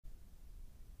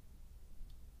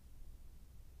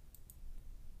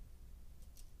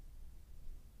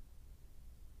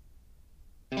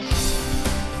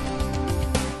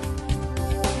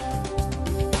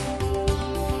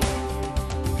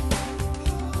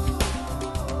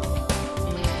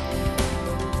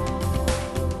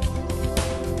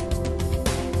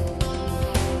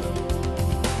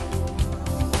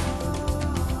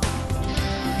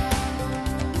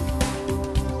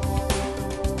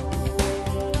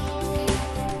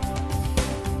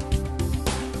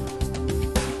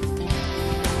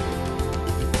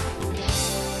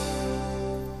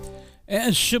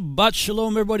And Shabbat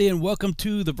Shalom, everybody, and welcome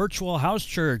to the Virtual House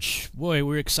Church. Boy,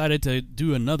 we're excited to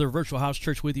do another Virtual House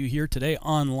Church with you here today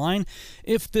online.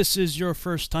 If this is your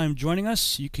first time joining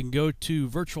us, you can go to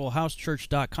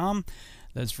virtualhousechurch.com.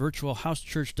 That's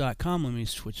virtualhousechurch.com. Let me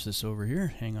switch this over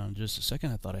here. Hang on just a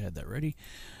second. I thought I had that ready.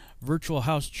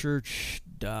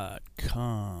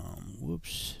 Virtualhousechurch.com.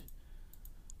 Whoops.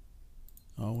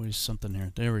 Always something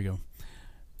here. There we go.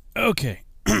 Okay.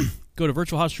 Go to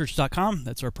virtualhousechurch.com.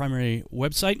 That's our primary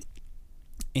website.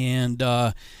 And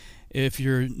if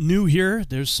you're new here,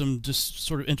 there's some just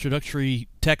sort of introductory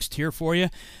text here for you.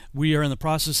 We are in the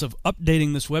process of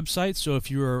updating this website. So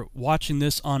if you're watching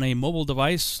this on a mobile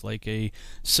device, like a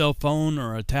cell phone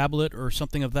or a tablet or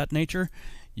something of that nature,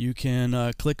 you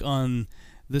can click on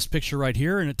this picture right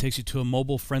here, and it takes you to a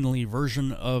mobile-friendly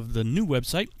version of the new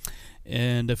website.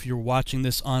 And if you're watching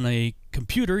this on a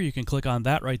computer, you can click on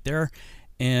that right there,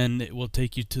 and it will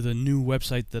take you to the new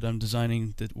website that I'm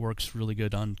designing that works really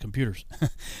good on computers.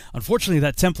 Unfortunately,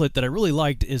 that template that I really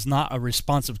liked is not a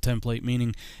responsive template,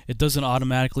 meaning it doesn't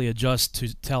automatically adjust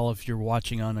to tell if you're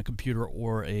watching on a computer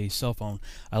or a cell phone.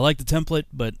 I like the template,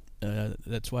 but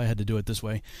that's why I had to do it this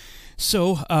way.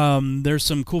 So there's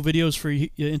some cool videos for you,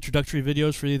 introductory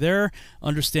videos for you there.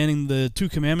 Understanding the 2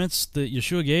 commandments that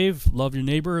Yeshua gave: love your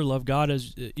neighbor, love God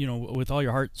as with all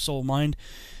your heart, soul, mind.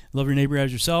 Love your neighbor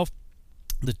as yourself.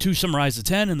 The 2 summarize the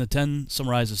 10, and the 10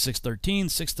 summarize the 613.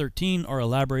 613 are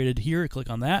elaborated here. Click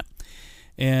on that.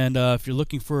 And if you're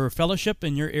looking for fellowship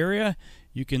in your area,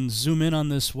 you can zoom in on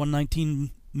this 119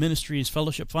 Ministries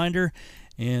Fellowship Finder.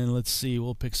 And let's see,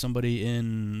 we'll pick somebody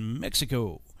in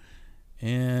Mexico.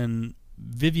 And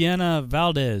Viviana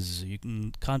Valdez, you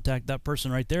can contact that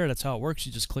person right there. That's how it works.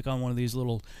 You just click on one of these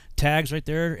little tags right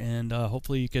there, and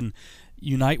hopefully you can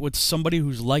unite with somebody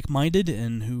who's like-minded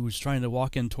and who's trying to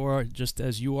walk in Torah just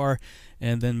as you are,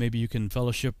 and then maybe you can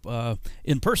fellowship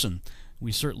in person.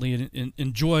 We certainly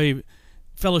enjoy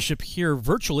fellowship here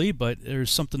virtually, but there's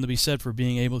something to be said for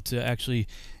being able to actually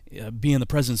be in the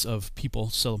presence of people.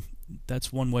 So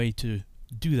that's one way to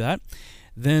do that.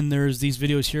 Then there's these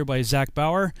videos here by Zach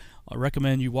Bauer. I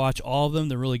recommend you watch all of them.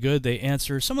 They're really good. They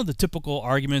answer some of the typical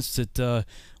arguments that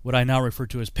what I now refer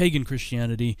to as pagan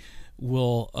Christianity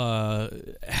will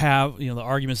have, the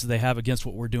arguments that they have against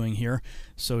what we're doing here.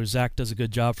 So Zach does a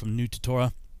good job from New to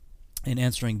Torah in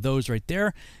answering those right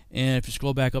there. And if you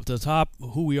scroll back up to the top,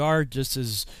 who we are, just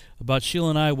as about Sheila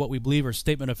and I, what we believe, our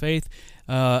statement of faith.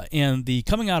 And the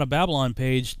Coming Out of Babylon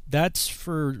page, that's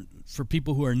for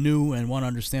people who are new and want to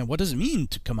understand what does it mean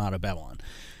to come out of Babylon.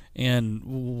 And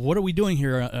what are we doing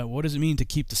here? What does it mean to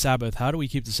keep the Sabbath? How do we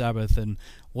keep the Sabbath? And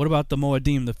what about the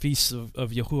Moedim, the feasts of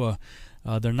Yahuwah?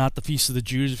 They're not the feasts of the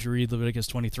Jews if you read Leviticus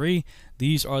 23.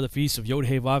 These are the feasts of Yod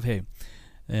He Vav He.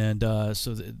 And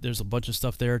so there's a bunch of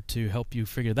stuff there to help you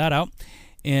figure that out.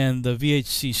 And the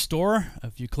VHC store,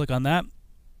 if you click on that,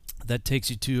 that takes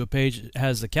you to a page that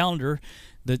has the calendar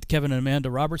that Kevin and Amanda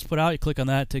Roberts put out. You click on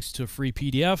that, it takes you to a free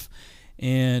PDF.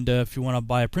 And if you want to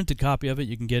buy a printed copy of it,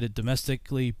 you can get it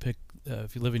domestically.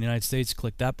 If you live in the United States,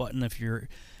 click that button. If you're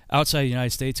outside the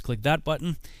United States, click that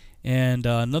button. And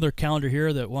another calendar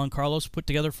here that Juan Carlos put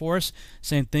together for us.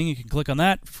 Same thing, you can click on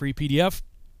that, free PDF.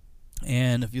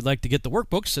 And if you'd like to get the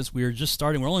workbooks, since we're just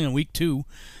starting, we're only on week 2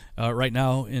 right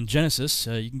now in Genesis,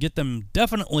 you can get them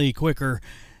definitely quicker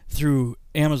through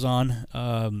Amazon,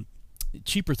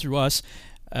 cheaper through us.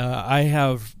 I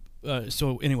have,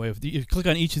 so anyway, if you click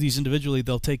on each of these individually,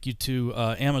 they'll take you to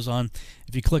Amazon.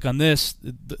 If you click on this,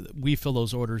 we fill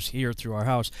those orders here through our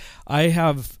house. I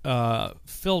have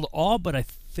filled all but I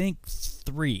think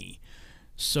 3.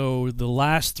 So the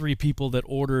last 3 people that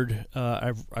ordered,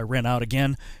 I ran out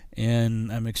again,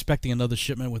 and I'm expecting another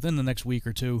shipment within the next week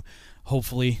or 2,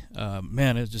 hopefully.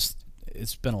 Man,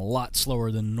 it's been a lot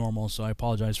slower than normal, so I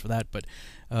apologize for that. But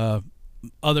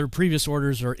other previous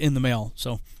orders are in the mail,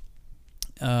 so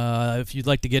if you'd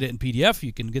like to get it in PDF,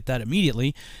 you can get that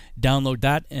immediately. Download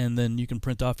that, and then you can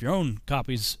print off your own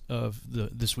copies of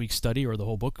this week's study, or the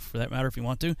whole book for that matter if you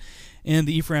want to. And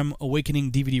the Ephraim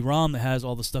Awakening DVD-ROM that has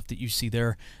all the stuff that you see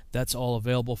there, that's all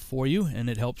available for you, and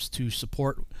it helps to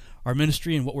support our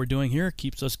ministry and what we're doing here.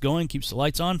 Keeps us going, keeps the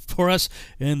lights on for us,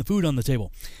 and the food on the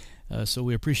table. So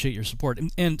we appreciate your support.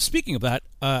 And speaking of that,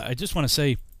 I just want to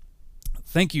say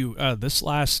thank you. This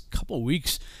last couple of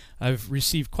weeks, I've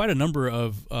received quite a number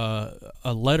of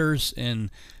letters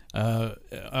and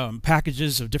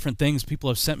packages of different things people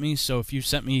have sent me. So if you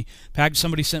sent me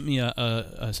somebody sent me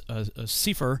a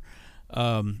Sefer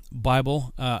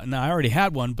Bible. Now I already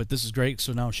had one, but this is great.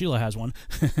 So now Sheila has one.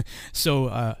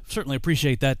 So certainly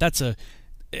appreciate that.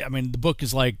 I mean, the book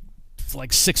is like it's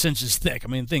like 6 inches thick. I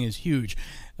mean, the thing is huge.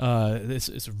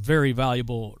 It's a very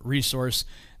valuable resource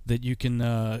that you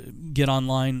can get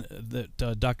online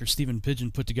that Dr. Stephen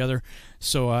Pigeon put together.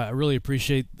 So I really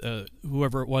appreciate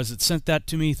whoever it was that sent that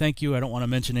to me. Thank you. I don't want to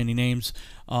mention any names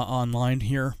online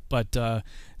here, but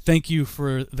thank you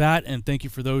for that, and thank you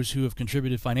for those who have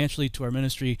contributed financially to our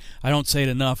ministry. I don't say it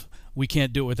enough. We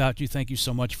can't do it without you. Thank you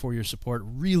so much for your support.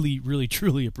 Really, really,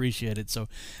 truly appreciate it. So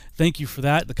thank you for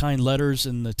that. The kind letters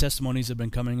and the testimonies that have been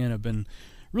coming in have been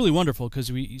really wonderful,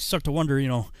 because we start to wonder,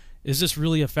 is this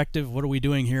really effective? What are we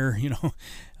doing here?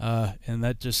 And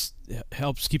that just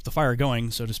helps keep the fire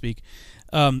going, so to speak.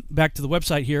 Back to the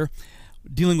website here.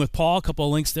 Dealing with Paul, a couple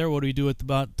of links there. What do we do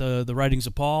about the writings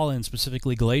of Paul, and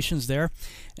specifically Galatians there?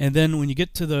 And then when you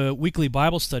get to the weekly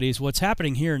Bible studies, what's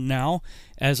happening here now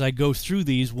as I go through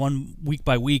these one week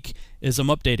by week is I'm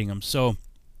updating them. So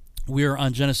we're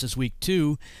on Genesis week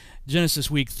 2. Genesis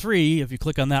week 3, if you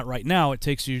click on that right now, it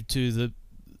takes you to the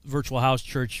Virtual House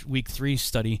Church week 3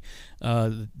 study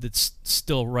that's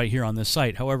still right here on this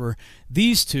site. However,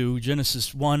 these two,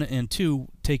 Genesis 1 and 2,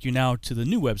 take you now to the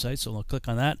new website. So I'll click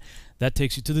on that. That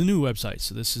takes you to the new website.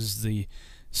 So this is the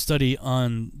study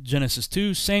on Genesis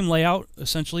 2. Same layout,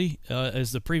 essentially,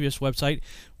 as the previous website,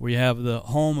 where you have the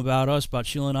home, about us, about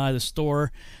Sheila and I, the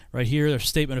store right here, their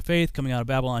statement of faith coming out of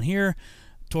Babylon here,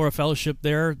 Torah fellowship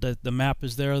there, the map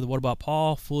is there, the what about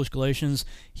Paul, Foolish Galatians,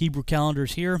 Hebrew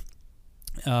calendars here,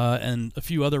 and a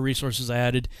few other resources I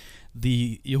added.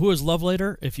 The Yahuwah's Love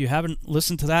Letter, if you haven't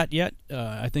listened to that yet,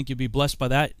 I think you'll be blessed by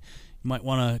that. You might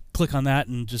want to click on that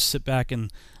and just sit back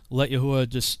and let Yahuwah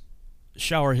just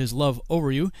shower his love over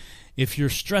you. If you're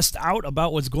stressed out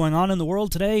about what's going on in the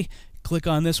world today, click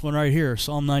on this one right here,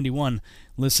 Psalm 91.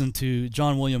 Listen to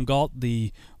John William Galt,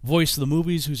 the voice of the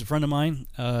movies, who's a friend of mine,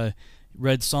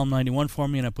 read Psalm 91 for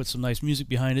me, and I put some nice music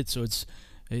behind it, so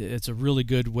it's a really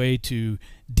good way to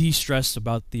de-stress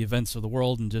about the events of the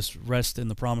world and just rest in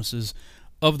the promises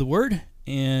of the Word.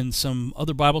 And some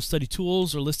other Bible study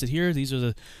tools are listed here. These are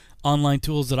the online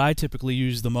tools that I typically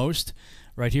use the most.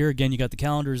 Right here, again, you got the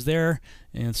calendars there,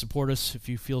 and support us if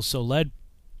you feel so led.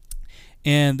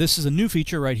 And this is a new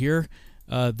feature right here,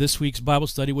 this week's Bible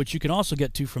study, which you can also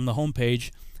get to from the home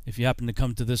page if you happen to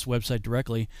come to this website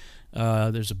directly.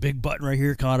 There's a big button right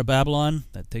here, Come Out of Babylon.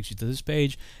 That takes you to this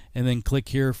page. And then click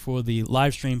here for the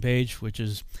live stream page, which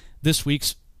is this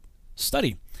week's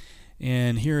study.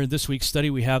 And here in this week's study,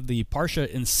 we have the Parsha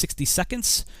in 60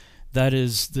 seconds. That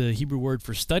is the Hebrew word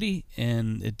for study,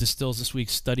 and it distills this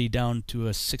week's study down to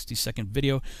a 60-second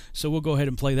video. So we'll go ahead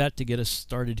and play that to get us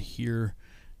started here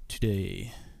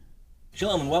today.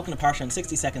 Shalom and welcome to Parsha in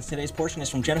 60 seconds. Today's portion is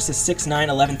from Genesis 6, 9,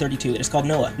 11, 32. It is called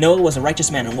Noah. Noah was a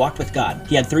righteous man and walked with God.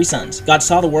 He had 3 sons. God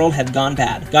saw the world had gone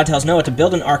bad. God tells Noah to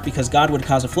build an ark because God would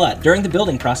cause a flood. During the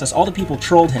building process, all the people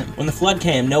trolled him. When the flood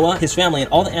came, Noah, his family, and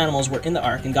all the animals were in the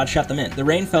ark, and God shut them in. The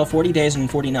rain fell 40 days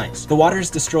and 40 nights. The waters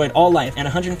destroyed all life, and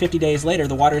 150 days later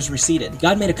the waters receded.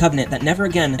 God made a covenant that never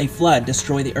again a flood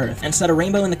destroy the earth, and set a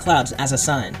rainbow in the clouds as a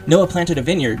sign. Noah planted a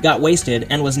vineyard, got wasted,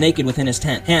 and was naked within his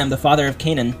tent. Ham, the father of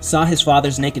Canaan, saw his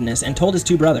father's nakedness, and told his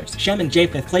 2 brothers. Shem and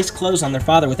Japheth placed clothes on their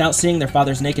father without seeing their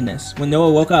father's nakedness. When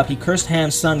Noah woke up, he cursed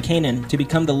Ham's son Canaan to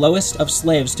become the lowest of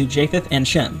slaves to Japheth and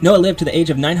Shem. Noah lived to the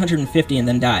age of 950 and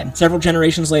then died. Several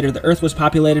generations later, the earth was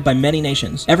populated by many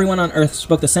nations. Everyone on earth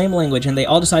spoke the same language, and they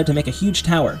all decided to make a huge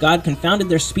tower. God confounded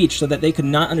their speech so that they could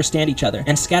not understand each other,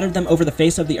 and scattered them over the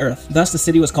face of the earth. Thus the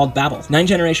city was called Babel. 9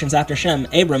 generations after Shem,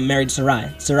 Abram married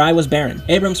Sarai. Sarai was barren.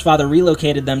 Abram's father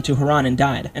relocated them to Haran and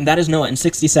died. And that is Noah in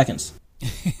 60 seconds.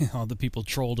 All the people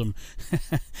trolled him.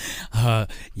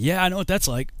 Yeah, I know what that's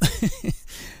like.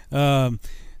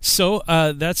 So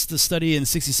that's the study in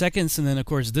 60 seconds. And then, of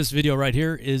course, this video right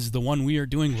here is the one we are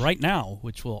doing right now,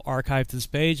 which will archive to this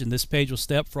page. And this page will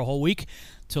stay up for a whole week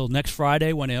till next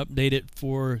Friday when I update it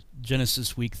for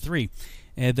Genesis week 3.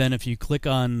 And then if you click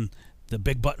on the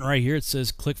big button right here, it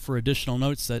says click for additional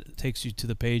notes. That takes you to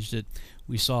the page that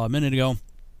we saw a minute ago,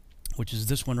 which is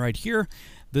this one right here.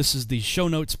 This is the show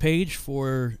notes page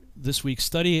for this week's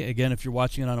study. Again, if you're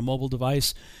watching it on a mobile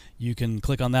device, you can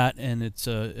click on that, and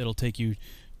it'll take you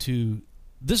to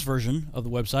this version of the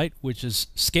website, which is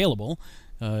scalable.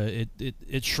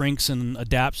 It shrinks and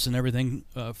adapts and everything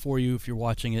for you if you're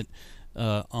watching it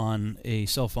on a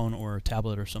cell phone or a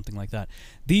tablet or something like that.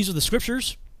 These are the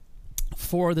scriptures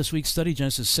for this week's study,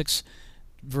 Genesis 6,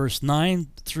 verse 9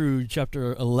 through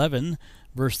chapter 11,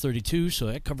 verse 32, so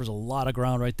that covers a lot of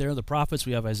ground right there. The prophets,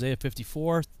 we have Isaiah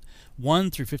 54, 1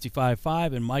 through 55,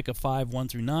 5, and Micah 5, 1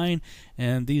 through 9,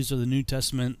 and these are the New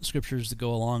Testament scriptures that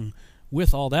go along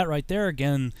with all that right there.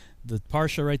 Again, the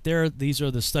Parsha right there, these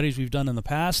are the studies we've done in the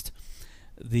past.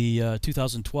 the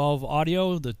 2012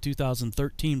 audio, the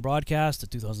 2013 broadcast, the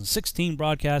 2016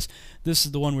 broadcast. This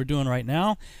is the one we're doing right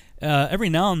now. Every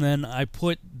now and then I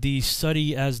put the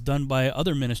study as done by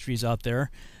other ministries out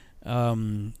there.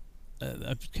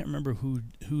 I can't remember who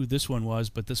this one was,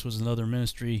 but this was another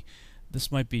ministry.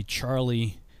 This might be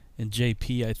Charlie and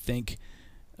JP, I think,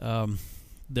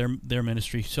 their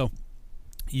ministry. So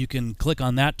you can click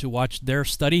on that to watch their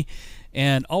study,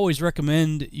 and always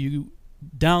recommend you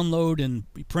download and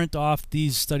print off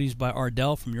these studies by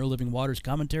Ardell from Your Living Waters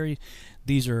Commentary.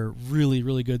 These are really,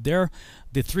 really good there.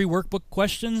 The 3 workbook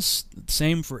questions,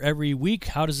 same for every week.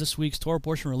 How does this week's Torah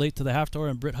portion relate to the Haftorah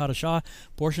and Brit Hadashah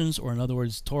portions, or in other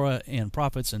words, Torah and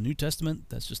Prophets and New Testament?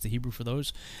 That's just the Hebrew for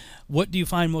those. What do you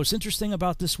find most interesting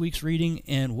about this week's reading,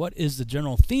 and what is the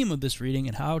general theme of this reading,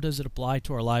 and how does it apply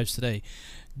to our lives today?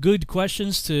 Good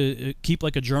questions to keep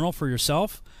like a journal for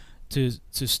yourself, to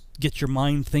get your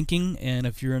mind thinking, and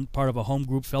if you're in part of a home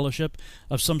group fellowship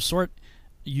of some sort,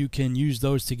 you can use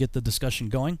those to get the discussion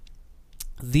going.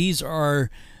 These are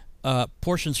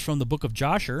portions from the book of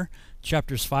Joshua,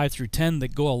 chapters 5 through 10,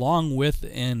 that go along with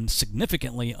and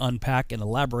significantly unpack and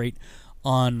elaborate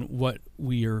on what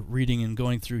we are reading and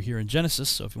going through here in Genesis.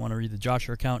 So if you want to read the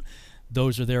Joshua account,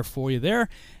 those are there for you there.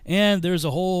 And there's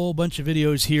a whole bunch of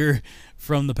videos here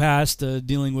from the past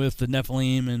dealing with the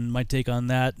Nephilim and my take on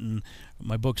that, and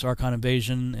my books Archon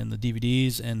Invasion and the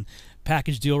DVDs, and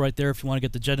package deal right there if you want to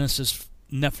get the Genesis,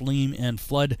 Nephilim, and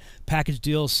Flood package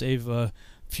deal. Save a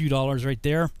few dollars right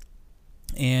there.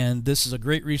 And this is a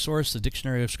great resource, the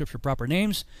Dictionary of Scripture Proper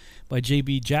Names by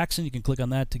J.B. Jackson. You can click on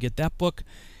that to get that book.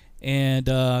 And,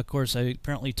 of course, I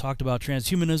apparently talked about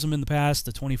transhumanism in the past,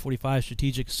 the 2045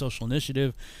 Strategic Social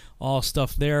Initiative, all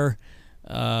stuff there.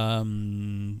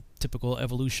 Typical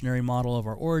evolutionary model of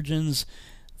our origins.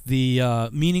 The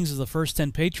meanings of the first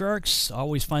 10 patriarchs, I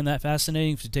always find that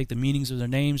fascinating. If you take the meanings of their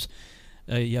names,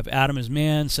 you have Adam as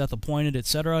man, Seth appointed,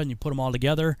 etc., and you put them all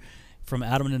together. From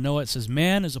Adam to Noah, it says,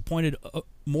 "Man is appointed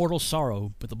mortal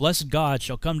sorrow, but the blessed God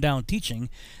shall come down teaching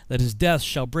that his death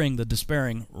shall bring the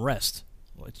despairing rest."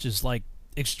 It's just like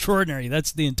extraordinary.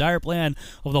 That's the entire plan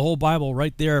of the whole Bible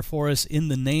right there for us in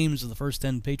the names of the first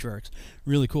 10 patriarchs.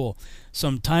 Really cool.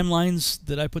 Some timelines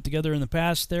that I put together in the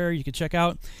past there you can check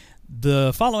out.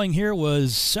 The following here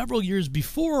was several years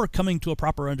before coming to a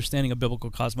proper understanding of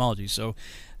biblical cosmology. So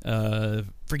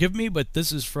forgive me, but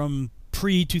this is from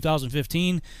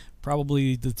pre-2015,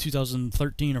 probably the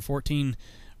 2013 or 14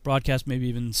 broadcast, maybe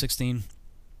even 16.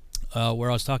 Where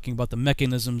I was talking about the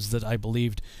mechanisms that I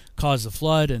believed caused the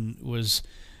flood, and was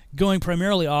going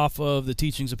primarily off of the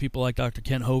teachings of people like Dr.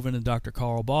 Ken Hovind and Dr.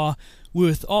 Carl Baugh,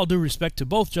 with all due respect to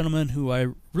both gentlemen, who I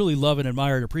really love and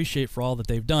admire and appreciate for all that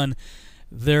they've done.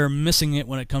 They're missing it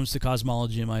when it comes to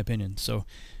cosmology, in my opinion. So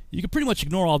you can pretty much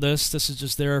ignore all this. This is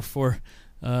just there for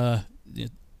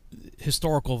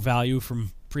historical value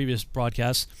from previous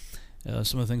broadcasts.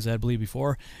 Some of the things I had believed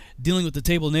before. Dealing with the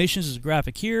Table of Nations is a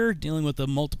graphic here. Dealing with the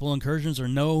multiple incursions or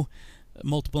no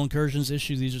multiple incursions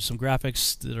issue, these are some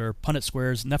graphics that are Punnett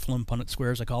squares, Nephilim Punnett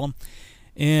squares, I call them.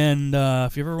 And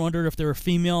if you've ever wondered if there are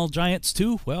female giants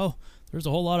too, well, there's a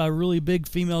whole lot of really big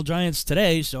female giants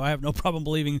today, so I have no problem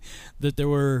believing that there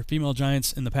were female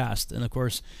giants in the past. And of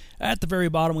course, at the very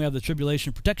bottom, we have the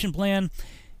Tribulation Protection Plan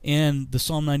and the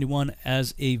Psalm 91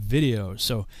 as a video.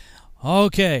 So,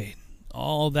 okay.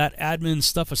 All that admin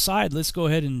stuff aside, let's go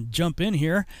ahead and jump in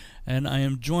here. And I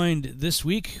am joined this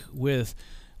week with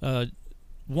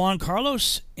Juan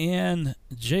Carlos and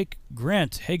Jake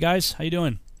Grant. Hey guys, how you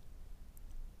doing?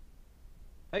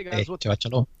 Hey guys, what's Shabbat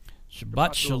Shalom.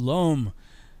 Shabbat Shalom.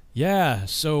 Yeah,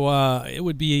 so it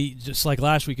would be just like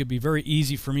last week. It'd be very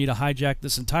easy for me to hijack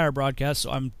this entire broadcast,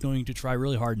 so I'm going to try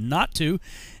really hard not to,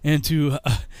 and to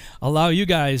allow you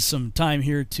guys some time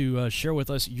here to share with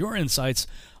us your insights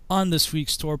on this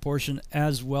week's Torah portion,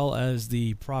 as well as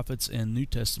the Prophets and New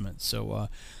Testament. So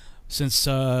since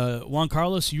Juan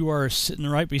Carlos, you are sitting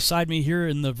right beside me here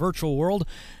in the virtual world,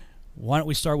 why don't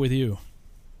we start with you?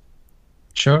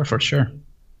 Sure, for sure.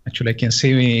 Actually, I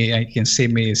can see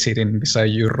me sitting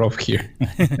beside you, Rob, here.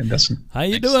 And that's How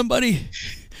you doing, buddy?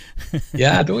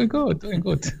 Yeah, doing good.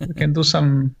 We can do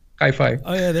some high five.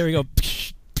 Oh yeah, there we go.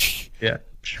 Yeah.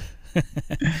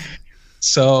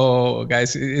 So,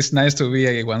 guys, it's nice to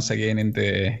be once again in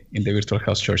the Virtual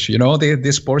House Church. You know,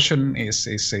 this portion is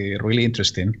really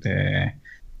interesting, and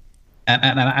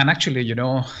actually, you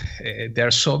know, there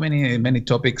are so many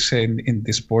topics in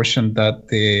this portion that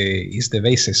is the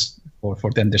basis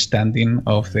for the understanding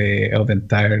of the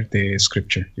entire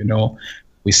Scripture. You know,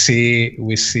 we see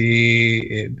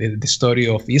the story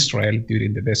of Israel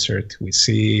during the desert. We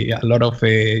see a lot of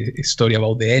story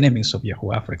about the enemies of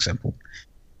Yahuwah, for example.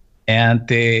 And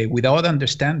without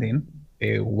understanding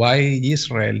why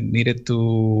Israel needed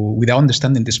to, without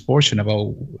understanding this portion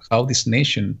about how this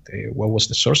nation, what was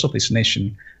the source of this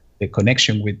nation, the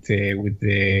connection with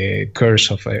the curse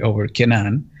of over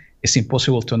Canaan, it's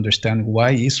impossible to understand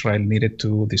why Israel needed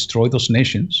to destroy those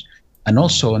nations. And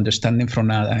also understanding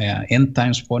from an end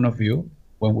times point of view,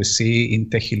 when we see in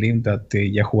Tehillim that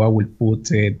Yahuwah will put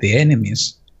the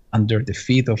enemies under the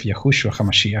feet of Yahushua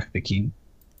HaMashiach, the King,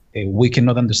 we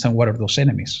cannot understand what are those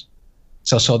enemies.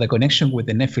 So the connection with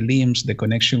the Nephilims, the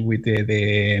connection with the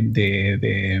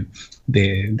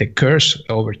curse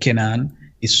over Canaan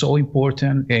is so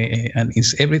important, and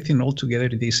it's everything all together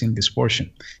this in this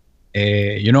portion.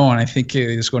 And I think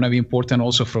it's going to be important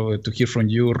also to hear from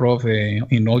you, Rob,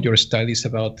 in all your studies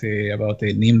about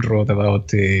Nimrod, about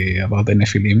the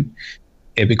Nephilim,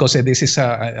 because this is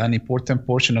an important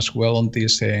portion as well on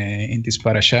this in this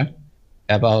parasha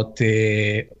about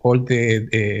all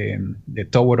the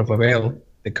Tower of Babel,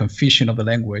 the confusion of the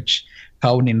language,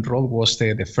 how Nimrod was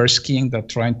the first king that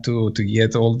trying to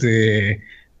get all the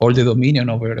dominion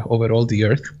over all the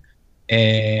earth.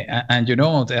 And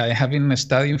I have been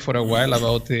studying for a while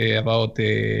about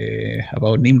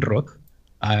Nimrod.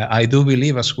 I do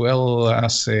believe, as well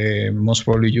as most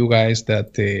probably you guys,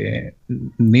 that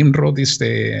Nimrod is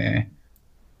the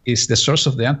source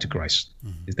of the Antichrist,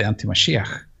 is the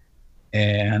Anti-Mashiach.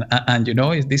 And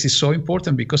this is so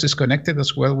important because it's connected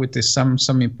as well with some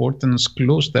important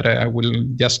clues that I will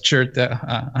just share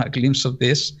a glimpse of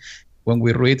this. When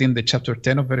we read in the chapter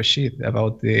 10 of Bereshit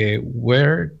about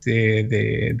where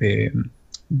the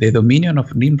dominion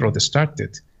of Nimrod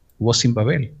started was in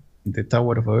Babel, in the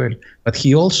Tower of Babel. But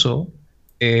he also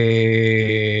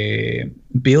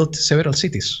built several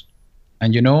cities.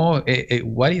 And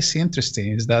what is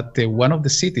interesting is that one of the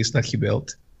cities that he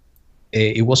built,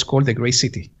 it was called the Great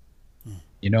City.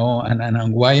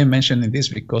 And why I'm mentioning this,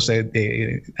 because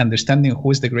the understanding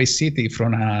who is the great city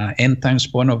from an end times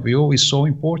point of view is so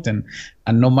important.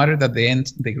 And no matter that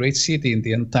the great city in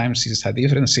the end times is a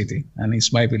different city, and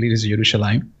it's my belief is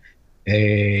Jerusalem,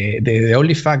 the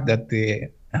only fact that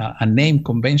a name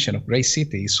convention of great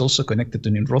city is also connected to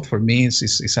Nimrod, for me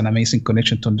is an amazing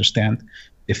connection to understand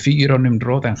the figure of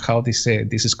Nimrod and how this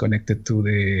is connected to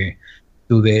the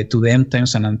end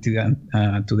times and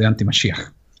to the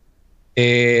Anti-Mashiach.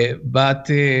 But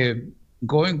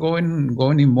going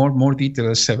in more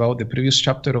details about the previous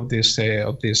chapter of this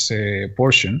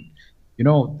portion,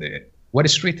 what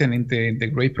is written in the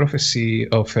great prophecy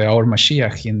of our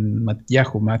Mashiach in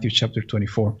Matthew chapter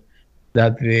 24,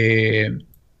 that the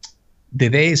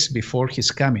days before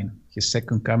his coming, his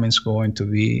second coming, is going to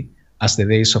be as the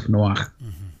days of Noah,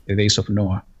 the days of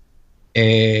Noah.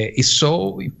 Is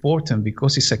so important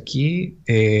because it's a key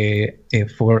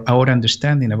for our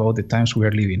understanding about the times we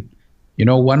are living.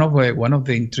 One of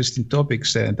the interesting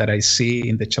topics that I see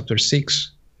in the chapter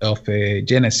 6 of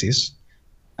Genesis,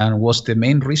 and was the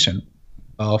main reason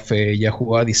of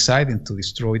Yahuwah deciding to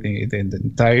destroy the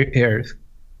entire earth.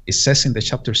 It says in the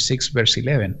chapter 6, verse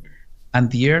 11, "And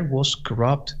the earth was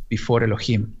corrupt before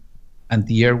Elohim, and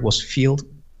the earth was filled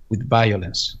with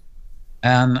violence."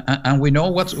 And we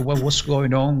know what was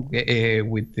going on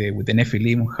with the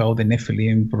Nephilim, how the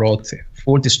Nephilim brought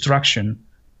full destruction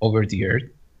over the earth.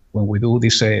 When we do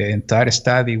this entire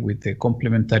study with the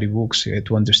complementary books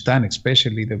to understand,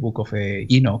 especially the book of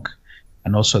Enoch,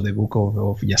 and also the book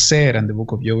of Yaser and the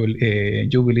book of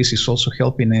Jubilees is also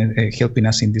helping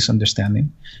us in this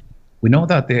understanding. We know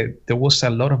that there was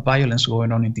a lot of violence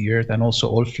going on in the earth, and also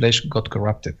all flesh got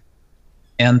corrupted.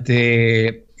 And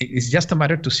it's just a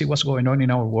matter to see what's going on in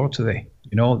our world today.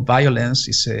 Violence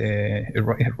is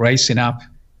rising up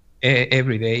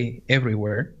every day,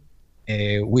 everywhere.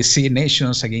 We see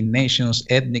nations against nations,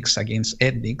 ethnics against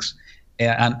ethnics.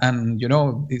 And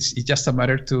it's just a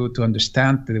matter to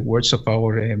understand the words of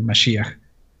our Mashiach,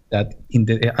 that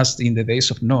as in the days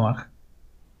of Noah,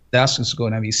 that is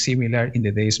going to be similar in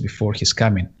the days before his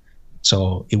coming.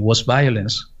 So it was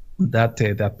violence that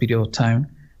period of time.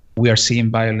 We are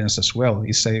seeing violence as well.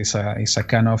 It's a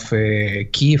kind of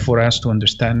key for us to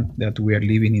understand that we are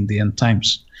living in the end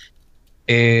times.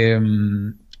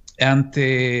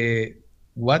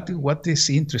 What is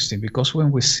interesting, because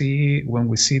when we see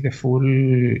the full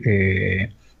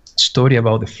story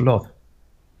about the flood,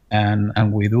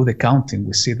 and we do the counting,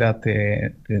 we see that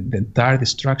the entire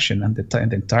destruction and the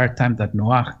entire time that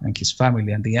Noah and his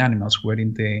family and the animals were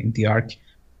in the ark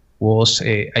was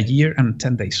a year and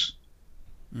 10 days.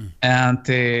 And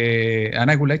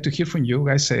I would like to hear from you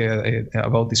guys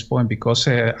about this point, because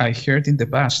I heard in the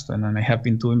past, and I have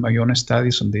been doing my own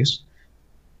studies on this,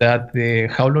 that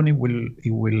how long it will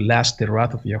last the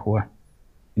wrath of Yahuwah.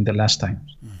 in the last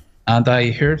times. And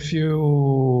I heard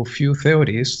few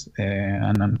theories,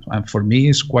 and for me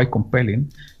it's quite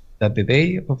compelling, that the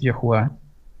day of Yahuwah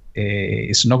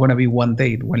is not going to be one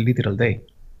day, one literal day.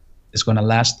 It's going to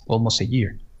last almost a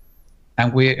year.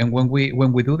 And when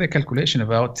we do the calculation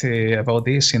about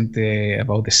this, and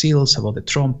about the seals, about the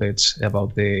trumpets,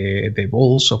 about the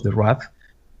bowls of the wrath,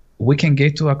 we can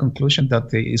get to a conclusion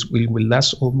that it will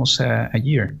last almost a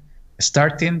year.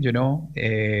 Starting,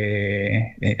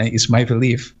 is my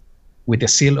belief, with the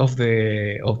seal of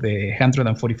the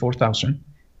 144,000,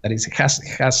 that it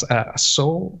has a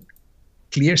so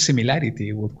clear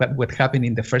similarity with what happened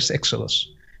in the first Exodus,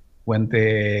 when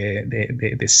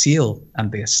the seal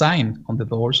and the sign on the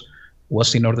doors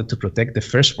was in order to protect the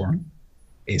firstborn.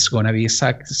 It's going to be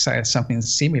something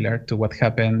similar to what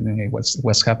happened,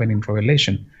 what's happening in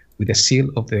Revelation with the seal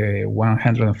of the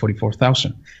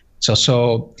 144,000.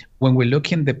 So when we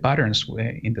look in the patterns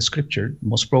in the scripture,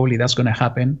 most probably that's going to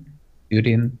happen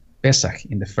during Pesach,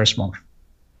 in the first month,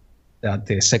 that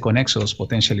the second Exodus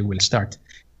potentially will start.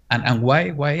 And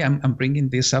why I'm bringing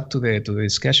this up to the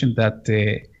discussion, that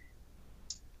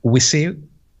we see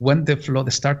when the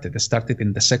flood started. It started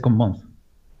in the second month.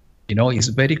 It's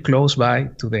very close by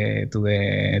to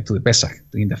the Pesach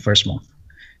in the first month.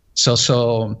 So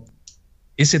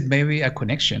is it maybe a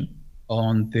connection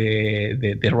on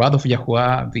the wrath of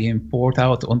Yahuwah being poured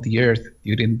out on the earth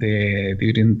during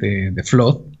the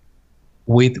flood,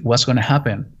 with what's going to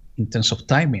happen in terms of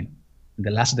timing in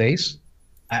the last days?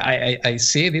 I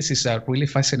see this is a really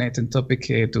fascinating topic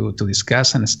to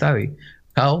discuss and study,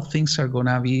 how things are going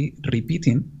to be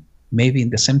repeating, maybe in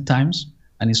the same times,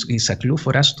 and it's a clue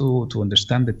for us to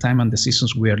understand the time and the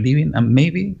seasons we are living, and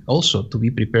maybe also to be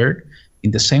prepared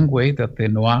in the same way that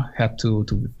Noah had to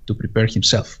prepare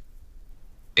himself.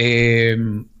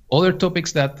 Other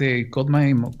topics that caught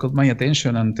my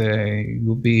attention and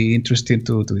would be interesting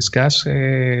to discuss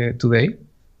today,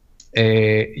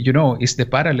 is the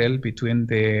parallel between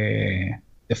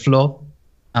the flood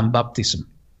and baptism.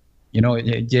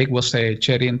 Jake was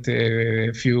sharing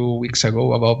a few weeks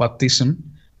ago about baptism,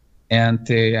 and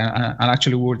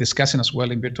actually we were discussing as well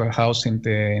in this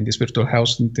virtual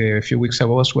house a few weeks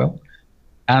ago as well.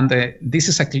 And this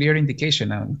is a clear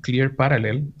indication, a clear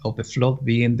parallel of the flood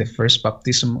being the first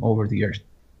baptism over the earth.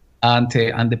 And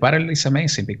the parallel is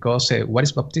amazing, because what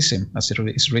is baptism, as it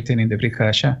is written in the Brit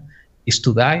Hadashah, is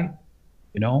to die,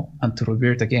 and to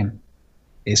rebirth again.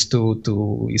 It's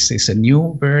a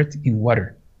new birth in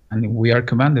water. And we are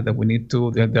commanded that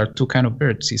there are two kinds of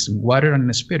births, it's water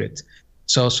and spirit.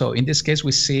 So in this case,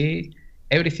 we see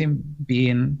everything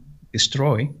being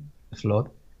destroyed, the flood,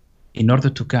 in order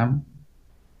to come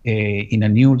in a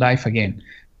new life again.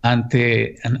 And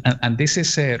this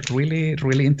is really,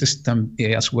 really interesting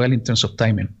as well in terms of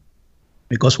timing,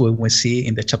 because when we see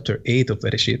in the chapter 8 of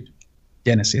Bereshit,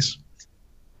 Genesis,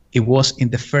 it was in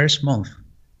the first month,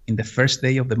 in the first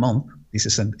day of the month. This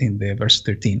is in the verse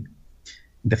 13.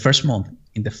 In the first month,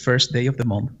 in the first day of the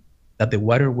month, that the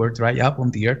water were dry up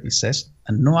on the earth, it says,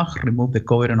 and Noah removed the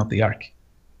covering of the ark.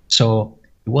 So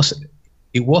it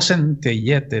wasn't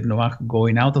yet the Noah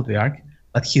going out of the ark,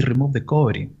 but he removed the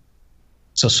covering.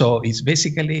 So it's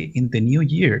basically in the new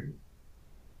year,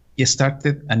 he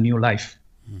started a new life.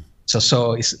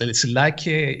 So it's like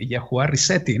Yahuwah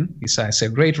resetting. It's a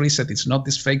great reset. It's not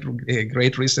this fake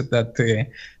great reset that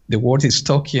the world is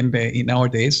talking in our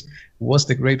days. It was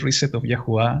the great reset of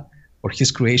Yahuwah for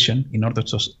his creation in order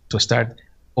to start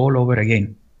all over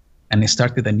again. And he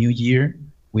started a new year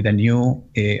with a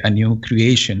new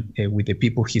creation with the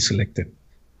people he selected.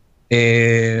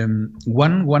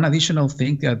 One additional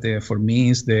thing that for me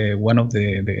is one of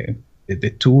the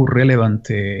two relevant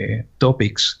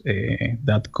topics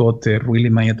that caught really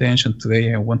my attention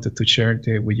today. I wanted to share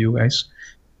it with you guys.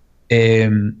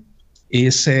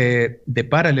 Is the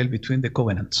parallel between the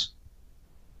covenants.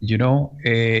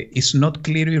 It's not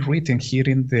clearly written here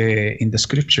in the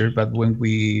scripture, but when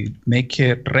we make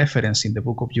a reference in the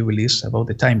book of Jubilees about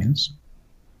the timings,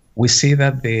 we see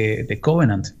that the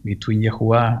covenant between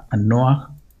Yahuwah and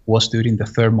Noah was during the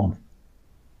third month.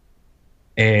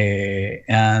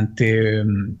 And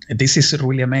this is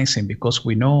really amazing, because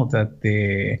we know that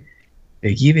the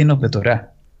giving of the Torah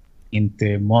in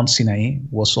the Mount Sinai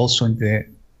was also in the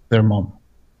third month.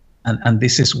 And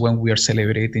this is when we are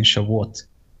celebrating Shavuot.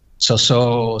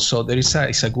 So there is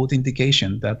a good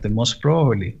indication that the most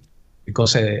probably,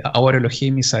 because our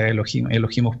Elohim is a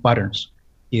Elohim of patterns.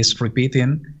 He is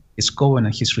repeating his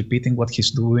covenant, he's repeating what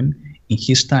he's doing in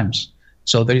his times.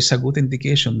 So there is a good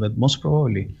indication that most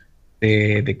probably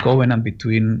the covenant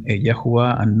between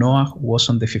Yahuwah and Noah was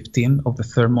on the 15th of the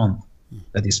third month,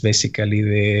 That is basically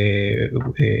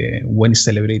the when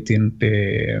celebrating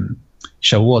the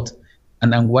Shavuot.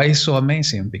 And why is so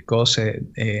amazing? Because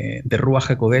the Ruach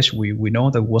HaKodesh, we know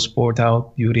that was poured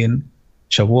out during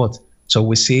Shavuot. So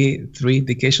we see three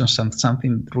indications and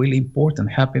something really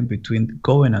important happened between the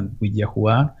covenant with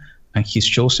Yahuwah and his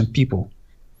chosen people.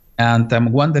 And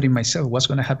I'm wondering myself, what's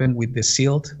going to happen with the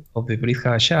seal of the Brit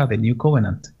Hadashah, the new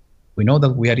covenant? We know that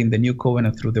we are in the new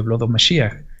covenant through the blood of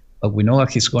Mashiach, but we know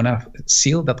that he's going to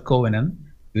seal that covenant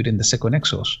during the second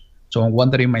Exodus. So I'm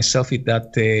wondering myself if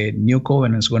that new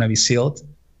covenant is going to be sealed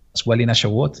as well in a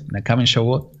Shavuot, in a coming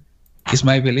Shavuot. It's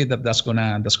my belief that that's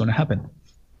gonna happen.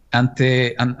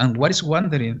 And what is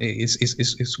wondering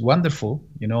is wonderful,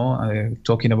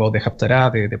 talking about the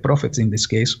Haftarah, the prophets in this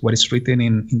case, what is written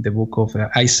in the book of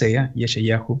Isaiah,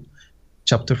 Yeshayahu,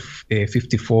 chapter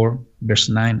 54, verse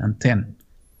 9 and 10,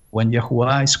 when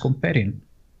Yahuwah is comparing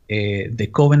the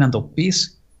covenant of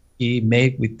peace he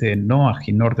made with Noah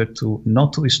in order to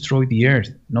not to destroy the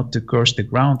earth, not to curse the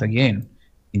ground again,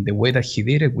 in the way that he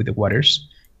did it with the waters.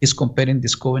 He's comparing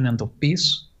this covenant of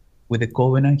peace with the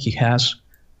covenant he has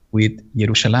with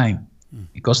Jerusalem.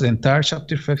 Because the entire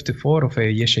chapter 54 of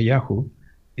Yeshayahu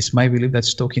is my belief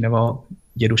that's talking about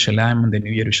Jerusalem and the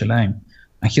New Jerusalem.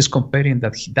 And he's comparing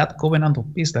that covenant of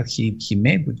peace that he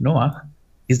made with Noah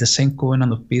is the same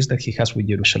covenant of peace that he has with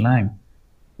Jerusalem.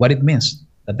 What it means?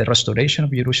 That the restoration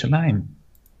of Jerusalem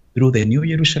through the New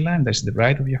Jerusalem, that's the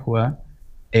bride of Yahuwah,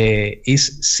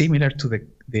 is similar to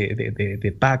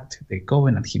the pact, the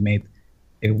covenant he made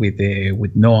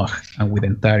with Noah and with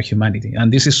entire humanity.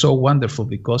 And this is so wonderful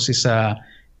because it's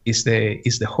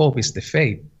the hope, it's the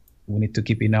faith we need to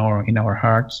keep in our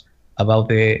hearts about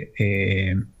the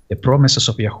promises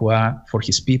of Yahuwah for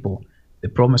his people, the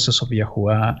promises of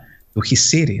Yahuwah to his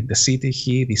city, the city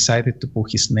he decided to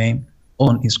put his name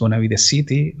on is going to be the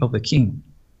city of the king,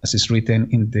 as is written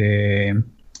in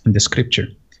the scripture.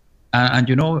 And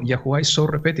Yahuwah is so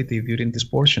repetitive during this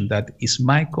portion that it's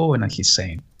my covenant, he's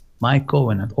saying, my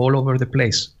covenant all over the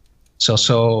place.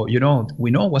 So we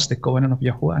know what's the covenant of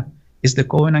Yahuwah. It's the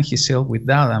covenant he sealed with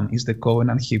Adam, it's the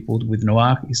covenant he put with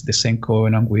Noah, it's the same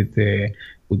covenant with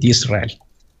Israel.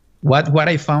 What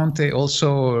I found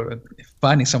also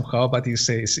funny somehow, but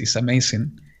is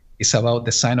amazing, is about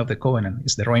the sign of the covenant,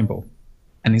 it's the rainbow.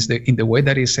 And in the way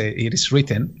that it is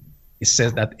written, it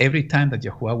says that every time that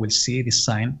Yahuwah will see this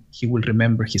sign, he will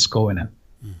remember his covenant.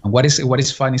 And what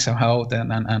is funny somehow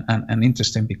and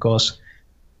interesting, because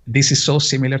this is so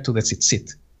similar to the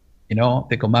tzitzit.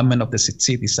 The commandment of the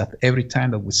tzitzit is that every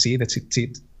time that we see the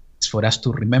tzitzit, it's for us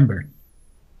to remember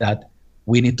that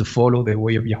we need to follow the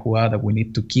way of Yahuwah, that we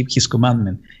need to keep his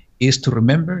commandment, is to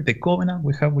remember the covenant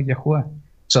we have with Yahuwah.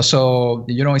 So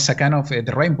it's a kind of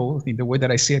the rainbow, in the way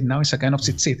that I see it now, it's a kind of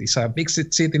tzitzit. It's a big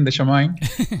tzitzit in the Shemaim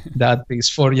that is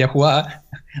for Yahuwah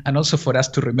and also for us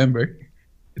to remember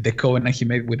the covenant he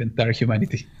made with entire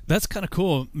humanity. That's kind of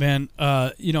cool, man.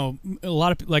 A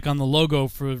lot of, like on the logo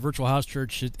for Virtual House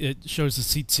Church, it shows the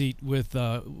tzitzit with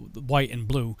white and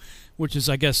blue, which is,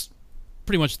 I guess,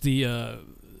 pretty much the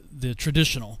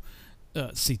traditional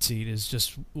tzitzit is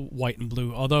just white and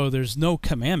blue, although there's no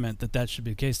commandment that should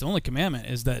be the case. The only commandment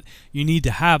is that you need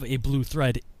to have a blue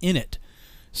thread in it.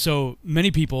 So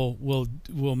many people will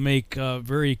make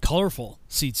very colorful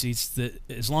tzitzits that,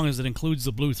 as long as it includes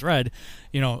the blue thread,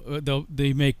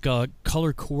 they make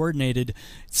color coordinated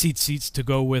tzitzits to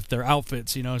go with their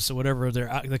outfits. So whatever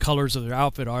the colors of their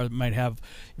outfit are, might have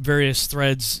various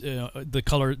threads, the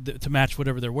color to match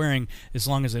whatever they're wearing, as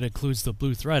long as it includes the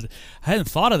blue thread. I hadn't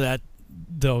thought of that,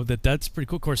 though. That's pretty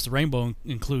cool. Of course, the rainbow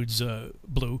includes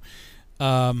blue.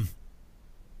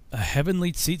 A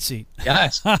heavenly tzitzit.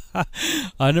 Yes.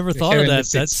 I never thought of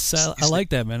that. I like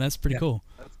that, man. That's pretty cool.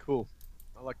 That's cool.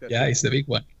 I like that. Yeah, it's the big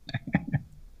one.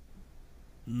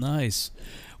 Nice.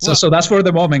 So that's for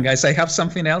the moment, guys. I have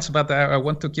something else, but I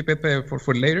want to keep it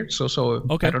for later. So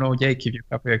okay. I don't know, Jake, if you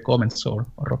have comments or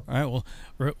all right. Well,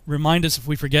 remind us if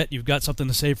we forget. You've got something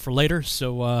to save for later.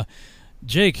 So,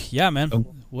 Jake, yeah, man.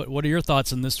 What are your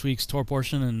thoughts on this week's Torah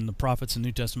portion and the prophets and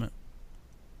New Testament?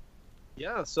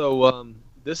 Yeah. So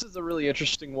this is a really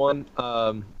interesting one,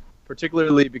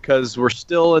 particularly because we're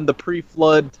still in the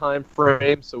pre-flood time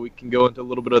frame, so we can go into a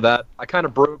little bit of that. I kind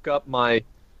of broke up my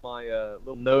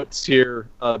little notes here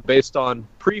based on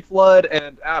pre-flood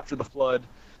and after the flood.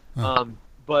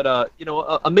 But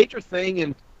a major thing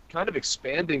in kind of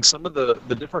expanding some of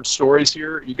the different stories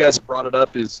here, you guys brought it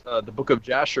up, is the book of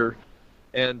Jasher.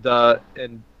 And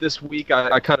this week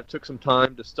I kind of took some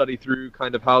time to study through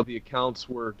kind of how the accounts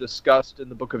were discussed in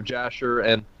the book of Jasher,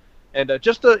 and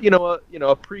just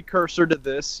a precursor to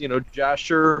this,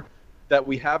 Jasher, that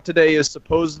we have today is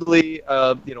supposedly,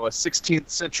 a 16th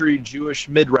century Jewish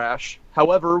midrash.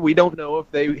 However, we don't know if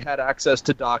they had access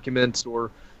to documents or,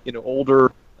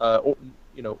 older,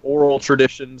 oral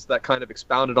traditions that kind of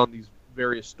expounded on these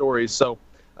various stories. So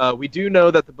we do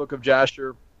know that the book of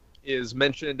Jasher is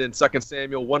mentioned in 2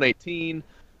 Samuel 1:18,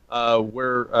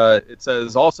 where it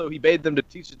says, "Also he bade them to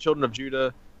teach the children of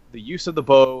Judah the use of the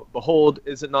bow. Behold,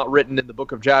 is it not written in the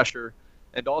book of Jasher?"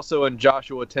 And also in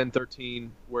Joshua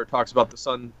 10:13, where it talks about the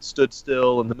sun stood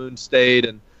still and the moon stayed.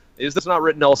 And is this not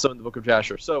written also in the book of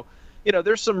Jasher? So,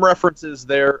 there's some references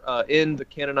there in the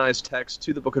canonized text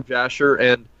to the book of Jasher.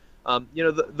 And,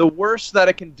 the worst that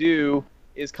it can do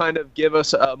is kind of give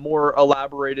us a more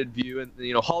elaborated view.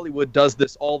 And, Hollywood does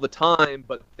this all the time,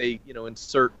 but they,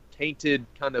 insert tainted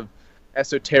kind of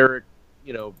esoteric,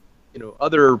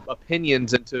 other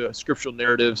opinions into scriptural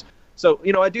narratives. So,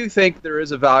 I do think there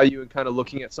is a value in kind of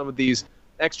looking at some of these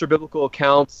extra biblical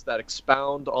accounts that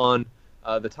expound on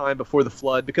the time before the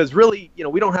flood, because really,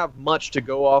 we don't have much to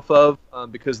go off of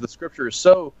because the scripture is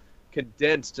so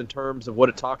condensed in terms of what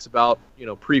it talks about,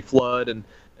 pre-flood and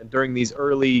during these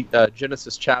early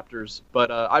Genesis chapters.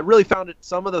 But I really found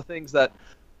some of the things that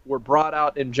were brought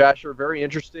out in Jasher very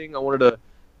interesting. I wanted to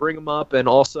bring them up, and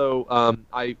also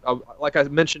I like I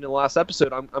mentioned in the last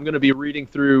episode, I'm going to be reading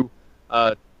through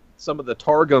some of the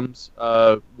Targums,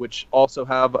 which also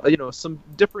have some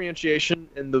differentiation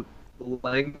in the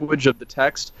language of the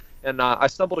text, and I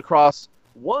stumbled across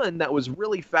one that was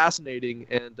really fascinating,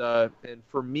 and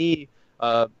for me,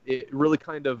 it really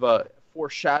kind of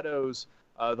foreshadows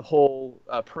the whole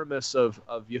premise of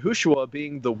Yahushua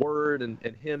being the Word and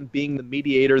him being the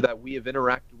mediator that we have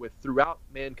interacted with throughout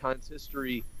mankind's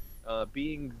history,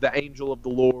 being the angel of the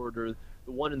Lord, or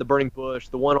the one in the burning bush,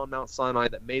 the one on Mount Sinai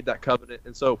that made that covenant.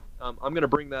 And so I'm going to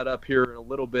bring that up here in a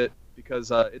little bit because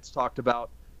it's talked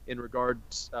about in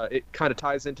regards, it kind of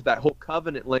ties into that whole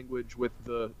covenant language with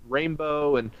the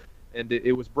rainbow, and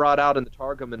it was brought out in the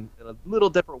Targum in a little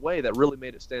different way that really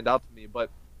made it stand out to me.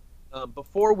 But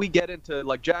before we get into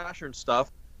like Jasher and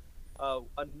stuff,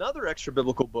 another extra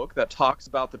biblical book that talks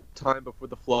about the time before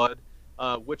the flood,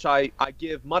 which I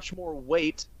give much more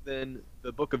weight than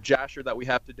the book of Jasher that we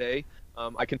have today.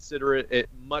 I consider it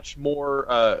much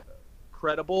more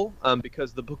credible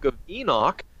because the book of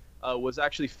Enoch was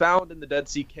actually found in the Dead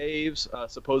Sea Caves.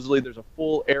 Supposedly there's a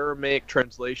full Aramaic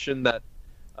translation that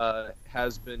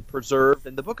has been preserved.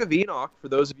 And the book of Enoch, for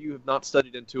those of you who have not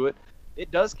studied into it, it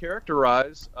does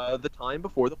characterize the time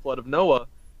before the flood of Noah,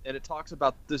 and it talks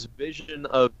about this vision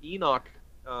of Enoch,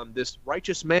 this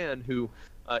righteous man who,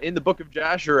 in the book of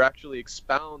Jasher, actually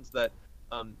expounds that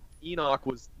Enoch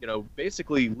was,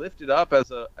 basically lifted up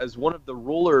as one of the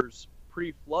rulers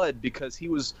pre-flood because he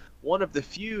was one of the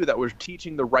few that were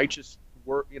teaching the righteous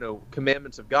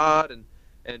commandments of God,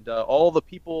 and all the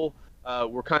people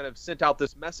were kind of sent out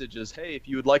this message as, hey, if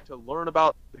you would like to learn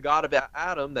about the God of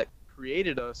Adam that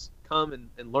created us, come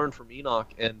and learn from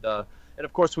Enoch. And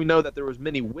of course we know that there was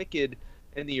many wicked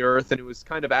in the earth, and it was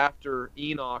kind of after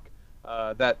Enoch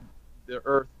that the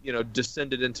earth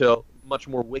descended into much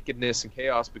more wickedness and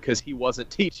chaos because he wasn't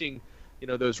teaching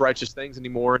those righteous things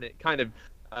anymore. And it kind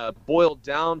of boiled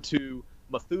down to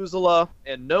Methuselah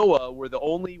and Noah were the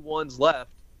only ones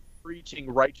left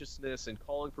preaching righteousness and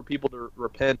calling for people to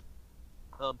repent.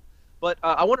 But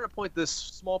I wanted to point this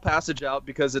small passage out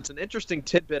because it's an interesting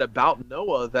tidbit about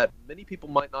Noah that many people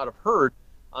might not have heard.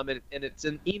 And it's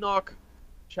in Enoch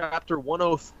chapter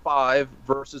 105,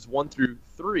 verses 1 through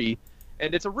 3.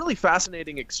 And it's a really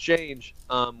fascinating exchange,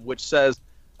 which says,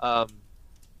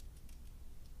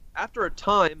 after a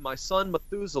time, my son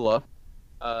Methuselah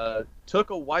took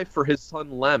a wife for his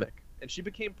son Lamech, and she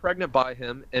became pregnant by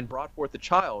him and brought forth a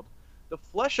child, the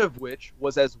flesh of which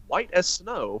was as white as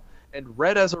snow and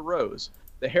red as a rose,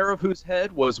 the hair of whose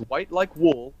head was white like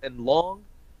wool and long,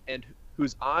 and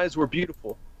whose eyes were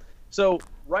beautiful. So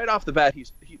right off the bat,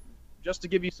 just to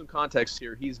give you some context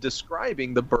here, he's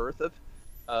describing the birth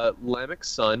of Lamech's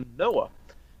son Noah.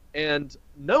 And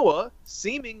Noah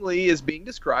seemingly is being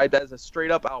described as a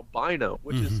straight-up albino,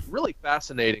 which is really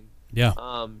fascinating.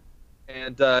 Yeah.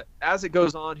 And as it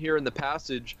goes on here in the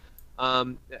passage,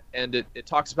 and it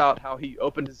talks about how he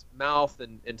opened his mouth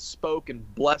and spoke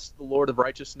and blessed the Lord of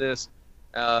righteousness.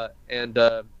 And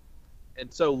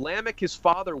so Lamech, his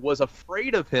father, was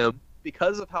afraid of him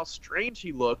because of how strange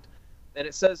he looked. And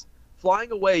it says,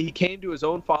 flying away, he came to his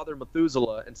own father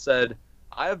Methuselah and said,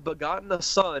 I have begotten a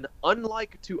son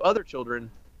unlike to other children.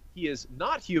 He is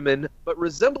not human, but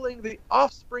resembling the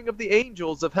offspring of the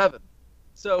angels of heaven.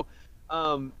 So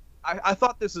I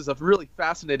thought this is a really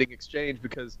fascinating exchange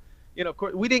because, of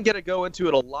course, we didn't get to go into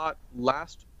it a lot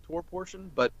last tour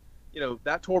portion, but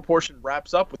that Torah portion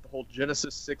wraps up with the whole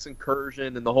Genesis 6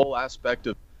 incursion and the whole aspect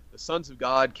of the sons of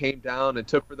God came down and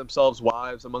took for themselves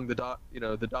wives among the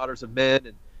daughters of men,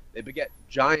 and they beget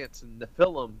giants, and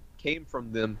Nephilim came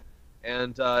from them,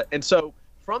 and so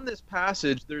from this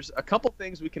passage, there's a couple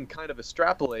things we can kind of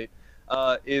extrapolate.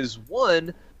 Is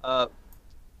one,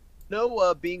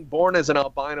 Noah being born as an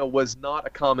albino was not a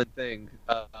common thing.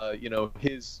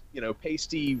 His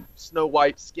pasty snow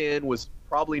white skin was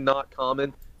probably not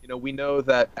common. We know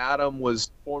that Adam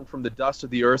was formed from the dust of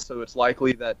the earth, so it's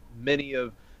likely that many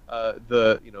of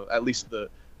at least the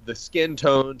skin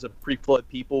tones of pre-flood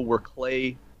people were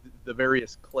clay, the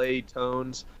various clay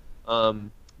tones.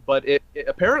 But it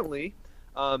apparently,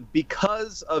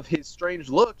 because of his strange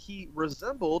look, he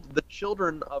resembled the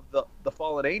children of the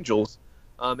fallen angels.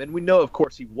 And we know, of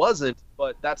course, he wasn't,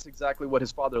 but that's exactly what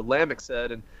his father Lamech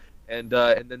said. And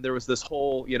then there was this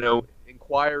whole,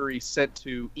 inquiry sent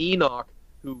to Enoch,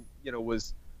 who,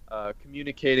 was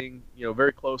communicating,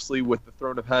 very closely with the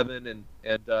throne of heaven.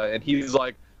 And he was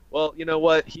like, well, you know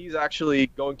what? He's actually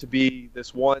going to be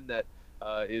this one that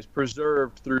is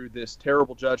preserved through this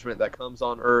terrible judgment that comes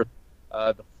on earth,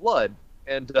 the flood.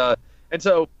 And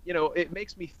so, it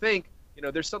makes me think,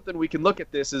 there's something we can look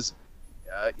at this as,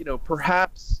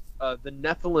 perhaps the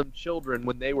Nephilim children,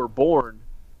 when they were born,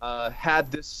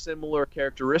 had this similar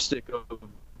characteristic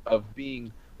of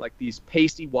being like these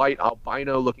pasty white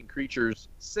albino looking creatures,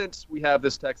 since we have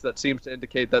this text that seems to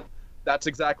indicate that that's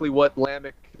exactly what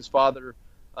Lamech, his father,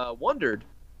 wondered.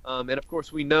 And of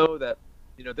course we know that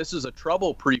this is a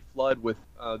trouble pre-flood with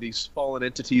these fallen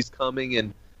entities coming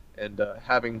and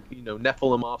having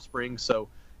Nephilim offspring, so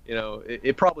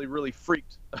it probably really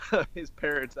freaked his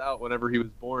parents out whenever he was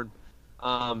born.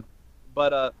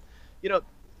 But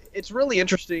it's really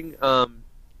interesting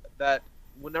that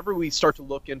whenever we start to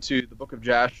look into the book of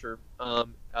Jasher,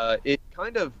 it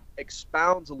kind of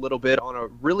expounds a little bit on a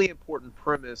really important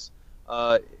premise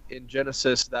in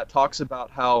Genesis that talks about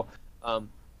how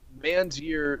man's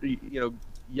year,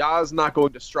 Yah's not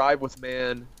going to strive with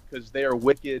man because they are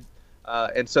wicked,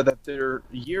 and so that their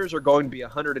years are going to be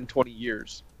 120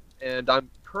 years. And I'm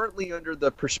currently under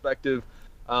the perspective,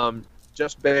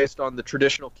 just based on the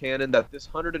traditional canon, that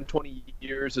this 120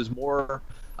 years is more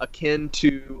akin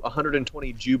to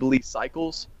 120 Jubilee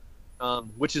cycles,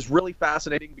 which is really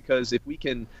fascinating, because if we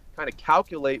can kind of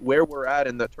calculate where we're at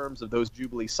in the terms of those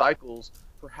Jubilee cycles,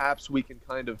 perhaps we can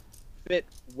kind of fit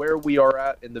where we are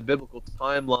at in the biblical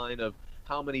timeline of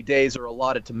how many days are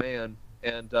allotted to man.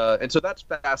 And so that's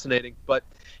fascinating. But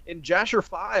in Jasher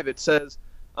 5, it says,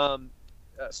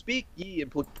 speak ye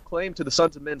and proclaim to the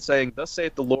sons of men, saying, thus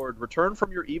saith the Lord, return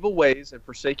from your evil ways and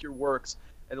forsake your works,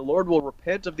 and the Lord will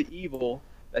repent of the evil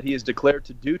that he has declared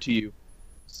to do to you,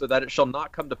 so that it shall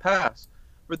not come to pass.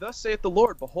 For thus saith the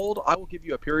Lord, behold, I will give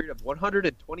you a period of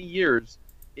 120 years.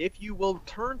 If you will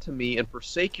turn to me and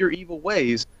forsake your evil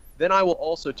ways, then I will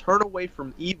also turn away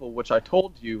from evil which I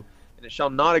told you, and it shall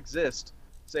not exist,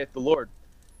 saith the Lord.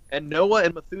 And Noah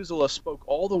and Methuselah spoke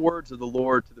all the words of the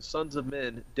Lord to the sons of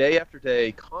men day after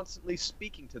day, constantly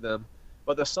speaking to them.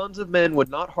 But the sons of men would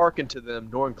not hearken to them,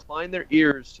 nor incline their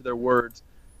ears to their words,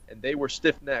 and they were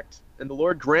stiff-necked. And the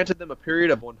Lord granted them a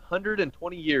period of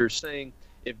 120 years, saying,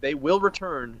 if they will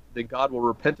return, then God will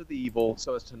repent of the evil,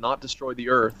 so as to not destroy the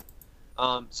earth.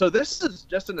 So this is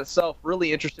just in itself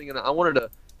really interesting, and I wanted to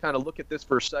kind of look at this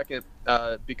for a second,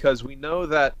 because we know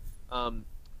that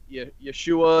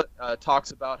Yeshua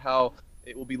talks about how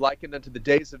it will be likened unto the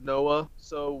days of Noah,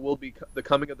 so will be the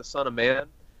coming of the Son of Man.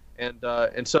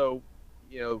 And so,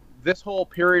 this whole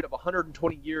period of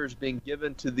 120 years being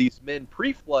given to these men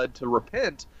pre-flood to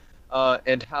repent,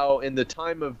 and how in the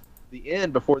time of the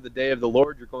end, before the day of the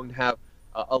Lord, you're going to have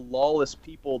a lawless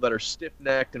people that are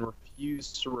stiff-necked and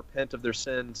refuse to repent of their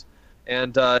sins.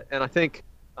 And I think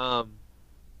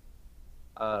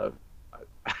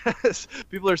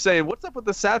people are saying, what's up with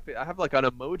the sad face? I have like an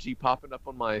emoji popping up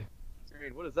on my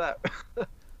screen. What is that?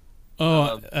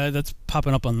 That's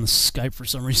popping up on the Skype for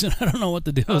some reason. I don't know what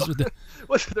the deal is with it.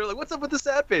 They're like, what's up with the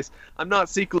sad face? I'm not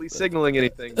secretly signaling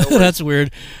anything. That's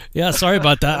weird. Yeah, sorry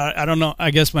about that. I don't know.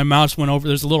 I guess my mouse went over.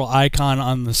 There's a little icon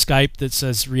on the Skype that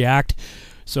says react.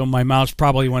 So my mouse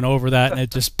probably went over that, and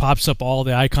it just pops up all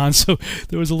the icons. So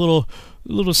there was a little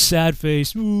sad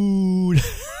face. Ooh.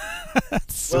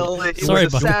 Well, it sorry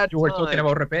was a about sad You were time. talking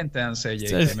about repentance,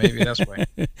 JK. Maybe that's why.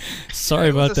 Sorry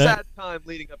It was about a that. sad time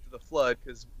leading up to the flood,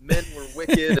 because men were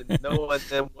wicked and Noah and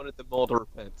them wanted them all to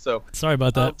repent. So, Sorry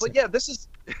about that. but yeah, this is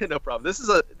no problem. This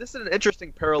is an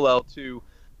interesting parallel to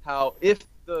how, if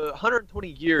the 120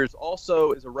 years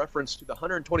also is a reference to the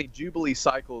 120 Jubilee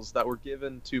cycles that were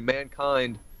given to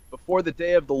mankind before the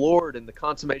day of the Lord and the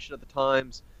consummation of the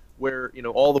times, where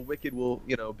all the wicked will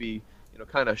be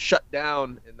kind of shut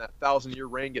down, and that 1,000-year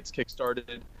reign gets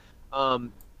kickstarted.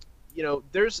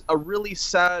 There's a really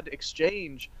sad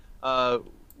exchange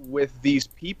with these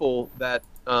people that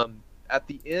at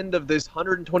the end of this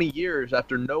 120 years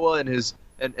after Noah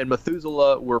and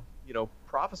Methuselah were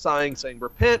prophesying, saying,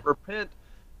 repent, repent,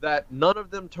 that none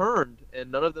of them turned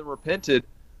and none of them repented.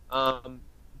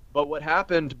 But what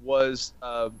happened was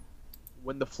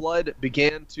when the flood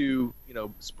began to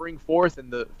spring forth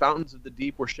and the fountains of the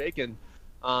deep were shaken,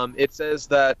 it says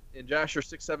that in Jasher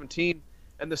 6:17,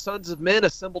 and the sons of men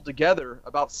assembled together,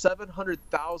 about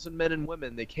 700,000 men and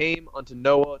women. They came unto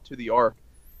Noah to the ark,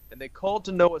 and they called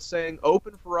to Noah, saying,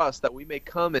 open for us, that we may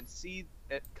come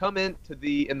into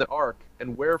thee in the ark,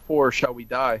 and wherefore shall we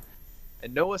die?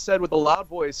 And Noah said with a loud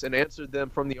voice, and answered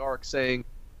them from the ark, saying,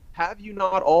 have you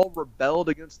not all rebelled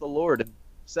against the Lord, and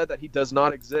said that he does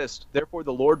not exist? Therefore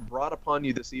the Lord brought upon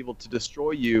you this evil to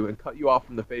destroy you and cut you off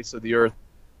from the face of the earth.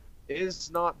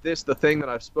 Is not this the thing that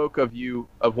I spoke of you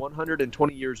of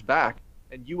 120 years back?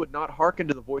 And you would not hearken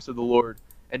to the voice of the Lord.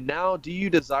 And now do you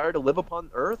desire to live upon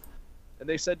earth? And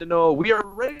they said to Noah, we are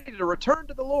ready to return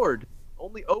to the Lord.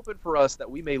 Only open for us that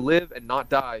we may live and not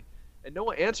die. And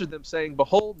Noah answered them, saying,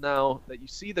 behold, now that you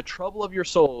see the trouble of your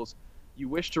souls, you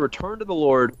wish to return to the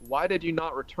Lord. Why did you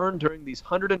not return during these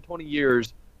 120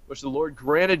 years, which the Lord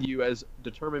granted you as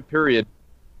determined period?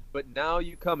 But now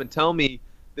you come and tell me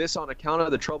this on account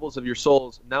of the troubles of your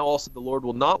souls. Now also the Lord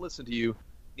will not listen to you,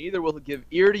 neither will he give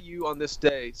ear to you on this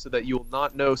day, so that you will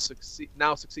not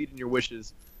succeed in your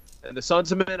wishes. And the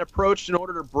sons of men approached in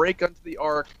order to break unto the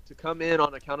ark, to come in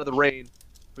on account of the rain,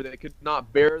 for they could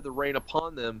not bear the rain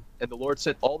upon them. And the Lord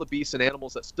sent all the beasts and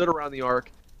animals that stood around the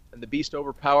ark, and the beast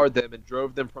overpowered them and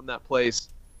drove them from that place.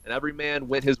 And every man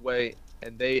went his way,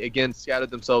 and they again scattered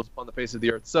themselves upon the face of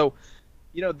the earth. So,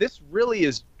 this really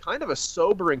is kind of a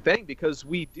sobering thing, because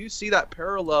we do see that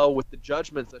parallel with the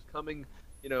judgments that's coming,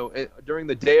 during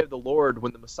the day of the Lord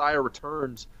when the Messiah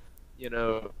returns,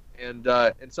 and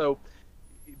so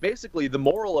basically the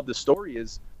moral of the story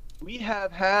is we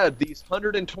have had these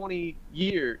 120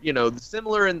 year,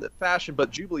 similar in the fashion,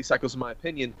 but Jubilee cycles, in my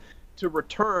opinion, to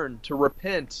return, to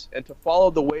repent, and to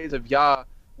follow the ways of Yah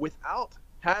without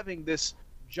having this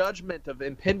judgment of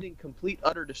impending complete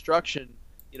utter destruction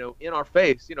in our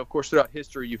face. Of course, throughout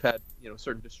history, you've had,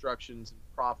 certain destructions and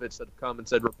prophets that have come and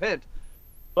said, repent.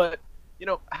 But,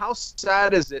 how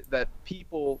sad is it that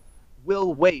people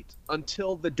will wait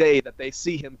until the day that they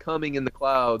see him coming in the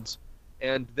clouds,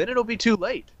 and then it'll be too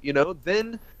late.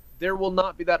 Then there will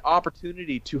not be that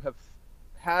opportunity to have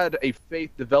had a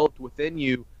faith developed within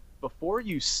you before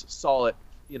you saw it,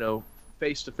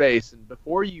 face to face, and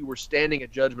before you were standing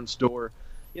at judgment's door.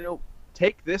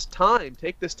 Take this time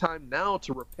now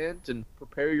to repent and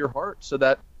prepare your heart, so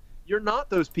that you're not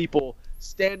those people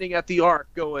standing at the ark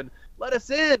going, let us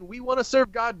in, we want to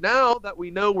serve God now that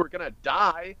we know we're going to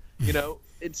die.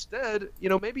 Instead,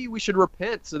 maybe we should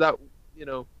repent, so that,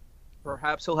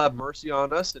 perhaps he'll have mercy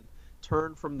on us and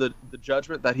turn from the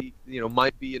judgment that he,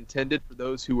 might be intended for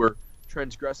those who are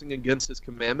transgressing against his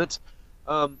commandments.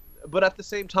 But at the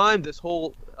same time, this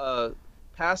whole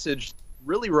passage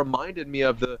really reminded me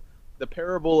of the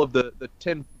parable of the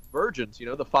 10 virgins,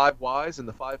 the 5 wise and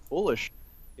the 5 foolish.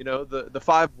 The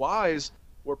 5 wise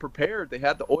were prepared. They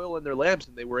had the oil in their lamps,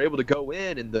 and they were able to go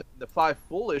in. And the 5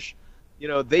 foolish,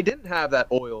 they didn't have that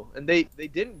oil, and they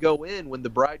didn't go in when the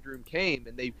bridegroom came,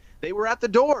 and they were at the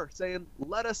door saying,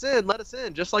 let us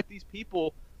in, just like these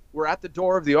people were at the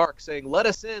door of the ark saying, let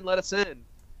us in.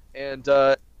 And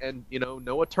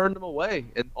Noah turned them away,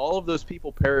 and all of those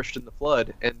people perished in the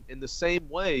flood. And in the same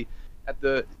way,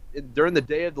 during the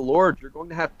day of the Lord, you're going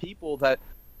to have people that,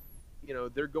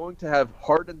 they're going to have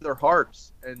hardened their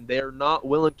hearts, and they're not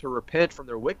willing to repent from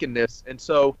their wickedness. And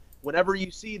so whenever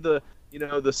you see the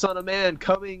Son of Man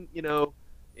coming,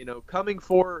 coming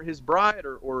for his bride,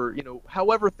 or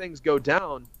however things go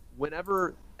down,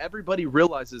 whenever everybody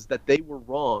realizes that they were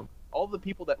wrong, all the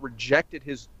people that rejected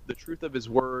the truth of his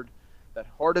word, that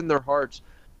hardened their hearts,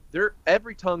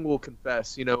 every tongue will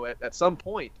confess, at some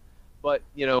point. But,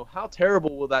 how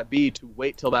terrible will that be to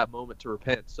wait till that moment to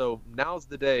repent? So now's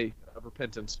the day of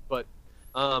repentance. But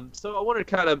so I wanted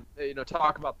to kind of,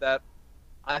 talk about that.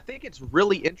 I think it's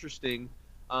really interesting,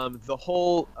 the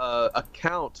whole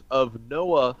account of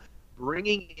Noah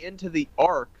bringing into the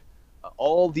ark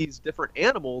all these different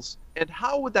animals. And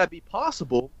how would that be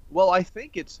possible? Well, I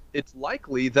think it's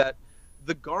likely that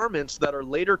the garments that are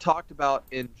later talked about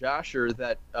in Jasher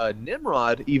that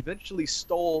Nimrod eventually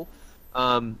stole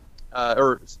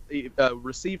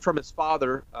received from his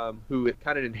father, who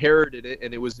kind of inherited it,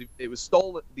 and it was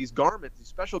stolen. These garments, these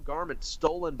special garments,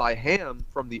 stolen by Ham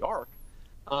from the ark,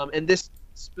 and this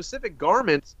specific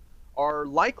garments are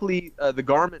likely the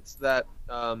garments that,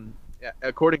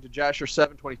 according to Jasher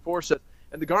 7:24, says,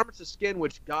 "And the garments of skin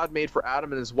which God made for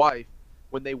Adam and his wife,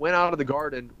 when they went out of the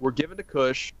garden, were given to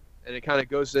Cush," and it kind of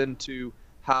goes into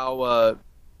how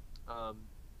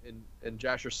in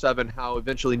Jasher 7 how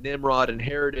eventually Nimrod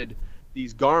inherited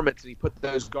these garments, and he put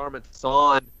those garments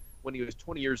on when he was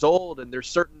 20 years old. And there's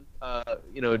certain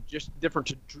just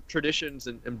different traditions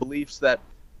and beliefs that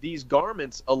these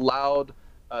garments allowed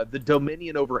the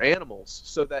dominion over animals,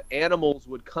 so that animals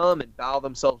would come and bow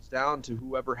themselves down to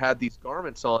whoever had these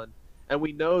garments on. And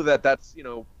we know that that's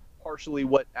partially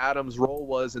what Adam's role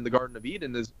was in the Garden of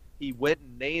Eden, is he went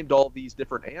and named all these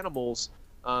different animals.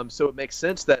 So it makes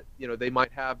sense that they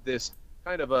might have this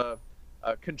kind of a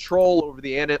control over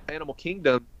the animal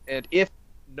kingdom. And if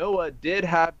Noah did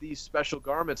have these special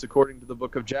garments, according to the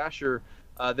book of Jasher,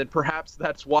 then perhaps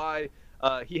that's why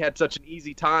he had such an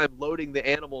easy time loading the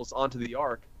animals onto the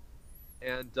ark.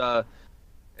 And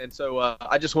so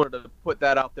I just wanted to put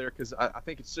that out there, because I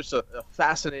think it's just a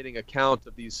fascinating account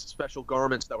of these special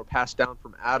garments that were passed down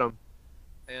from Adam.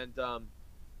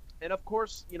 And of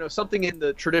course, something in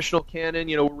the traditional canon,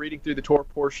 we're reading through the Torah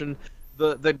portion,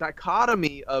 the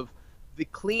dichotomy of the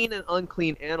clean and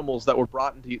unclean animals that were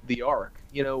brought into the ark.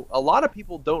 A lot of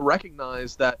people don't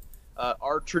recognize that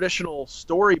our traditional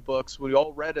storybooks we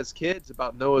all read as kids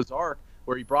about Noah's Ark,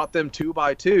 where he brought them 2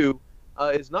 by 2,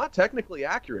 is not technically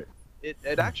accurate.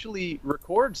 It actually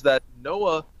records that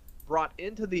Noah brought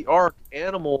into the ark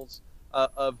animals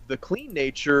of the clean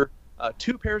nature,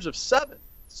 2 pairs of 7.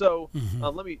 So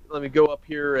let me go up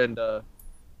here and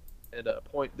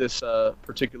point this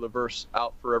particular verse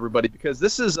out for everybody, because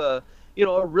this is a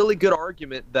really good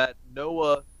argument that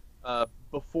Noah,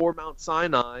 before Mount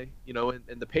Sinai,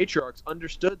 and the patriarchs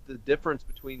understood the difference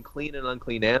between clean and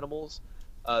unclean animals,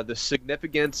 the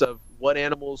significance of what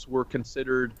animals were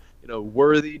considered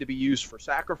worthy to be used for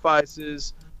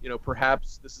sacrifices.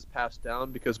 Perhaps this is passed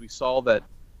down because we saw that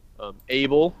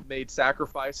Abel made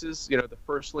sacrifices, the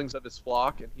firstlings of his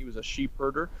flock, and he was a sheep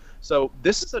herder. So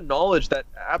this is a knowledge that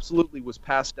absolutely was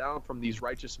passed down from these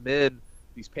righteous men,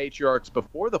 these patriarchs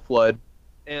before the flood,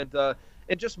 and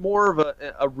just more of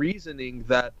a reasoning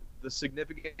that the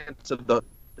significance of the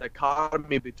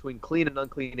dichotomy between clean and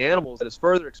unclean animals that is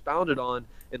further expounded on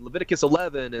in Leviticus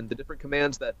 11 and the different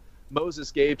commands that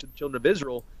Moses gave to the children of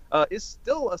Israel is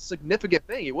still a significant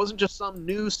thing. It wasn't just some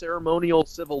new ceremonial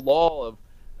civil law of,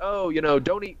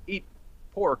 don't eat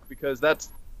pork because that's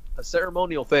a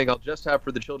ceremonial thing I'll just have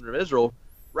for the children of Israel.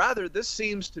 Rather, this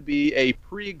seems to be a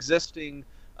pre-existing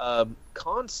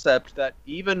concept that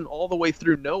even all the way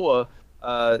through Noah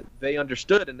they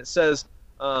understood. And it says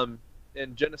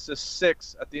in Genesis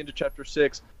 6, at the end of chapter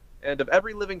 6, "And of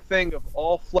every living thing of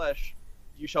all flesh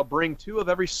you shall bring 2 of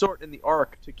every sort in the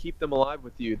ark to keep them alive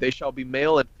with you. They shall be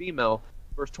male and female."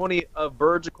 Verse 20, "Of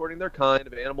birds according to their kind,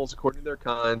 of animals according to their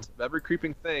kinds, of every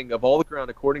creeping thing of all the ground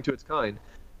according to its kind.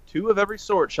 2 of every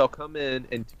sort shall come in,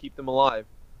 and to keep them alive.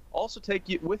 Also take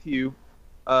you with you."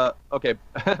 Okay,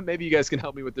 maybe you guys can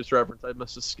help me with this reference. I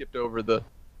must have skipped over the...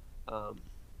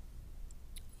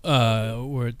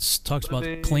 where it talks about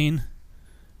clean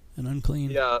and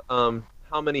unclean. Yeah,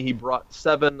 how many he brought?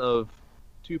 7 of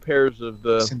 2 pairs of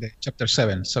the... It's in the chapter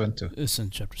 7:2. It's in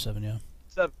chapter 7, yeah.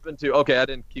 7:2. Okay, I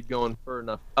didn't keep going for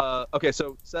enough. Okay,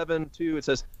 so 7:2, it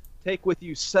says, "Take with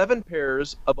you 7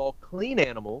 pairs of all clean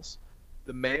animals,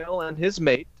 the male and his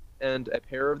mate, and a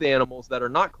pair of the animals that are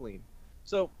not clean."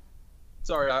 So,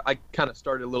 sorry, I kind of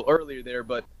started a little earlier there,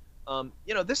 but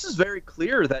this is very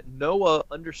clear that Noah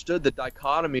understood the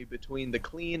dichotomy between the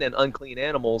clean and unclean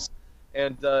animals.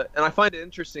 And I find it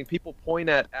interesting. People point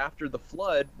at after the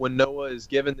flood, when Noah is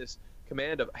given this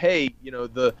command of, hey,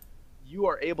 you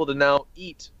are able to now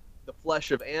eat the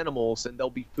flesh of animals, and they'll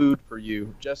be food for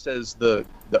you, just as the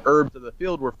herbs of the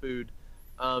field were food.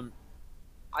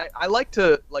 I like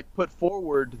to put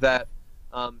forward that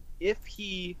if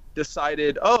he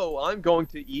decided, I'm going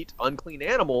to eat unclean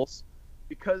animals,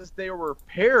 because there were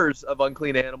pairs of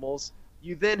unclean animals,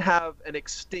 you then have an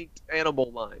extinct animal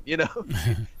line.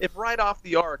 If right off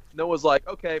the ark Noah's like,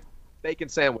 okay, bacon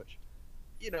sandwich,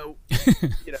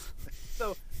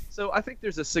 So I think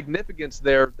there's a significance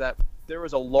there that there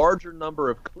was a larger number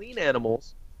of clean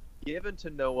animals given to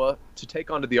Noah to take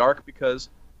onto the ark, because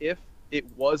if it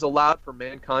was allowed for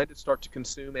mankind to start to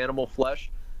consume animal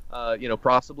flesh,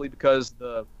 possibly because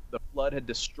the flood had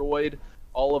destroyed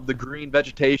all of the green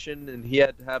vegetation and he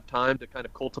had to have time to kind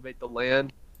of cultivate the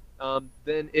land,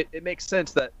 then it makes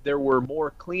sense that there were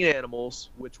more clean animals,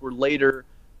 which were later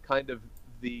kind of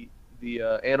the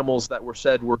animals that were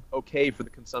said were okay for the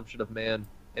consumption of man.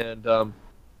 And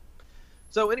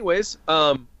so anyways,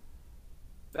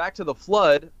 back to the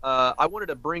flood, I wanted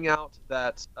to bring out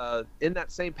that in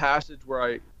that same passage where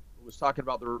I was talking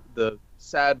about the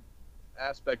sad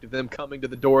aspect of them coming to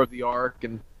the door of the ark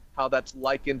and how that's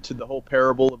likened to the whole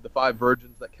parable of the 5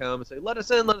 virgins that come and say, let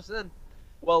us in, let us in.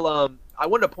 Well, I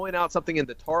wanted to point out something in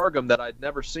the Targum that I'd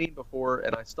never seen before,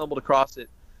 and I stumbled across it.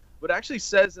 But it actually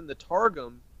says in the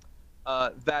Targum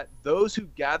that those who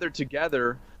gathered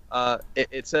together,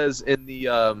 it says in the,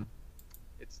 let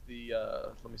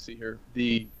me see here,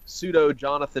 the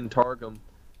Pseudo-Jonathan Targum,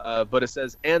 but it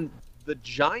says, and the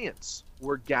giants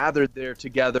were gathered there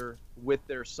together with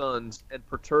their sons and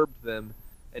perturbed them,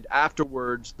 and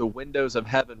afterwards the windows of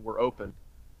heaven were opened.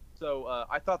 So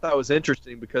I thought that was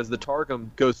interesting because the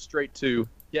Targum goes straight to,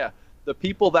 the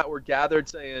people that were gathered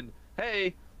saying,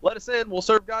 hey, let us in, we'll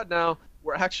serve God now,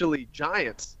 were actually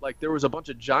giants. Like there was a bunch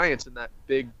of giants in that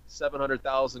big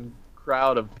 700,000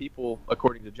 crowd of people,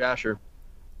 according to Jasher.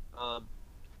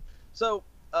 So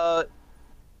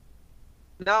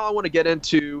now I want to get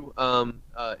into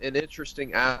an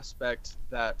interesting aspect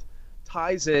that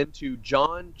ties into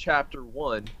John chapter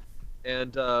 1,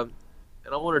 and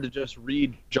I wanted to just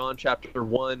read John chapter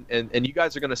 1, and you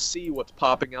guys are going to see what's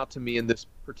popping out to me in this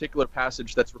particular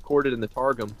passage that's recorded in the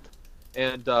Targum.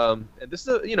 And this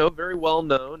is very well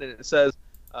known, and it says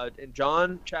in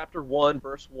John chapter 1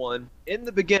 verse 1, in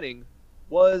the beginning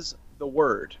was the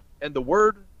Word, and the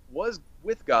Word was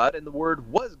with God, and the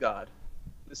Word was God.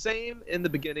 The same in the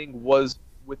beginning was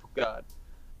with God.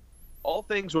 All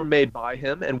things were made by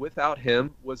him, and without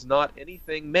him was not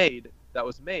anything made that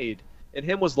was made. In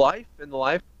him was life, and the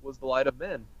life was the light of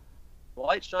men. The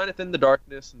light shineth in the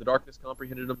darkness, and the darkness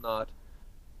comprehended him not.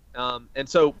 And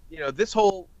so, this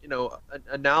whole,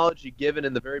 analogy given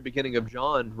in the very beginning of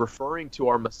John, referring to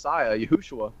our Messiah,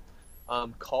 Yahushua,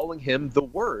 calling him the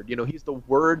Word. He's the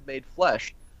Word made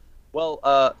flesh.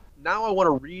 Well, now I want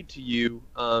to read to you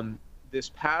this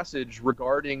passage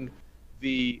regarding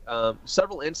the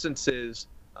several instances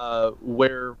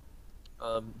where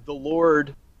the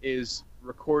Lord is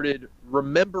recorded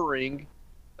remembering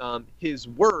his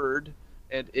word,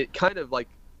 and it kind of like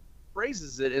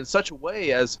phrases it in such a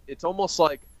way as it's almost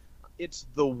like it's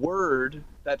the word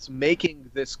that's making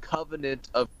this covenant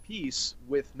of peace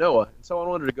with Noah. And so I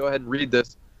wanted to go ahead and read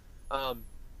this.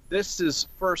 This is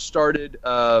first started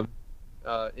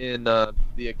in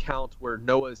the account where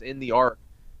Noah is in the ark,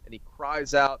 and he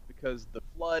cries out because the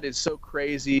flood is so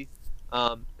crazy.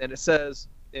 And it says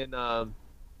in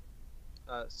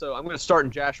so I'm going to start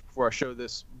in Jasher before I show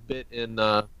this bit in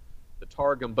the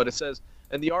Targum, but it says,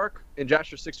 and the ark, in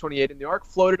Jasher 6:28, and the ark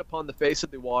floated upon the face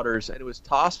of the waters, and it was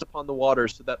tossed upon the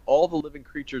waters, so that all the living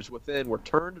creatures within were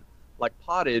turned like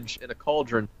pottage in a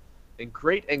cauldron. And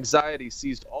great anxiety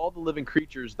seized all the living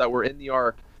creatures that were in the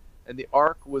ark, and the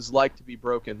ark was like to be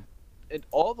broken. And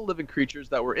all the living creatures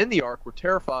that were in the ark were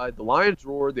terrified. The lions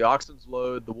roared, the oxen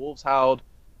lowed, the wolves howled,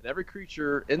 and every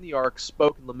creature in the ark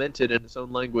spoke and lamented in its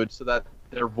own language, so that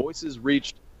their voices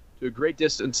reached to a great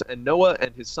distance. And Noah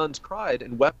and his sons cried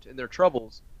and wept in their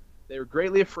troubles. They were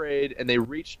greatly afraid, and they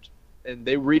reached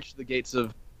the gates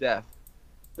of death,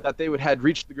 that they had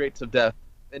reached the gates of death.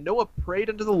 And Noah prayed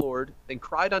unto the Lord, and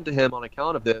cried unto him on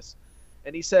account of this.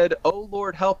 And he said, O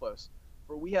Lord, help us,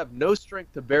 for we have no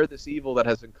strength to bear this evil that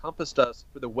has encompassed us,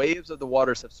 for the waves of the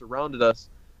waters have surrounded us.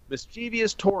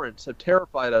 Mischievous torrents have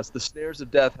terrified us, the snares of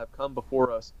death have come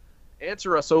before us.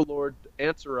 Answer us, O Lord,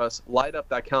 answer us, light up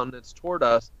thy countenance toward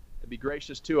us, and be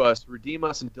gracious to us, redeem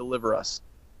us and deliver us.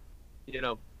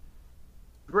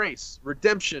 Grace,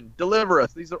 redemption, deliver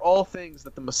us. These are all things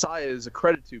that the Messiah is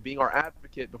accredited to, being our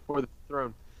advocate before the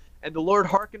throne. And the Lord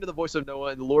hearkened to the voice of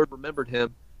Noah, and the Lord remembered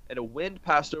him, and a wind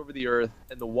passed over the earth,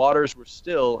 and the waters were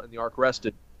still, and the ark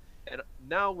rested. And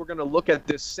now we're going to look at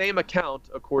this same account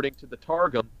according to the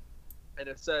Targum, and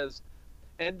it says,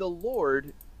 and the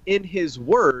Lord, in his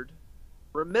word,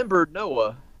 remembered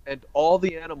Noah, and all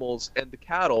the animals and the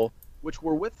cattle which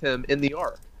were with him in the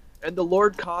ark. And the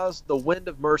Lord caused the wind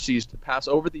of mercies to pass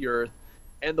over the earth,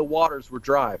 and the waters were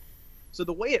dry. So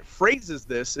the way it phrases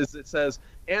this is it says,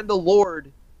 and the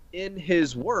Lord in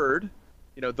his word,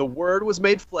 the word was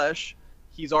made flesh,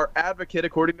 he's our advocate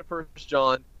according to 1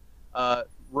 John,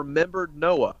 remembered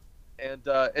Noah.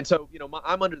 And so,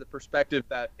 I'm under the perspective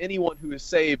that anyone who is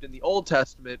saved in the Old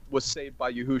Testament was saved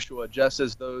by Yahushua, just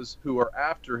as those who are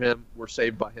after him were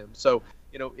saved by him. So,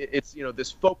 it's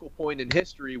this focal point in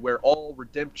history where all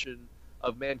redemption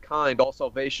of mankind, all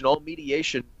salvation, all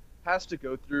mediation has to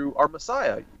go through our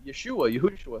Messiah,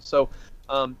 Yahushua. So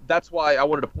that's why I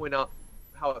wanted to point out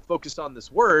how it focused on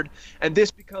this word, and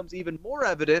this becomes even more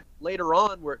evident later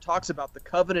on where it talks about the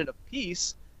covenant of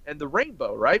peace and the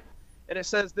rainbow, right? And it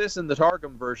says this in the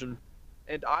Targum version,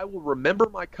 "And I will remember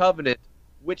my covenant,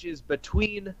 which is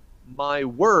between my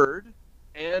word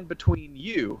and between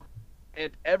you,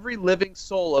 and every living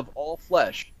soul of all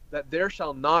flesh, that there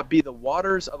shall not be the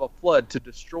waters of a flood to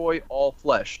destroy all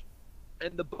flesh.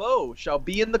 And the bow shall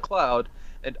be in the cloud,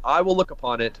 and I will look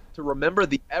upon it, to remember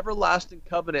the everlasting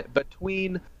covenant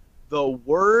between the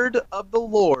word of the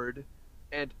Lord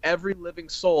and every living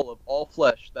soul of all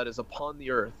flesh that is upon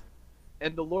the earth.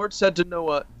 And the Lord said to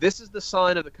Noah, This is the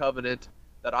sign of the covenant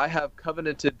that I have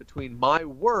covenanted between my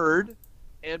word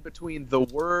and between the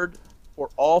word for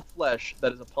all flesh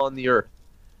that is upon the earth."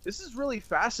 This is really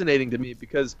fascinating to me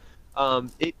because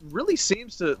it really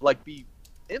seems to be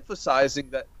emphasizing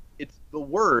that it's the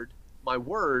word, my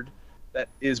word, that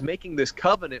is making this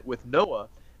covenant with Noah.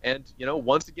 And,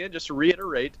 once again, just to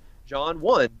reiterate, John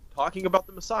 1, talking about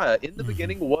the Messiah, in the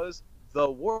beginning was the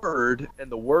Word,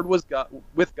 and the Word was God,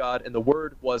 with God, and the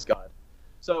Word was God.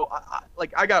 So,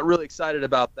 I got really excited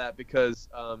about that because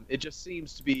it just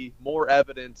seems to be more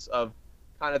evidence of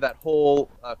kind of that whole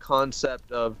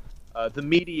concept of the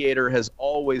mediator has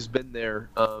always been there,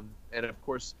 and of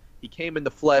course he came in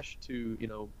the flesh to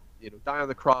die on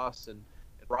the cross and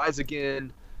rise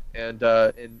again and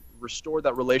restore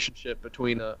that relationship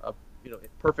between a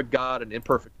perfect God and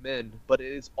imperfect men. But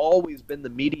it has always been the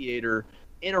mediator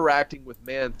interacting with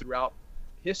man throughout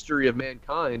history of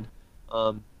mankind.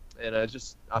 And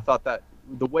I thought that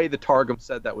the way the Targum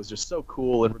said that was just so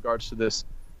cool in regards to this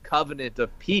covenant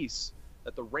of peace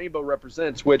that the rainbow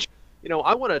represents, which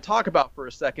I want to talk about for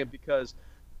a second because,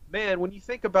 man, when you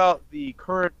think about the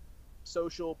current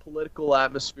social, political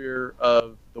atmosphere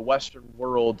of the Western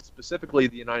world, specifically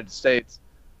the United States,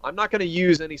 I'm not going to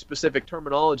use any specific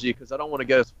terminology because I don't want to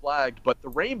get us flagged, but the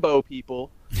rainbow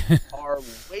people are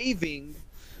waving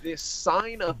this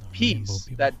sign of peace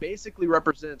that basically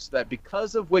represents that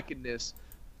because of wickedness,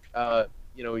 God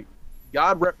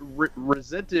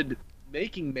resented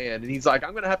making man, and he's like,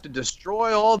 I'm going to have to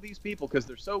destroy all these people because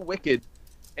they're so wicked.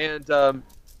 And the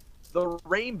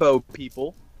rainbow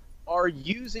people are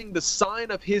using the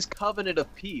sign of his covenant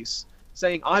of peace,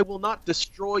 saying, I will not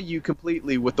destroy you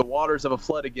completely with the waters of a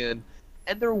flood again.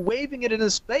 And they're waving it in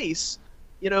his face.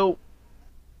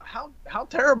 How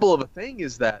terrible of a thing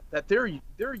is that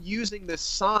they're using this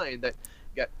sign that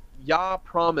Yah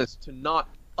promised to not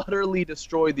utterly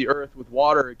destroy the earth with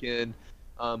water again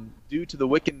due to the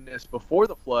wickedness before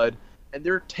the flood, and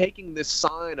they're taking this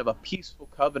sign of a peaceful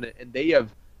covenant, and they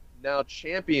have now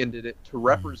championed it to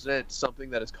represent something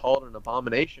that is called an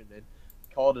abomination and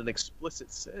called an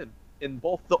explicit sin in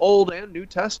both the Old and New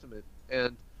Testament.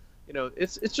 And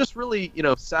it's just really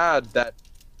sad that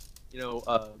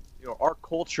our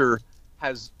culture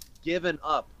has given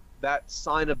up that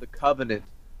sign of the covenant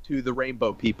to the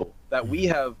rainbow people, that we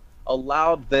have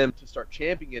allowed them to start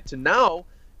championing it to now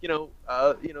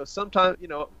sometimes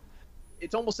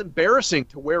it's almost embarrassing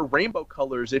to wear rainbow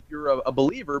colors if you're a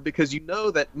believer, because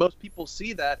that most people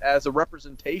see that as a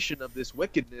representation of this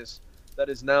wickedness that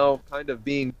is now kind of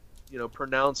being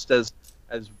pronounced as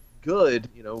good.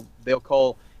 They'll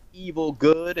call evil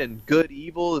good and good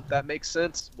evil, if that makes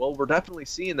sense. Well, we're definitely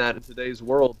seeing that in today's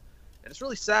world, and it's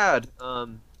really sad.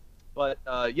 But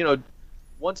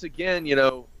once again,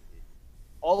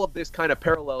 all of this kind of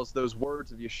parallels those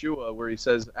words of Yeshua where he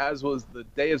says, as was the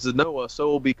days of Noah, so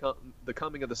will become the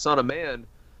coming of the Son of Man.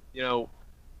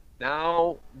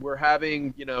 Now we're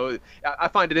having, I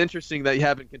find it interesting that you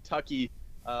have in Kentucky,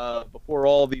 before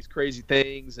all these crazy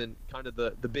things and kind of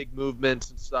the big movements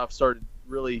and stuff started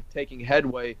really taking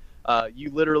headway,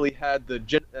 you literally had the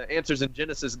Answers in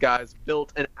Genesis guys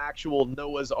built an actual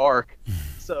Noah's Ark.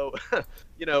 So,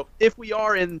 if we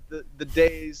are in the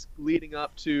days leading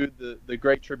up to the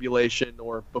Great Tribulation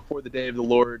or before the day of the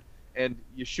Lord, and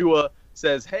Yeshua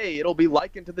says, hey, it'll be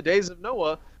likened to the days of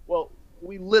Noah, well,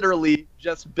 we literally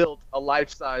just built a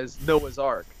life-size Noah's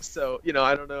Ark. So,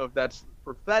 I don't know if that's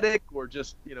prophetic or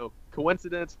just,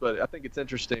 coincidence, but I think it's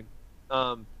interesting.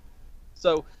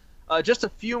 So just a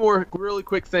few more really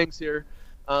quick things here.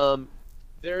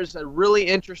 There's a really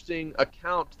interesting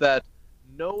account that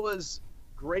Noah's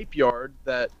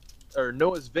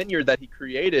Noah's vineyard that he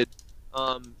created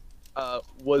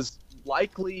was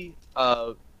likely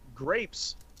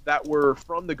grapes that were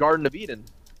from the Garden of Eden.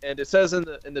 And it says in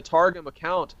the Targum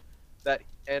account that,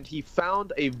 and he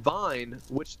found a vine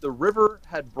which the river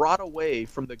had brought away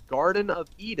from the Garden of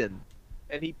Eden,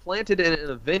 and he planted it in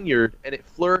a vineyard, and it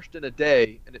flourished in a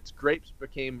day, and its grapes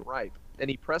became ripe. And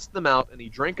he pressed them out, and he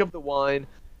drank of the wine,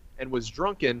 and was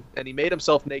drunken, and he made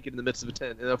himself naked in the midst of a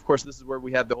tent. And of course, this is where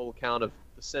we have the whole account of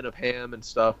the sin of Ham and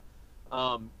stuff.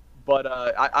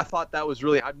 I thought that was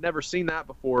really, I've never seen that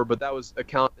before, but that was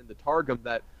account in the Targum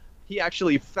that he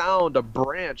actually found a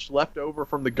branch left over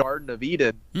from the Garden of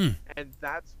Eden, and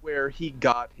that's where he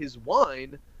got his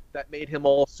wine that made him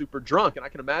all super drunk. And I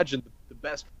can imagine the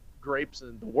best grapes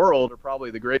in the world are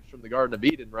probably the grapes from the Garden of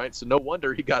Eden, right? So no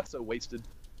wonder he got so wasted.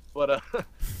 But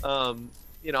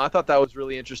you know, I thought that was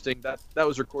really interesting. That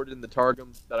was recorded in the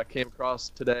Targum that I came across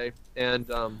today. And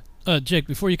Jake,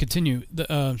 before you continue,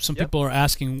 some people are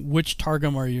asking, which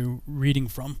Targum are you reading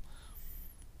from?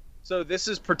 So this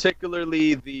is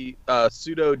particularly the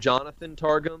Pseudo-Jonathan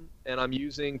Targum, and I'm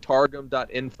using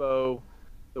targum.info,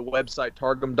 the website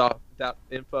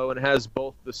targum.info, and it has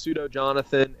both the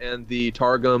Pseudo-Jonathan and the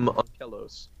Targum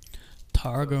Onkelos.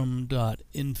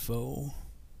 Targum.info.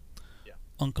 Yeah.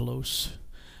 Onkelos.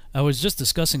 I was just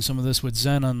discussing some of this with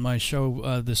Zen on my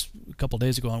show this a couple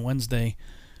days ago on Wednesday,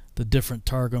 the different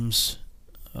Targums,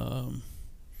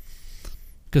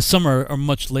 because some are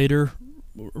much later,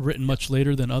 written much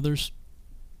later than others,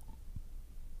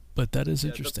 but that is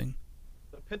interesting.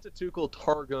 The Pentateuchal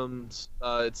Targums,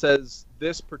 it says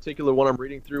this particular one I'm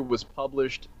reading through was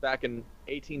published back in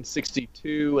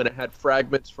 1862, and it had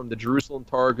fragments from the Jerusalem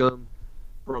Targum,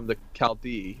 from the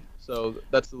Chaldee. So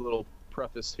that's the little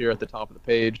preface here at the top of the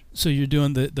page. So you're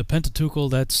doing the Pentateuchal,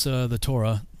 that's the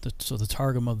Torah, so the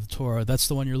Targum of the Torah, that's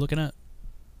the one you're looking at?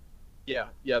 Yeah,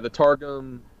 the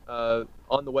Targum,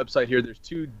 on the website here, there's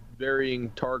two varying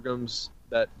Targums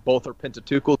that both are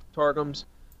Pentateuchal Targums.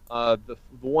 The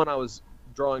one I was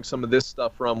drawing some of this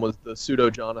stuff from was the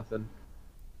Pseudo-Jonathan.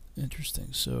 Interesting.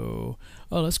 So,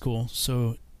 oh, that's cool.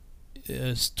 So,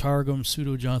 is Targum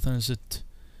Pseudo-Jonathan, is it...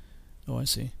 Oh, I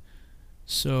see.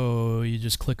 So, you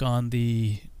just click on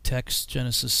the text,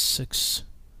 Genesis 6...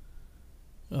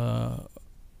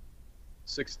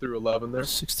 6 through 11 there.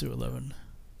 6 through 11.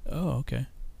 Oh, okay.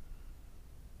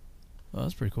 Well,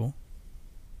 that's pretty cool.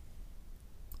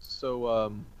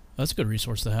 So, that's a good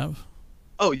resource to have.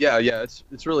 Oh yeah,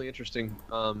 it's really interesting.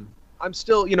 I'm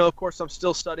still, you know, of course, I'm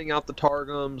still studying out the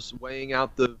Targums, weighing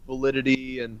out the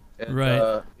validity and right. You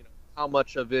know, how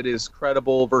much of it is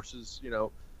credible versus, you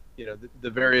know, the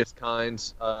various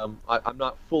kinds. I'm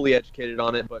not fully educated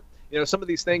on it, but you know, some of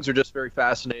these things are just very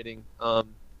fascinating.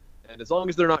 And as long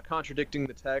as they're not contradicting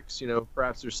the text, you know,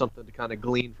 perhaps there's something to kind of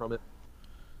glean from it.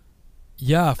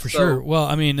 Yeah, for sure. Well,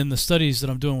 I mean, in the studies that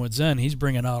I'm doing with Zen, he's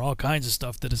bringing out all kinds of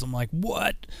stuff that is, I'm like,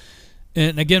 what?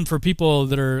 And again, for people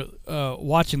that are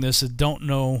watching this that don't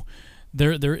know,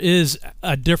 there is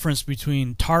a difference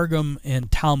between Targum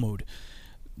and Talmud.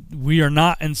 We are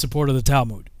not in support of the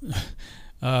Talmud.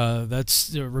 That's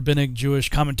the rabbinic Jewish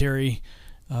commentary.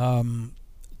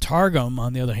 Targum,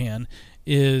 on the other hand,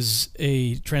 is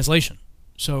a translation.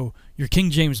 So your King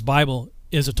James Bible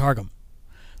is a Targum.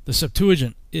 The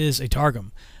Septuagint is a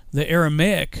Targum. The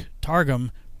Aramaic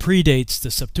Targum predates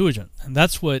the Septuagint, and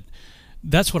that's what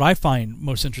I find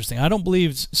most interesting. I don't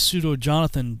believe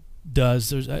Pseudo-Jonathan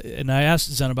does. And I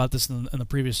asked Zen about this in the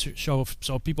previous show,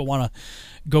 so if people want to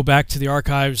go back to the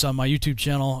archives on my YouTube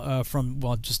channel from,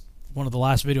 well, just one of the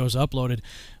last videos I uploaded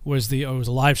was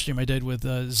a live stream I did with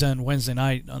Zen Wednesday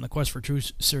night on the Quest for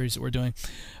Truth series that we're doing,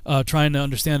 trying to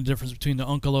understand the difference between the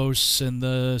Onkelos and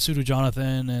the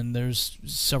Pseudo-Jonathan, and there's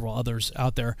several others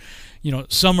out there. You know,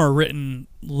 some are written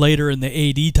later in the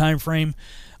AD time frame.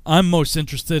 I'm most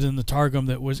interested in the Targum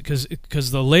that was,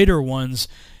 because the later ones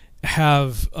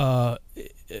have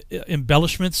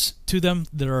embellishments to them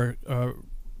that are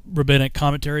rabbinic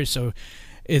commentary. So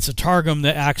it's a Targum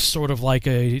that acts sort of like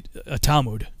a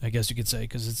Talmud, I guess you could say,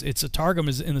 because it's a Targum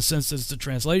is in the sense that it's a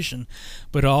translation,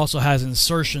 but it also has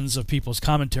insertions of people's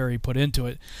commentary put into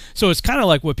it. So it's kind of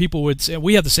like what people would say.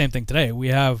 We have the same thing today. We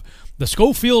have the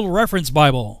Scofield Reference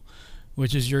Bible,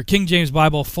 which is your King James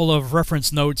Bible full of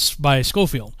reference notes by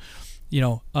Scofield. You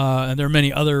know, and there are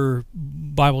many other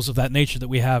Bibles of that nature that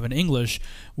we have in English,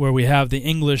 where we have the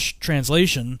English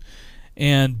translation,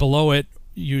 and below it,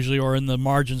 usually, or in the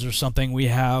margins or something, we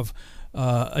have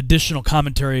additional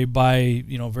commentary by,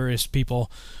 various people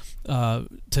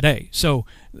today. So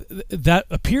that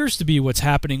appears to be what's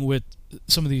happening with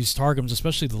some of these Targums,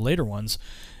 especially the later ones,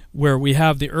 where we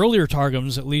have the earlier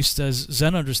Targums, at least as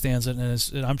Zen understands it,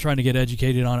 and I'm trying to get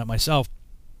educated on it myself,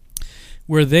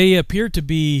 where they appear to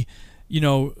be,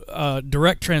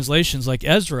 direct translations, like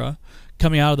Ezra,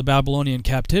 coming out of the Babylonian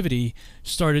captivity,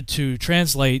 started to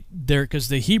translate there, because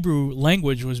the Hebrew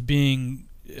language was being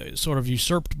sort of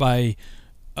usurped by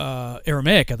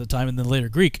Aramaic at the time, and then later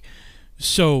Greek.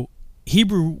 So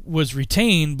Hebrew was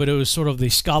retained, but it was sort of the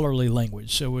scholarly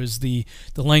language. So it was the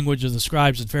language of the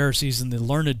scribes and Pharisees and the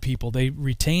learned people. They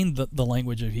retained the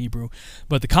language of Hebrew,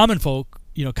 but the common folk,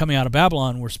 coming out of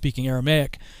Babylon, were speaking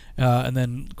Aramaic, and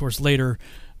then of course later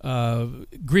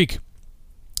Greek,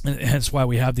 and hence why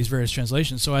we have these various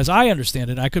translations. So as I understand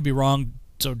it, I could be wrong,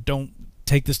 so don't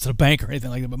take this to the bank or anything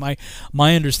like that, but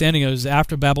my understanding is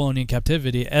after Babylonian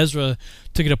captivity, Ezra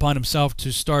took it upon himself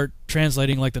to start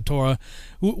translating like the Torah,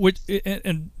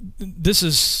 and this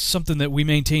is something that we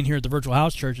maintain here at the Virtual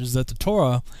House Church, is that the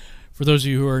Torah, for those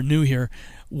of you who are new here,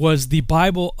 was the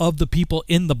Bible of the people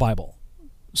in the Bible.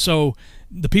 So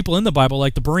the people in the Bible,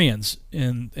 like the Bereans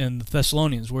and the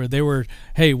Thessalonians, where they were,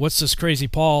 hey, what's this crazy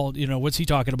Paul, what's he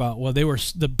talking about? Well,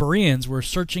 the Bereans were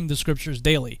searching the scriptures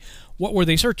daily. What were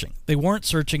they searching? They weren't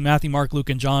searching Matthew, Mark, Luke,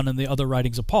 and John and the other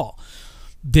writings of Paul.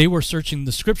 They were searching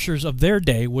the scriptures of their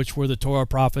day, which were the Torah,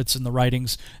 prophets, and the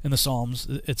writings and the Psalms,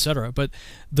 etc. But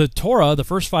the Torah, the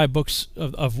first 5 books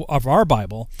of our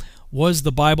Bible, was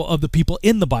the Bible of the people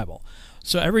in the Bible.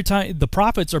 So every time the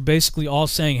prophets are basically all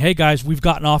saying, hey guys, we've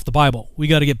gotten off the Bible, we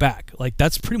got to get back. Like,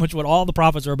 that's pretty much what all the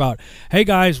prophets are about. Hey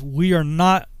guys, we are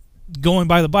not going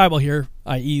by the Bible here,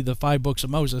 i.e. the 5 books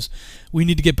of Moses. We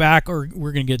need to get back or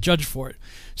we're going to get judged for it.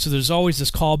 So there's always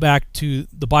this call back to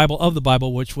the Bible of the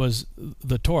Bible, which was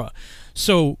the Torah.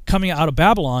 So coming out of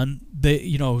Babylon,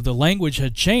 the language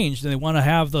had changed, and they want to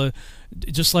have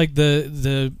just like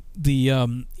the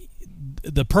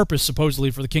purpose supposedly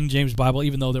for the King James Bible,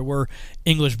 even though there were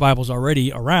English Bibles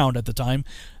already around at the time.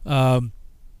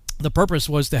 The purpose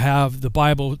was to have the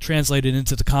Bible translated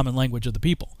into the common language of the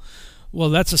people. Well,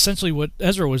 that's essentially what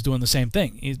Ezra was doing, the same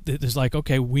thing. It's like,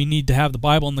 okay, we need to have the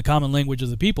Bible in the common language of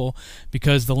the people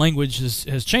because the language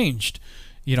has changed,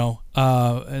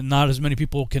 and not as many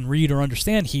people can read or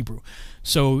understand Hebrew.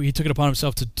 So he took it upon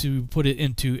himself to put it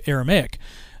into Aramaic.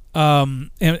 And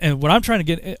what I'm trying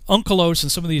to get, Onkelos and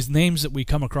some of these names that we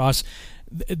come across,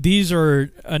 these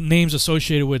are names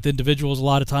associated with individuals a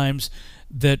lot of times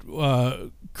that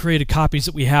created copies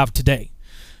that we have today.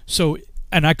 So,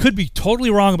 and I could be totally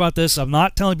wrong about this. I'm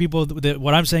not telling people that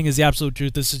what I'm saying is the absolute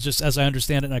truth. This is just as I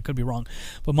understand it, and I could be wrong.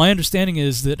 But my understanding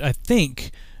is that I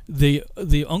think the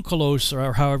Onkelos,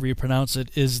 or however you pronounce it,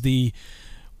 is the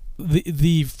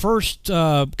first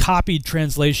copied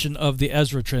translation of the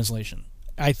Ezra translation,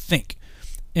 I think.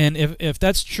 And if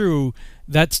that's true,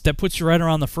 that puts you right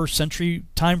around the 1st century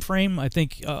time frame. I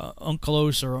think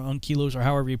Onkelos or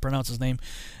however you pronounce his name,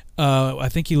 I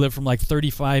think he lived from like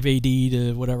 35 AD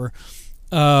to whatever.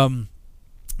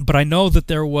 But I know that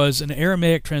there was an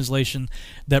Aramaic translation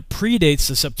that predates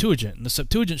the Septuagint, and the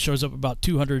Septuagint shows up about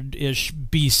 200-ish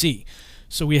BC.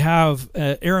 So we have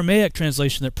an Aramaic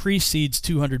translation that precedes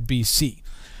 200 BC,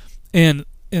 and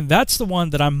that's the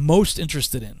one that I'm most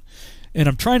interested in. And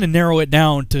I'm trying to narrow it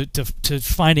down to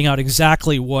finding out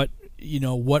exactly what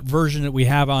version that we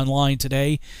have online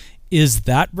today is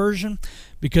that version,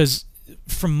 because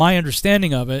from my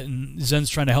understanding of it, and Zen's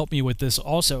trying to help me with this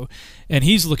also, and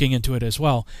he's looking into it as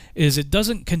well, is it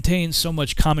doesn't contain so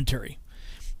much commentary.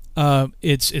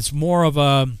 It's more of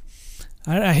a,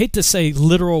 I hate to say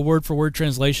literal word for word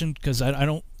translation, because I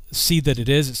don't see that it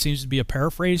is. It seems to be a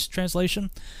paraphrase translation.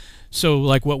 So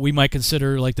like what we might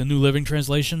consider like the New Living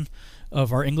Translation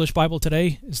of our English Bible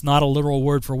today is not a literal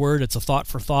word for word. It's a thought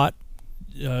for thought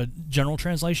general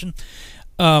translation.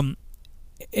 And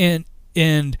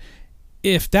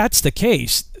if that's the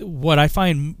case, what I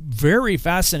find very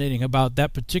fascinating about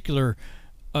that particular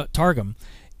Targum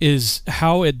is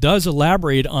how it does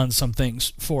elaborate on some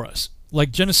things for us,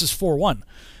 like Genesis 4:1.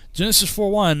 Genesis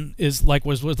 4:1 is like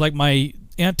was like my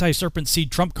anti-serpent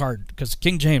seed trump card, because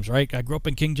King James, right? I grew up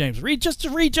in King James. Read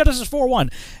Genesis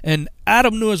 4:1, and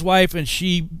Adam knew his wife, and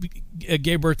she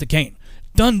gave birth to Cain.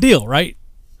 Done deal, right?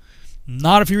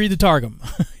 Not if you read the Targum.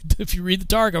 If you read the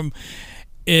Targum,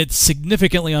 it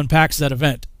significantly unpacks that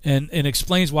event and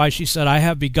explains why she said, I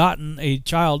have begotten a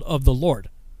child of the Lord.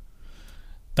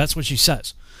 That's what she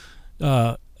says.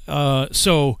 So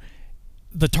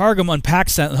the Targum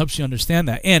unpacks that and helps you understand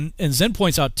that. And Zen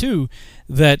points out, too,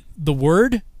 that the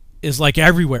word is like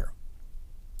everywhere.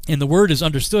 And the word is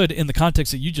understood in the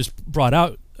context that you just brought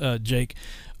out, Jake,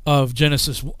 of John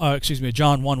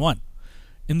 1:1.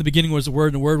 In the beginning was the Word,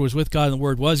 and the Word was with God, and the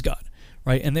Word was God.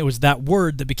 Right? And it was that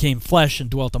word that became flesh and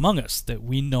dwelt among us, that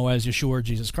we know as Yeshua,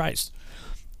 Jesus Christ.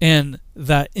 And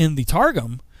that in the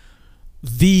Targum,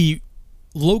 the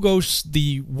Logos,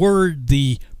 the word,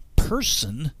 the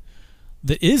person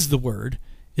that is the word,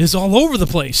 is all over the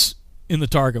place in the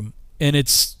Targum. And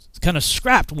it's kind of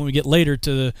scrapped when we get later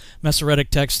to the Masoretic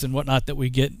text and whatnot that we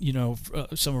get,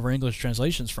 some of our English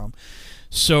translations from.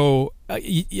 So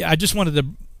I just wanted to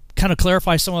kind of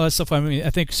clarify some of that stuff. I mean, I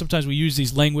think sometimes we use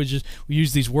these languages, we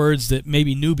use these words that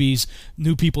maybe new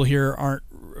people here aren't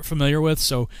familiar with.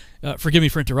 So forgive me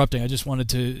for interrupting. I just wanted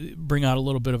to bring out a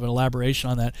little bit of an elaboration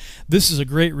on that. This is a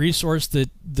great resource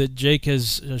that Jake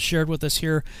has shared with us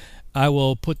here. I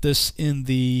will put this in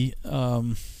the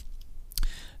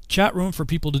chat room for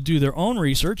people to do their own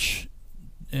research.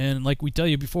 And like we tell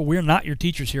you before, we're not your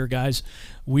teachers here, guys.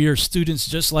 We are students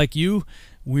just like you.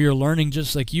 We are learning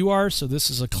just like you are. So this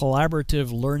is a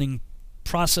collaborative learning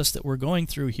process that we're going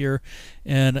through here.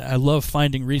 And I love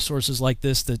finding resources like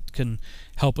this that can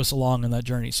help us along in that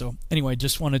journey. So anyway,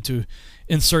 just wanted to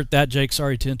insert that, Jake.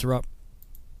 Sorry to interrupt.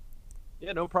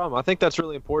 Yeah, no problem. I think that's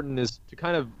really important, is to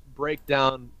kind of break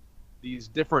down these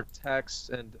different texts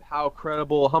and how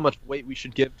credible, how much weight we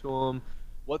should give to them,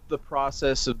 what the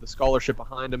process of the scholarship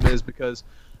behind them is, because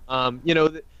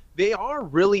they are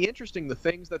really interesting, the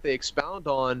things that they expound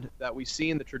on that we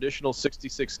see in the traditional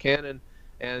 66 canon,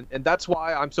 and that's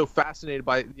why I'm so fascinated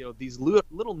by these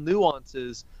little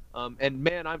nuances. And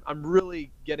man, I'm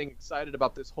really getting excited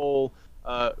about this whole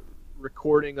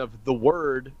recording of the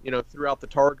word throughout the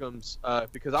Targums,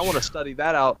 because I want to study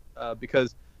that out,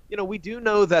 because we do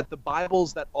know that the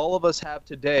Bibles that all of us have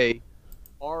today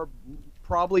are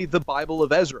probably the Bible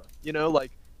of Ezra.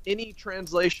 Like any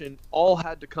translation all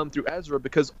had to come through Ezra,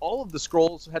 because all of the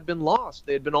scrolls had been lost.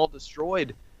 They had been all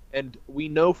destroyed. And we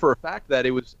know for a fact that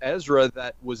it was Ezra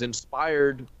that was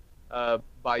inspired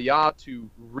by Yah to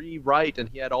rewrite, and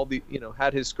he had all the,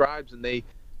 had his scribes, and they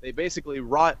basically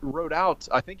wrote out,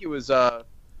 I think it was, can't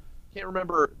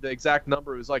remember the exact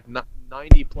number, it was like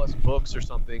 90 plus books or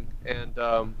something. And,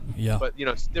 but,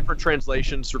 different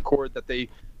translations record that they,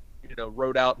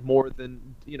 wrote out more than,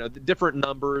 the different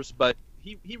numbers, but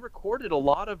he recorded a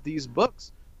lot of these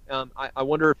books. I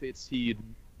wonder if he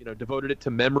devoted it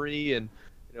to memory, and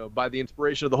by the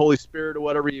inspiration of the Holy Spirit or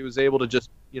whatever, he was able to just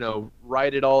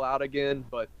write it all out again.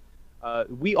 But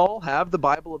we all have the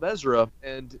Bible of Ezra,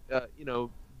 and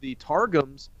the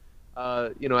Targums,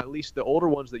 at least the older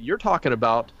ones that you're talking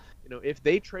about, if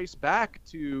they trace back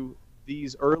to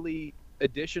these early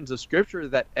editions of Scripture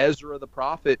that Ezra the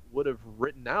prophet would have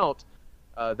written out,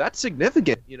 that's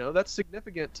significant. That's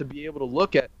significant to be able to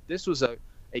look at. This was a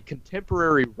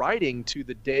contemporary writing to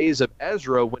the days of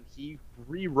Ezra, when he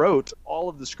rewrote all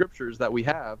of the Scriptures that we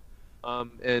have.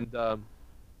 And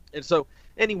so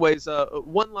anyways,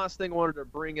 one last thing I wanted to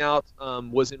bring out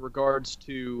was in regards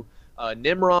to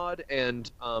Nimrod,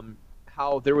 and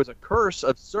how there was a curse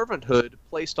of servanthood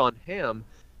placed on Ham.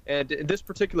 And in this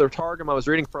particular Targum I was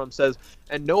reading from says,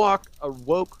 "And Noach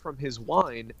awoke from his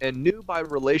wine, and knew by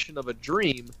relation of a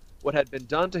dream what had been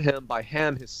done to him by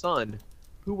Ham his son,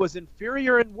 who was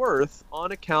inferior in worth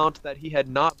on account that he had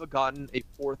not begotten a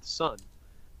fourth son."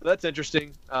 So that's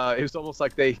interesting. It was almost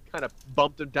like they kind of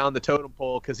bumped him down the totem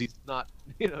pole because he's not,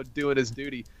 doing his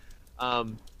duty,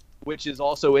 which is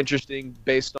also interesting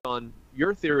based on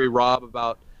your theory, Rob,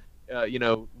 about,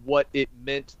 what it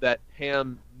meant that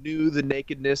Ham knew the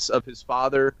nakedness of his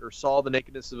father, or saw the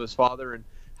nakedness of his father, and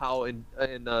how in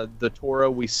the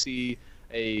Torah we see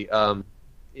a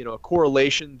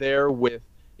correlation there with,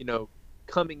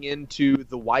 coming into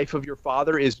the wife of your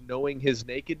father is knowing his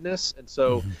nakedness. And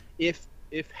so if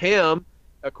Ham,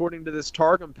 according to this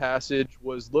Targum passage,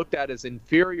 was looked at as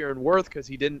inferior in worth because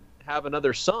he didn't have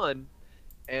another son,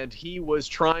 and he was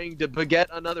trying to beget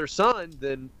another son,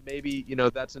 then maybe,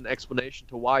 that's an explanation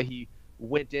to why he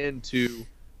went into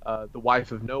the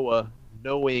wife of Noah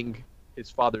knowing his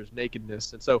father's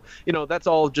nakedness. And so, that's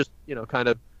all just, kind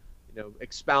of,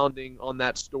 expounding on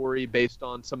that story based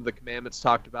on some of the commandments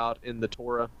talked about in the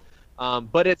Torah.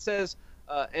 But it says,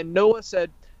 and Noah said,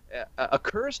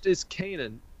 "Accursed is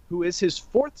Canaan, who is his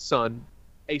fourth son,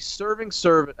 a serving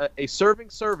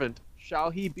servant shall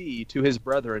he be to his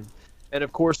brethren." And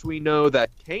of course, we know that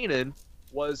Canaan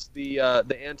was the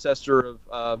ancestor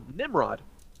of Nimrod,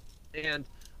 and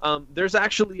there's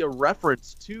actually a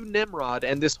reference to Nimrod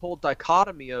and this whole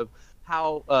dichotomy of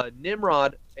how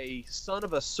Nimrod, a son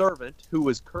of a servant who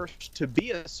was cursed to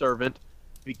be a servant,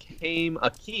 became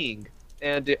a king.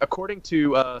 And according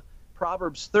to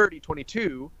Proverbs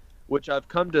 30:22, which I've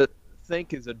come to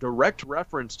think is a direct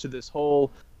reference to this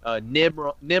whole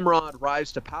Nimrod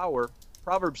rise to power,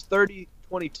 Proverbs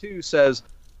 30:22 says,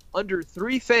 "Under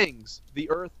 3 things the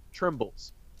earth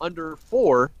trembles, under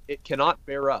 4 it cannot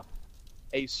bear up: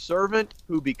 a servant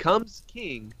who becomes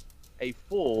king, a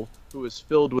fool who is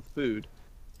filled with food,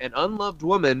 an unloved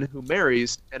woman who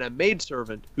marries, and a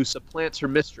maidservant who supplants her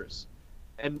mistress."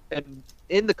 And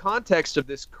in the context of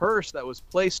this curse that was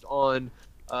placed on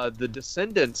the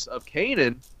descendants of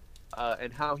Canaan,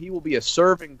 and how he will be a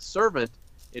serving servant,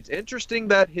 it's interesting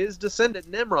that his descendant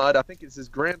Nimrod, I think it's his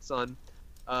grandson,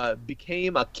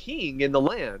 became a king in the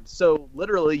land. So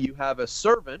literally, you have a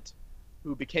servant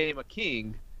who became a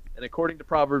king, and according to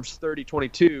Proverbs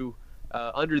 30:22,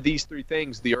 under these three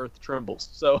things the earth trembles.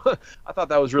 So I thought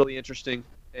that was really interesting,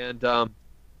 and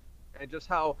just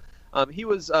how he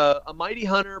was a mighty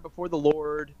hunter before the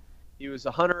Lord. He was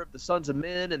a hunter of the sons of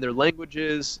men and their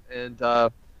languages, and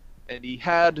he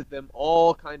had them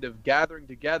all kind of gathering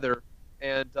together.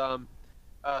 And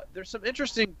there's some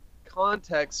interesting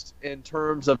context in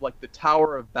terms of like the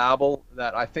Tower of Babel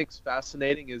that I think is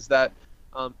fascinating, is that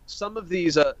some of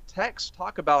these texts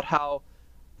talk about how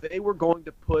they were going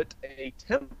to put a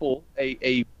temple,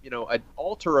 an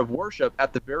altar of worship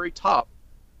at the very top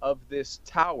of this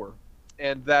tower,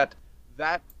 and that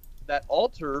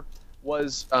altar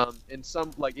was in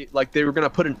some like they were going to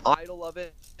put an idol of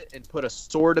it and put a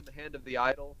sword in the hand of the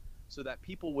idol, so that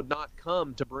people would not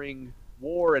come to bring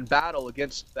war and battle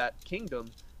against that kingdom,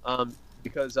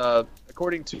 because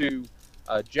according to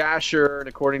Jasher and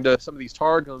according to some of these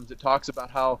targums, it talks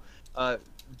about how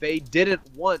they didn't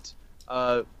want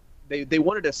they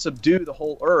wanted to subdue the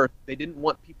whole earth. They didn't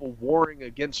want people warring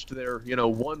against their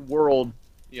one world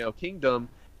kingdom.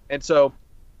 And so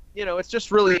it's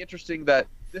just really interesting that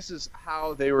this is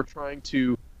how they were trying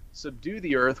to subdue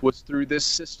the earth, was through this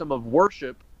system of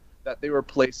worship that they were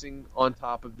placing on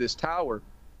top of this tower.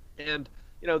 And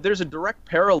there's a direct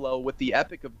parallel with the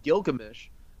Epic of Gilgamesh,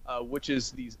 which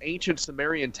is these ancient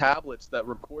Sumerian tablets that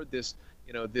record this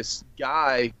this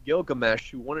guy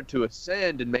Gilgamesh who wanted to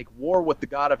ascend and make war with the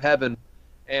god of heaven.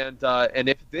 And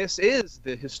if this is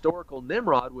the historical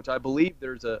Nimrod, which I believe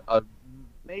there's a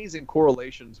amazing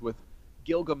correlations with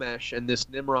Gilgamesh and this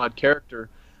Nimrod character,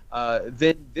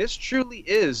 then this truly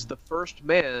is the first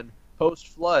man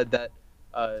post-flood that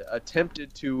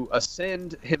attempted to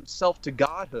ascend himself to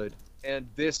godhood. And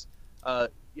this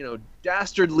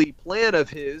dastardly plan of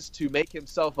his to make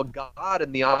himself a god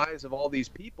in the eyes of all these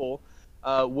people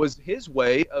was his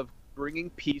way of bringing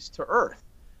peace to earth,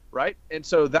 right? And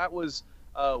so that was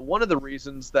one of the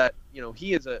reasons that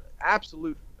he is an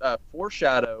absolute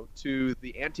foreshadow to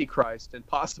the Antichrist, and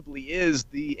possibly is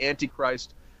the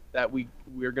Antichrist that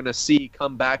we're going to see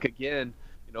come back again,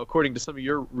 according to some of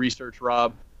your research,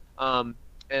 Rob.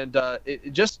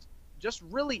 It just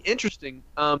really interesting.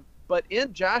 But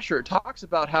in Jasher, it talks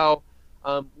about how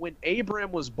when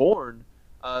Abram was born,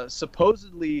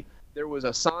 supposedly there was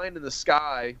a sign in the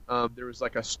sky. There was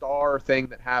like a star thing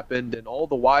that happened, and all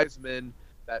the wise men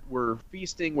that were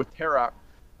feasting with Terach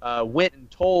went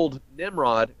and told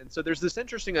Nimrod. And so there's this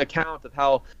interesting account of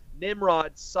how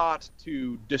Nimrod sought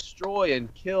to destroy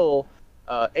and kill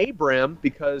Abram,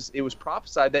 because it was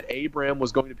prophesied that Abram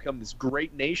was going to become this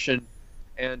great nation,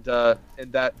 and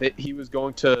that he was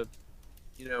going to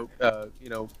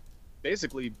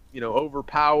basically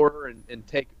overpower and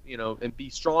take and be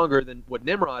stronger than what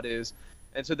Nimrod is.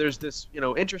 And so there's this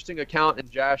interesting account in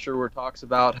Jasher where it talks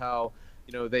about how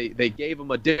they gave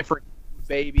him a different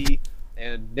baby,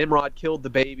 and Nimrod killed the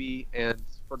baby and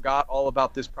forgot all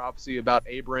about this prophecy about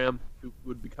Abram, who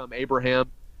would become Abraham.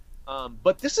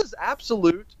 But this is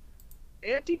absolute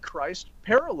Antichrist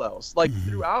parallels. Like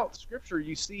throughout Scripture,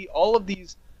 you see all of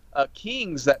these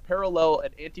kings that parallel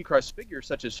an Antichrist figure,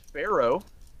 such as Pharaoh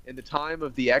in the time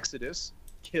of the Exodus,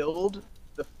 killed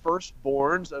the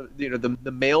firstborns of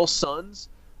the male sons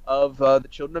of the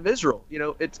children of Israel.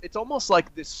 It's almost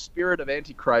like this spirit of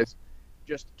Antichrist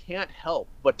just can't help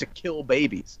but to kill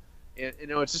babies, and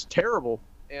it's just terrible.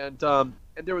 And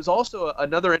there was also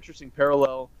another interesting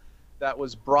parallel that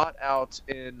was brought out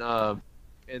in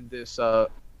this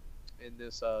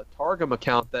Targum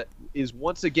account that is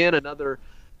once again another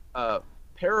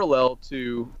parallel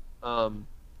to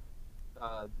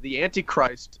the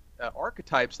Antichrist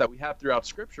archetypes that we have throughout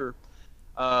Scripture.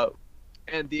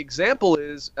 And the example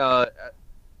is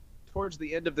towards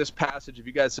the end of this passage. If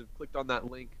you guys have clicked on that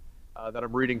link that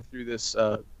I'm reading through this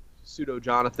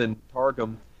pseudo-Jonathan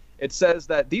Targum, it says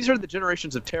that these are the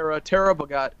generations of Terah. Terah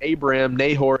begot Abram,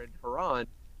 Nahor, and Haran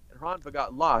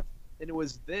begot Lot. And it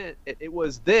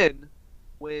was then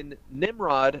when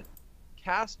Nimrod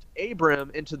cast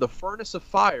Abram into the furnace of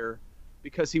fire,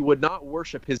 because he would not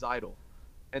worship his idol,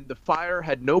 and the fire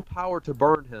had no power to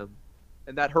burn him.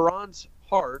 And that Haran's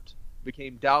heart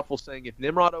became doubtful, saying, if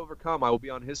Nimrod overcome, I will be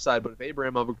on his side, but if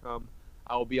Abraham overcome,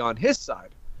 I will be on his side.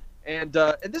 And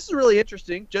this is really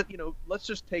interesting. Just let's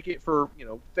just take it for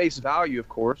face value, of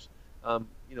course.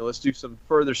 Let's do some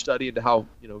further study into how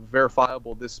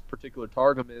verifiable this particular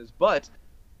Targum is. But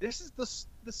this is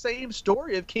the same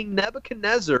story of King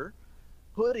Nebuchadnezzar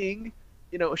putting,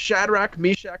 Shadrach,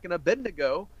 Meshach, and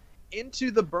Abednego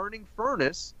into the burning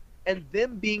furnace, and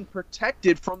them being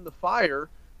protected from the fire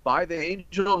by the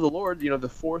angel of the Lord, the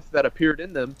fourth that appeared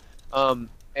in them.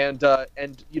 And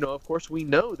of course, we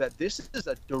know that this is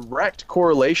a direct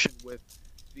correlation with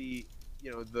the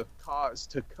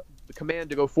command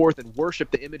to go forth and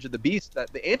worship the image of the beast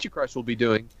that the Antichrist will be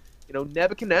doing.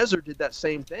 Nebuchadnezzar did that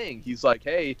same thing. He's like,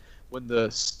 hey, when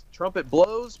the trumpet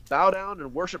blows, bow down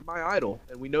and worship my idol.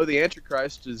 And we know the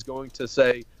Antichrist is going to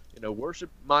say, worship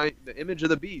the image of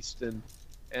the beast. And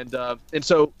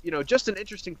so, just an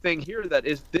interesting thing here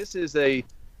this is a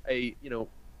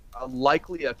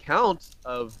likely account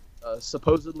of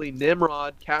supposedly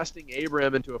Nimrod casting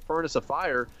Abraham into a furnace of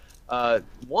fire.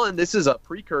 This is a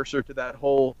precursor to that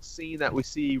whole scene that we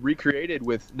see recreated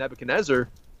with Nebuchadnezzar.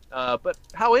 But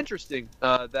how interesting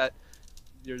that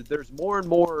there's more and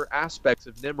more aspects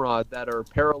of Nimrod that are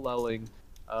paralleling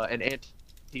an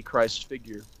Antichrist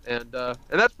figure. And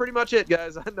that's pretty much it,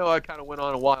 guys. I know I kind of went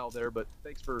on a while there, but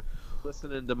thanks for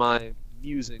listening to my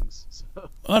musings.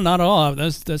 Oh, not at all.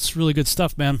 That's really good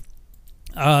stuff, man.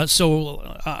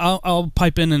 So I'll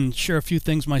pipe in and share a few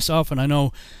things myself, and I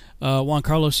know Juan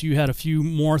Carlos, you had a few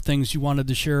more things you wanted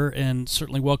to share, and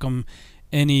certainly welcome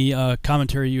any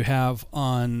commentary you have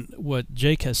on what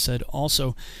Jake has said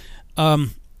also.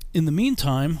 In the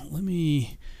meantime, let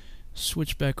me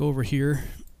switch back over here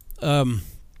to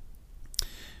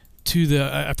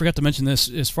I forgot to mention this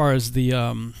as far as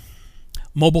the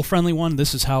mobile friendly one.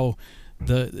 This is how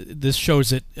this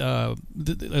shows it,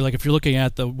 like if you're looking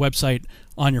at the website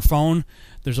on your phone,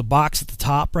 there's a box at the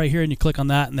top right here, and you click on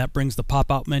that, and that brings the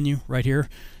pop-out menu right here.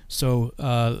 So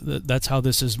that's how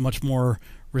this is much more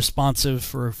responsive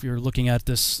for if you're looking at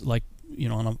this like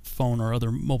on a phone or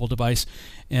other mobile device.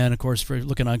 And of course, for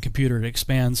looking on a computer, it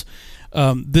expands.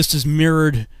 This is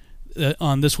mirrored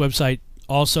on this website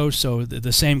also, so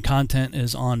the same content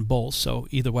is on both. So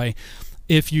either way,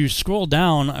 if you scroll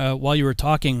down while you were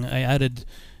talking, I added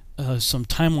some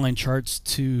timeline charts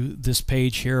to this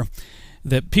page here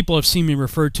that people have seen me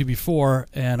refer to before,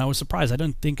 and I was surprised. I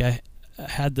didn't think I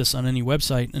had this on any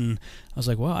website, and I was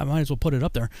like, well, I might as well put it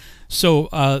up there. So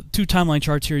 2 timeline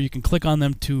charts here. You can click on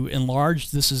them to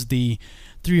enlarge. This is the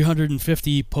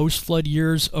 350 post-flood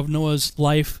years of Noah's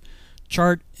life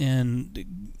chart, and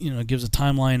it gives a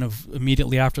timeline of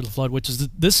immediately after the flood, which is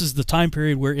this is the time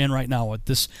period we're in right now.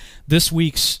 This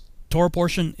week's Torah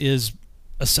portion is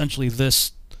essentially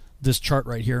this chart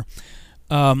right here.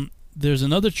 There's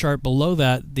another chart below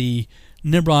that, the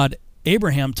Nimrod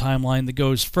Abraham timeline, that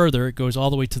goes further. It goes all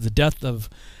the way to the death of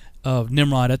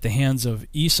Nimrod at the hands of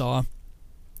Esau,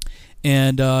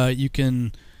 and you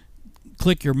can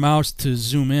click your mouse to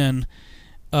zoom in.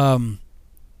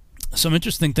 Some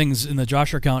interesting things in the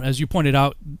Joshua account, as you pointed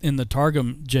out in the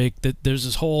Targum, Jake, that there's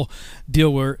this whole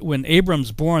deal where when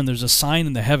Abram's born, there's a sign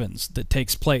in the heavens that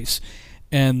takes place,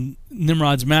 and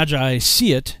Nimrod's magi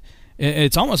see it.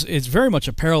 It's very much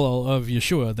a parallel of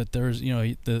Yeshua, that there's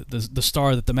the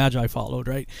star that the magi followed,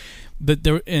 right? But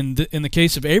there in the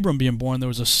case of Abram being born,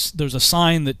 there's a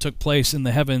sign that took place in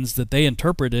the heavens that they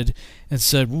interpreted and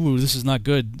said, "Ooh, this is not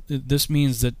good. This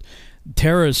means that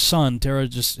Terah's son, Terah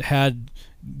just had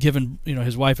given,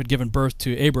 his wife had given birth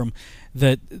to Abram,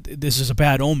 that this is a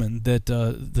bad omen, that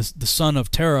the son of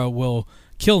Terah will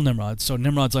kill Nimrod." So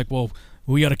Nimrod's like, well,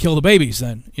 we got to kill the babies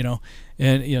then,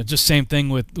 and just same thing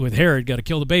with Herod, got to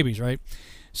kill the babies, right?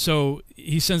 So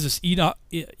he sends this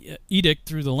edict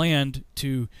through the land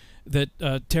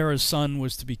that Terah's son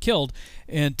was to be killed,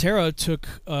 and Terah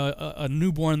took a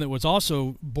newborn that was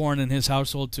also born in his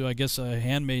household to, I guess, a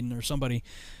handmaiden or somebody,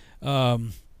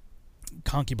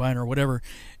 concubine or whatever,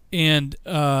 and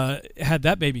had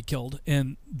that baby killed.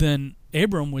 And then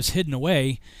Abram was hidden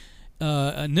away,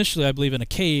 initially I believe in a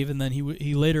cave, and then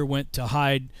he later went to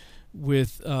hide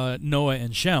with Noah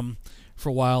and Shem for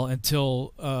a while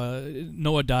until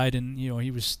Noah died, and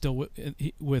he was still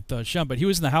with Shem. But he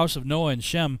was in the house of Noah and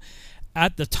Shem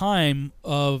at the time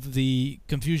of the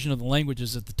confusion of the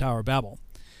languages at the Tower of Babel,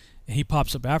 and he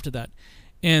pops up after that.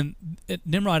 And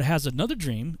Nimrod has another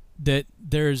dream that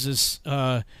there's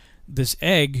this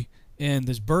egg, and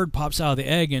this bird pops out of the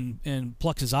egg and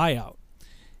plucks his eye out.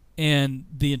 And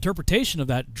the interpretation of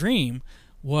that dream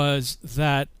was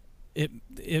that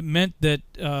it meant that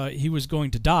he was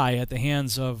going to die at the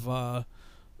hands of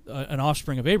an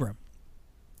offspring of Abraham.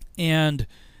 And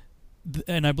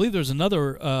I believe there's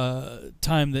another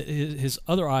time that his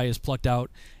other eye is plucked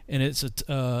out, and it's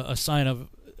a sign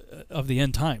of the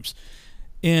end times.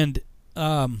 And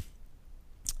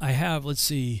I have, let's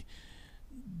see,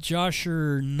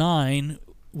 Joshua 9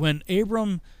 when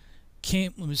Abram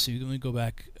came, let me go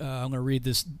back. I'm going to read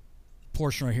this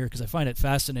portion right here because I find it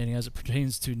fascinating as it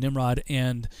pertains to Nimrod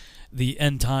and the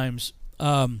end times.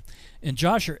 In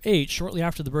Joshua 8, shortly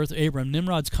after the birth of Abram,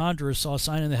 Nimrod's conjurers saw a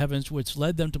sign in the heavens which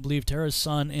led them to believe Terah's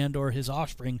son and or his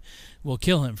offspring will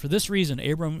kill him. For this reason,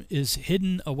 Abram is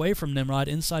hidden away from Nimrod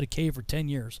inside a cave for 10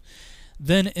 years.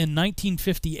 Then in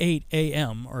 1958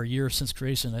 AM, or a year since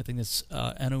creation, I think it's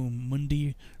Anno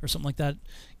Mundi or something like that,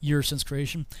 year since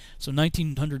creation. So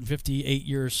 1958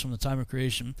 years from the time of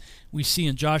creation. We see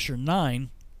in Joshua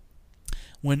 9,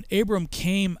 when Abram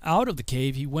came out of the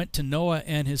cave, he went to Noah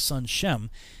and his son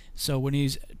Shem. So when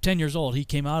he's 10 years old, he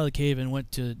came out of the cave and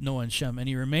went to Noah and Shem, and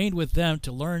he remained with them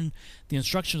to learn the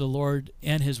instruction of the Lord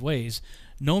and his ways.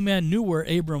 No man knew where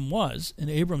Abram was,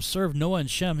 and Abram served Noah and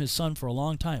Shem, his son, for a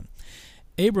long time.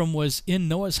 Abram was in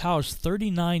Noah's house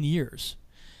 39 years,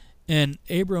 and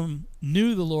Abram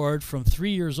knew the Lord from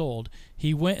 3 years old.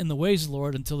 He went in the ways of the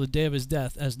Lord until the day of his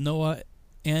death, as Noah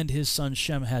and his son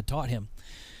Shem had taught him.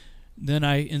 Then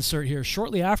I insert here,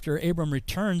 shortly after Abram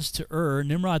returns to Ur,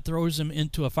 Nimrod throws him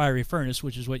into a fiery furnace,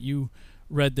 which is what you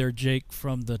read there, Jake,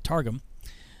 from the Targum,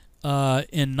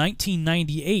 in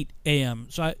 1998 AM.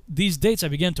 So these dates I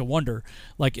began to wonder,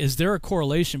 like, is there a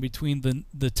correlation between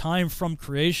the time from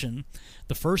creation,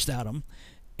 the first Adam,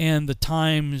 and the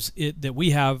times that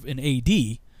we have in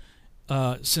AD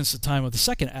since the time of the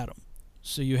second Adam?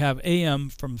 So you have AM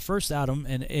from first Adam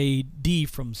and AD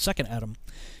from second Adam.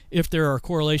 If there are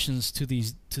correlations to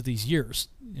these years,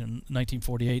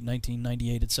 1948,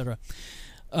 1998, etc.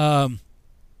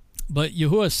 But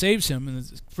Yahuwah saves him, and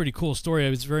it's a pretty cool story.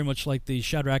 It's very much like the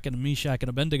Shadrach and Meshach and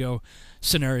Abednego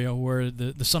scenario, where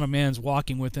the Son of Man's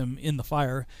walking with him in the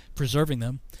fire, preserving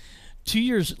them. 2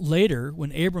 years later,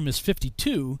 when Abram is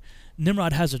 52,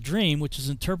 Nimrod has a dream, which is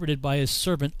interpreted by his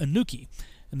servant Anuki,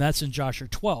 and that's in Joshua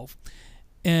 12,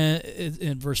 and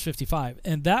in verse 55.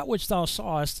 And that which thou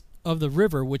sawest of the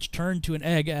river which turned to an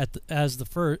egg at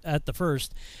the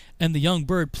first, and the young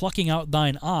bird plucking out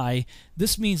thine eye,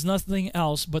 this means nothing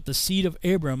else but the seed of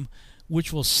Abram,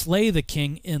 which will slay the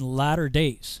king in latter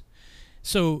days.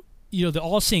 So, the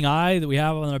all-seeing eye that we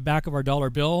have on the back of our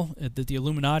dollar bill, that the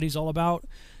Illuminati is all about,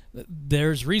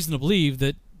 there's reason to believe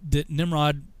that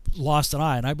Nimrod lost an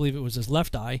eye, and I believe it was his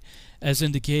left eye, as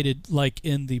indicated like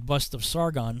in the bust of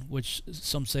Sargon, which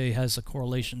some say has a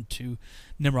correlation to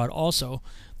Nimrod also.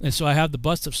 And so I have the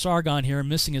bust of Sargon here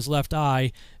missing his left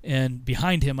eye, and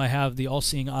behind him I have the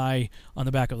all-seeing eye on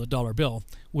the back of the dollar bill,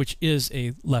 which is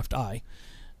a left eye.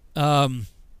 And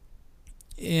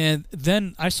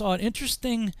then I saw an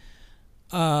interesting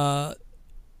parallel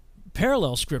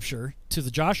scripture to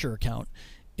the Joshua account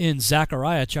in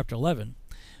Zechariah chapter 11.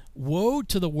 Woe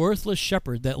to the worthless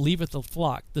shepherd that leaveth the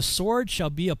flock. The sword shall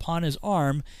be upon his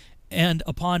arm and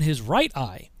upon his right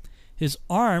eye. His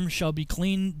arm shall be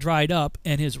clean dried up,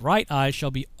 and his right eye shall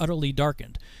be utterly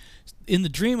darkened. In the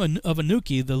dream of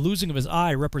Anuki, the losing of his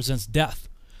eye represents death.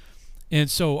 And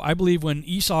so I believe when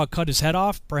Esau cut his head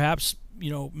off, perhaps,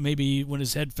 maybe when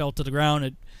his head fell to the ground,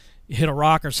 it hit a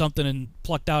rock or something and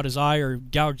plucked out his eye or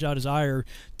gouged out his eye, or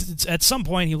at some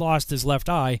point he lost his left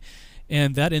eye.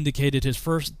 And that indicated his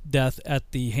first death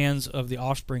at the hands of the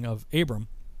offspring of Abram.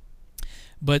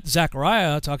 But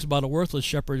Zechariah talks about a worthless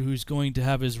shepherd who's going to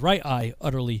have his right eye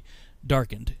utterly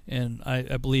darkened. And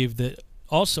I believe that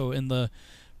also in the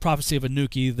prophecy of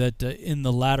Anuki that in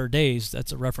the latter days,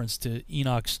 that's a reference to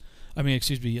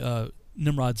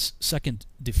Nimrod's second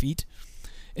defeat.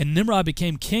 And Nimrod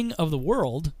became king of the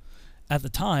world at the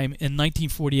time in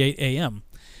 1948 AM.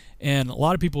 And a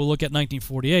lot of people will look at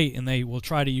 1948 and they will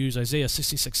try to use Isaiah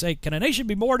 66:8. Can a nation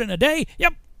be born in a day?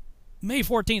 Yep. May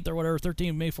 14th or whatever,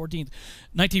 May 14th,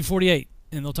 1948.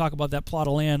 And they'll talk about that plot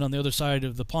of land on the other side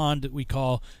of the pond that we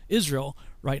call Israel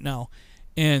right now.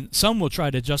 And some will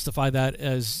try to justify that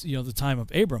as, the time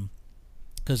of Abram.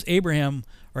 Because Abram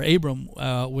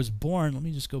was born, let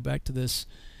me just go back to this.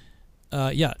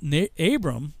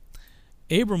 Abram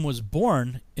was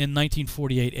born in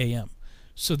 1948 AM.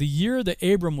 So the year that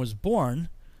Abram was born,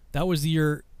 that was the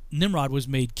year Nimrod was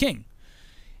made king.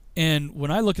 And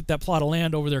when I look at that plot of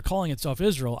land over there calling itself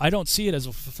Israel, I don't see it as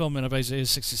a fulfillment of Isaiah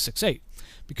 66:8.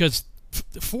 Because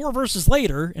 4 verses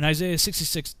later, in Isaiah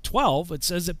 66:12, it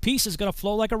says that peace is going to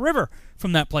flow like a river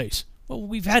from that place. Well,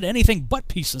 we've had anything but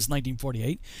peace since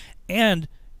 1948. And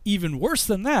even worse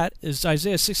than that is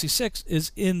Isaiah 66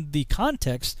 is in the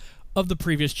context of the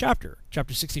previous chapter,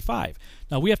 chapter 65.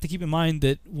 Now, we have to keep in mind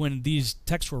that when these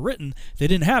texts were written, they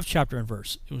didn't have chapter and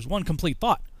verse. It was one complete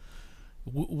thought.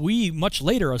 We much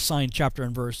later assigned chapter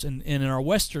and verse, and in our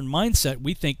Western mindset,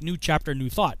 we think new chapter, new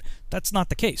thought. That's not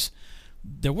the case.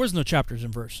 There was no chapters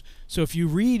and verse. So if you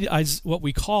read what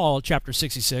we call chapter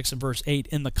 66 and verse 8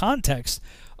 in the context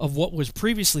of what was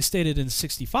previously stated in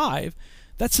 65,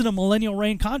 that's in a millennial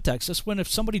reign context. That's when if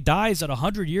somebody dies at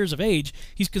 100 years of age,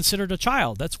 he's considered a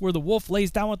child. That's where the wolf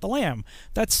lays down with the lamb.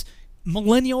 That's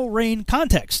millennial reign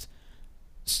context.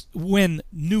 When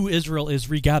new Israel is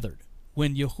regathered,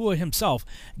 when Yahuwah himself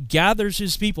gathers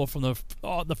his people from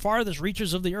the farthest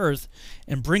reaches of the earth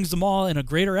and brings them all in a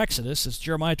greater exodus. It's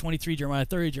Jeremiah 23, Jeremiah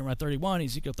 30, Jeremiah 31,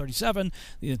 Ezekiel 37,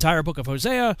 the entire book of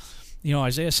Hosea,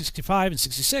 Isaiah 65 and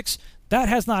 66. That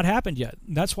has not happened yet.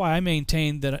 That's why I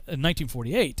maintain that in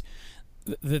 1948,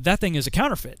 that thing is a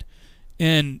counterfeit.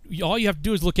 And all you have to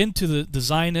do is look into the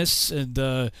Zionists and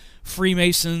the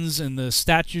Freemasons and the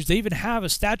statues. They even have a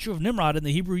statue of Nimrod in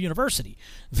the Hebrew University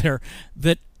there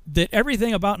that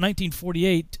everything about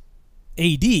 1948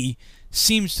 AD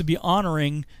seems to be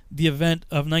honoring the event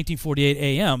of 1948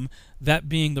 AM, that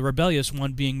being the rebellious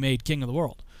one being made king of the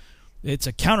world. It's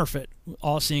a counterfeit,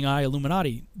 all-seeing eye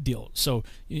Illuminati deal. So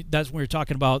that's when you're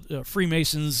talking about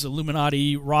Freemasons,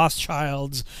 Illuminati,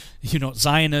 Rothschilds,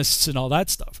 Zionists, and all that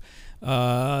stuff.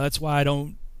 That's why I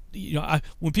don't.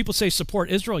 When people say support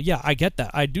Israel, yeah, I get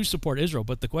that. I do support Israel,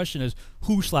 but the question is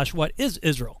who/what is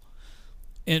Israel?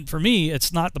 And for me,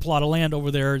 it's not the plot of land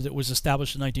over there that was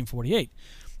established in 1948.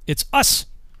 It's us.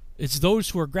 It's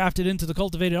those who are grafted into the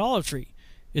cultivated olive tree.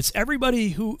 It's everybody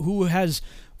who has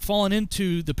fallen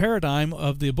into the paradigm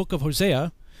of the book of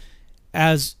Hosea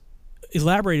as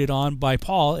elaborated on by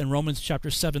Paul in Romans chapter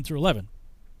 7 through 11.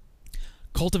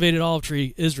 Cultivated olive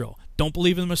tree, Israel. Don't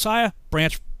believe in the Messiah?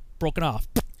 Branch broken off.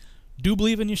 Do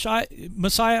believe in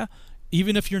Messiah?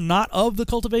 Even if you're not of the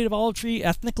cultivated olive tree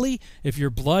ethnically, if your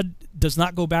blood does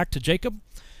not go back to Jacob,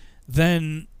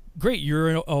 then great,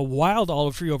 you're a wild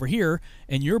olive tree over here,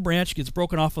 and your branch gets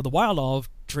broken off of the wild olive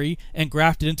tree and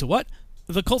grafted into what?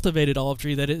 The cultivated olive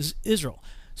tree that is Israel.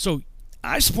 So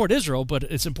I support Israel, but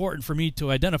it's important for me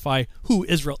to identify who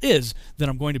Israel is that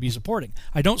I'm going to be supporting.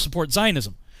 I don't support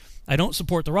Zionism. I don't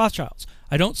support the Rothschilds.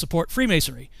 I don't support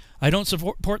Freemasonry. I don't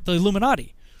support the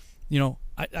Illuminati.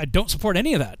 I don't support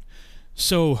any of that.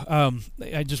 So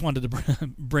I just wanted to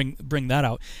bring that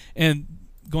out. And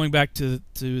going back to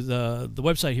the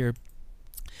website here,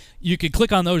 you can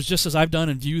click on those just as I've done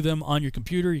and view them on your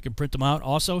computer. You can print them out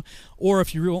also. Or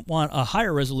if you want a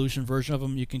higher resolution version of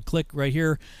them, you can click right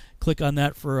here. Click on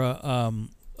that for a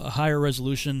higher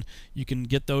resolution. You can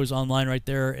get those online right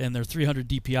there, and they're 300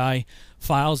 DPI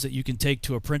files that you can take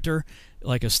to a printer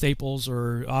like a Staples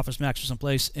or Office Max or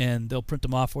someplace, and they'll print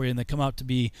them off for you, and they come out to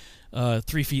be about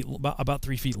 3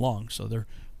 feet long. So they're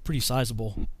pretty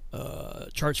sizable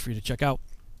charts for you to check out.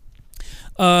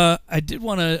 I did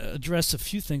want to address a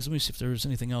few things. Let me see if there was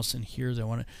anything else in here that I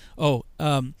want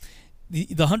to.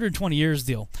 The 120 years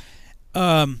deal.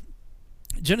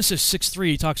 Genesis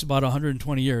 6:3 talks about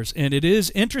 120 years, and it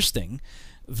is interesting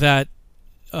that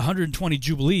 120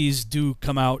 jubilees do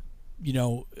come out,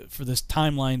 for this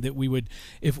timeline that we would,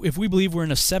 if we believe we're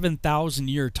in a 7,000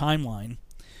 year timeline,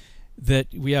 that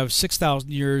we have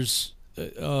 6,000 years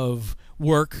of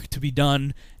work to be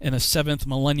done in a 7th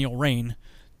millennial reign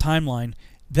timeline.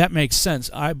 That makes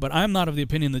sense. But I'm not of the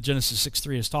opinion that Genesis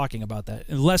 6:3 is talking about that,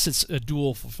 unless it's a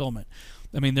dual fulfillment.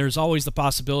 I mean, there's always the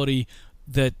possibility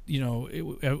that,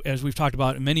 as we've talked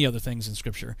about in many other things in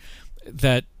Scripture,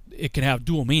 that it can have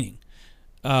dual meaning.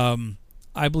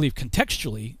 I believe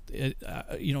contextually,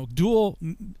 dual,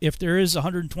 if there is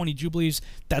 120 jubilees,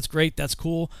 that's great, that's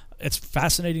cool, it's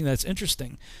fascinating, that's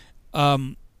interesting.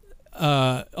 Although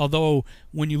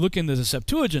when you look into the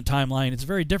Septuagint timeline, it's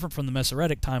very different from the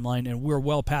Masoretic timeline, and we're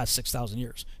well past 6,000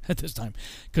 years at this time.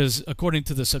 Because according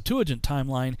to the Septuagint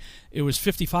timeline, it was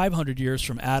 5,500 years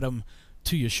from Adam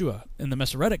to Yeshua. In the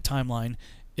Masoretic timeline,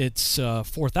 it's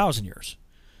 4,000 years.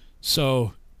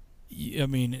 So, I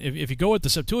mean, if you go with the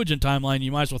Septuagint timeline,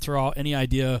 you might as well throw out any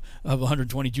idea of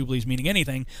 120 Jubilees meaning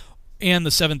anything, and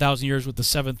the 7,000 years, with the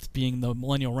 7th being the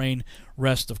millennial reign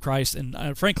rest of Christ.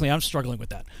 And frankly, I'm struggling with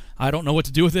that. I don't know what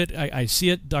to do with it. I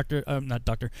see it.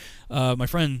 My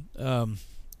friend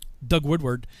Doug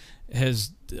Woodward has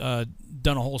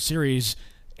done a whole series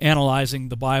analyzing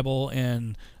the Bible,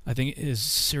 and I think his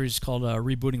series is called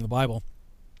Rebooting the Bible.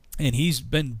 And he's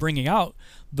been bringing out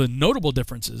the notable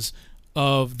differences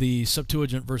of the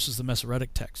Septuagint versus the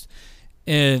Masoretic text.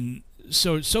 And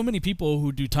so many people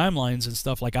who do timelines and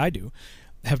stuff like I do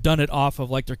have done it off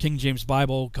of like their King James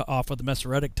Bible, off of the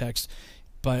Masoretic text.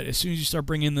 But as soon as you start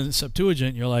bringing in the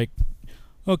Septuagint, you're like,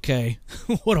 okay,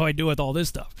 what do I do with all this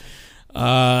stuff?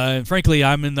 And frankly,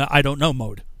 I'm in the I don't know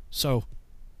mode. So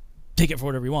take it for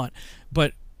whatever you want.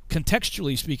 But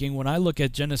contextually speaking, when I look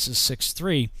at Genesis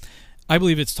 6:3, I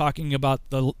believe it's talking about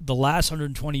the last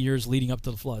 120 years leading up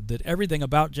to the flood, that everything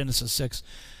about Genesis 6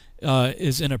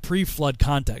 is in a pre-flood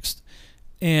context.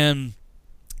 And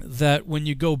that when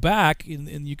you go back,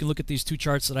 and you can look at these two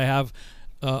charts that I have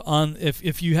on,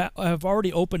 if you have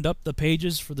already opened up the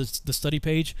pages for the study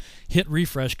page, hit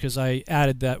refresh, because I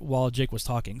added that while Jake was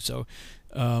talking. So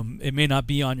it may not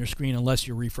be on your screen unless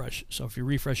you refresh. So if you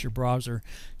refresh your browser,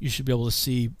 you should be able to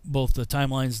see both the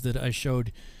timelines that I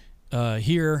showed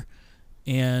here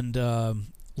and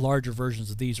larger versions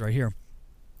of these right here.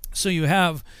 So you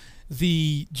have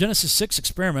the Genesis 6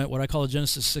 experiment, what I call a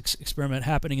Genesis 6 experiment,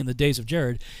 happening in the days of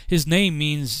Jared. His name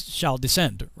means shall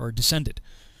descend, or descended.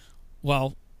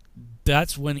 Well,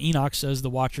 that's when Enoch says the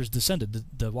watchers descended.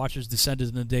 The watchers descended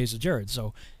in the days of Jared.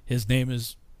 So his name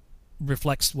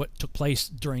reflects what took place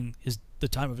during the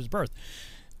time of his birth.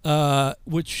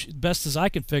 Which, best as I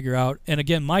can figure out, and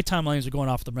again, my timelines are going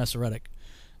off the Masoretic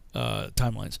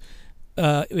timelines,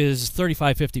 is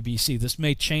 3550 BC. This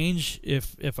may change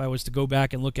if I was to go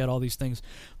back and look at all these things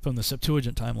from the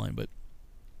Septuagint timeline, but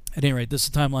at any rate, this is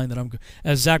the timeline that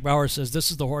as Zach Bauer says, this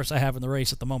is the horse I have in the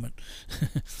race at the moment.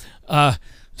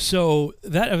 So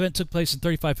that event took place in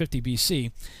 3550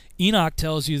 BC. Enoch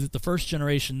tells you that the first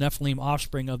generation Nephilim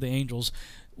offspring of the angels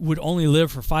would only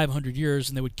live for 500 years,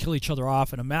 and they would kill each other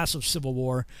off in a massive civil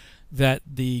war that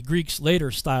the Greeks later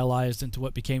stylized into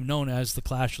what became known as the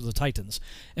Clash of the Titans.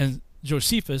 And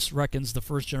Josephus reckons the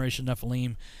first generation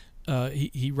Nephilim,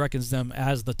 he reckons them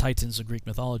as the Titans of Greek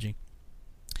mythology.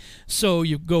 So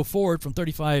you go forward from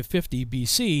 3550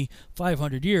 BC,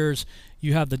 500 years,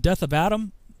 you have the death of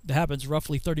Adam. That happens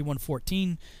roughly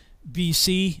 3114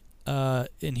 BC.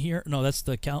 In here, no, that's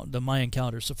the Mayan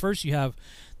calendar. So first you have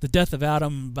the death of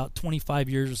Adam about 25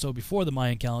 years or so before the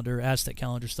Mayan calendar, Aztec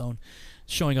calendar stone,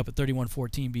 showing up at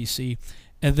 3114 BC,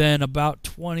 and then about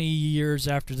 20 years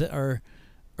after that,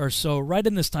 or so, right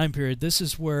in this time period, this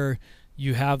is where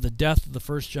you have the death of the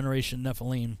first generation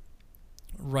Nephilim.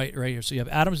 Right here. So you have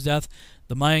Adam's death,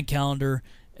 the Mayan calendar,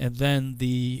 and then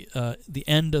the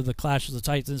end of the Clash of the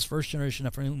Titans. First generation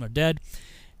Nephilim are dead,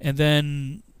 and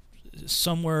then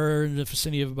somewhere in the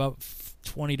vicinity of about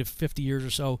 20 to 50 years or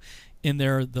so in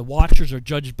there, the Watchers are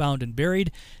judged, bound, and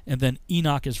buried, and then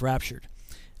Enoch is raptured.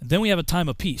 And then we have a time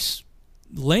of peace.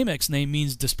 Lamech's name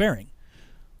means despairing.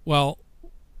 Well,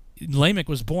 Lamech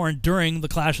was born during the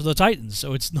Clash of the Titans,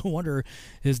 so it's no wonder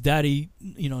his daddy,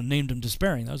 named him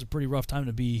despairing. That was a pretty rough time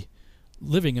to be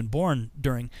living and born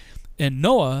during. And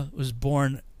Noah was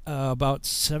born about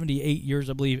 78 years,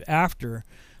 I believe, after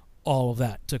all of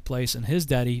that took place, and his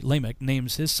daddy, Lamech,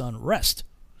 names his son Rest.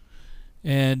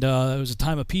 And it was a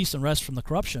time of peace and rest from the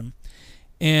corruption.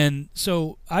 And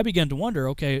so I began to wonder,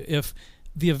 okay, if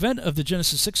the event of the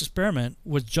Genesis 6 experiment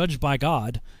was judged by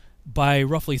God by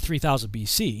roughly 3000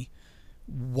 BC,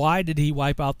 why did he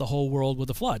wipe out the whole world with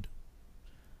a flood?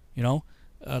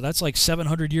 That's like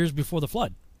 700 years before the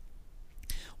flood.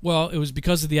 Well, it was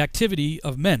because of the activity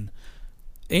of men.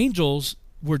 Angels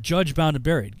were judged, bound, and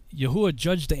buried. Yahuwah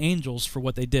judged the angels for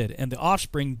what they did, and the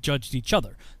offspring judged each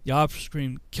other. The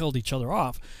offspring killed each other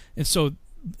off. And so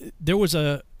there was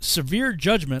a severe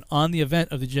judgment on the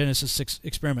event of the Genesis 6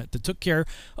 experiment that took care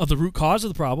of the root cause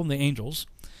of the problem, the angels,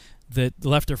 that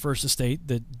left their first estate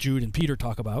that Jude and Peter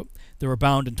talk about. They were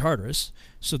bound in Tartarus.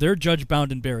 So they're judged,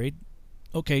 bound, and buried.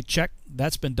 Okay, check.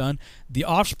 That's been done. The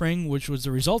offspring, which was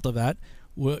the result of that,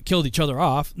 killed each other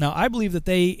off. Now, I believe that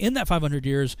they, in that 500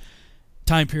 years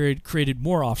time period, created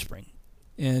more offspring.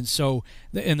 And so,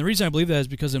 and the reason I believe that is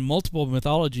because in multiple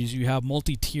mythologies, you have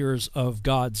multi-tiers of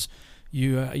gods.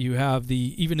 You have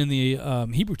even in the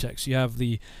Hebrew text, you have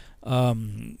the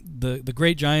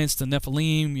great giants, the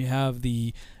Nephilim. You have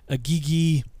the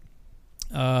Agigi,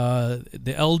 the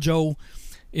Eljo.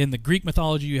 In the Greek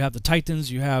mythology, you have the Titans,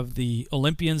 you have the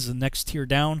Olympians, the next tier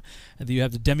down, and then you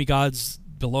have the demigods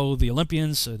below the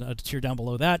Olympians, a tier down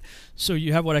below that. So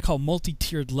you have what I call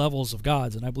multi-tiered levels of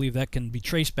gods, and I believe that can be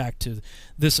traced back to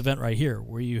this event right here,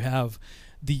 where you have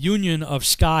the union of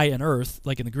sky and earth,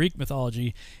 like in the Greek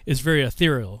mythology, is very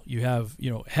ethereal. You have,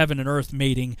 heaven and earth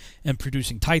mating and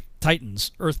producing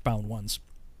titans, earthbound ones.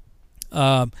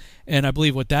 And I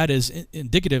believe what that is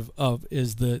indicative of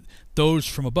is those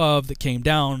from above that came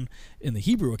down in the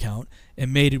Hebrew account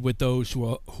and mated with those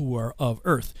who are of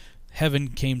earth. Heaven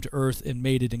came to earth and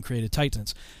mated and created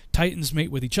titans. Titans mate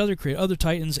with each other, create other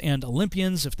titans, and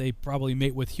Olympians, if they probably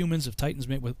mate with humans, if titans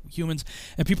mate with humans.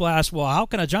 And people ask, well, how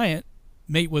can a giant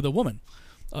mate with a woman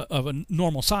of a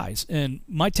normal size? And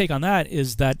my take on that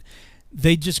is that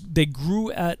they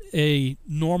grew at a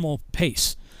normal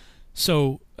pace.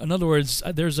 So, in other words,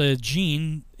 there's a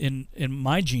gene in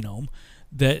my genome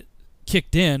that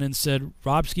kicked in and said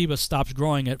Rob Skiba stopped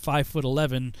growing at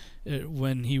 5'11"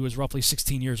 when he was roughly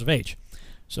 16 years of age.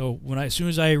 So as soon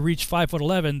as I reached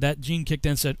 5'11", that gene kicked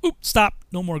in and said, "Oop, stop,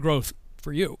 no more growth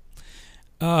for you."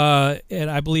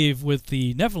 And I believe with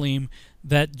the Nephilim,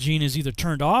 that gene is either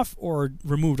turned off or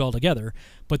removed altogether,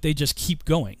 but they just keep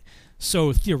going.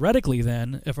 So theoretically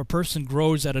then, if a person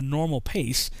grows at a normal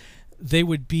pace, they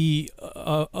would be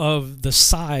of the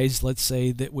size, let's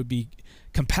say, that would be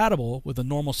compatible with a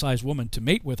normal-sized woman to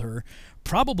mate with her,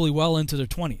 probably well into their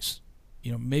 20s,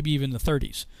 maybe even the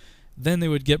 30s. Then they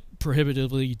would get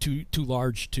prohibitively too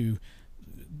large to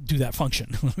do that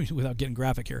function. Without getting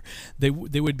graphic here, they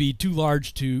would be too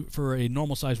large for a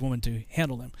normal-sized woman to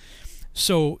handle them.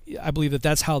 So I believe that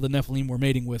that's how the Nephilim were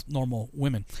mating with normal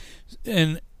women.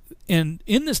 And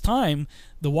in this time,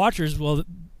 the Watchers, well,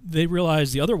 they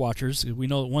realized, the other Watchers, we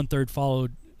know that 1/3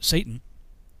 followed Satan,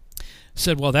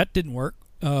 said, well, that didn't work.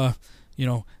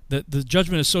 The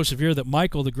judgment is so severe that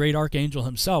Michael, the great archangel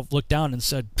himself, looked down and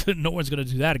said, no one's going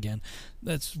to do that again.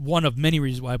 That's one of many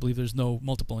reasons why I believe there's no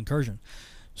multiple incursion.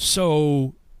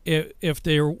 So if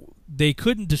they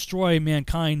couldn't destroy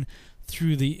mankind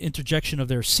through the interjection of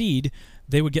their seed,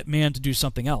 they would get man to do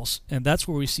something else. And that's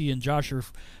where we see in Joshua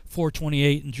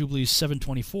 4:28 and Jubilees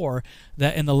 7:24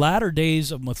 that in the latter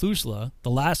days of Methuselah, the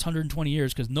last 120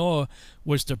 years, because Noah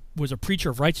was a preacher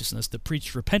of righteousness that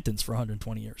preached repentance for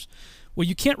 120 years. Well,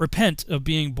 you can't repent of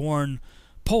being born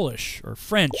Polish or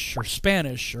French or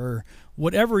Spanish or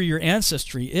whatever your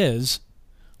ancestry is,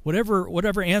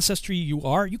 whatever ancestry you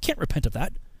are, you can't repent of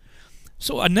that.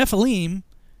 So a Nephilim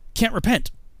can't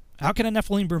repent. How can a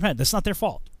Nephilim repent? That's not their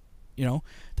fault.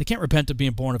 They can't repent of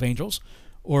being born of angels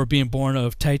or being born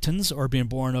of Titans or being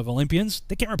born of Olympians.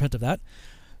 They can't repent of that.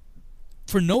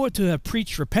 For Noah to have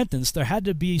preached repentance, there had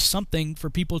to be something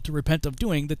for people to repent of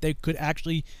doing that they could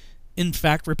actually, in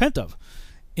fact, repent of.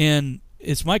 And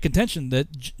it's my contention that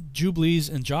Jubilees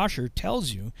and Joshua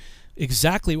tells you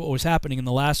exactly what was happening in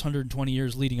the last 120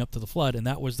 years leading up to the flood, and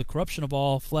that was the corruption of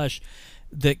all flesh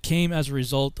that came as a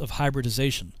result of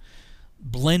hybridization,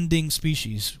 blending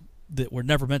species that were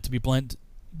never meant to be blended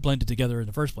together in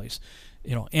the first place.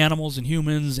 Animals and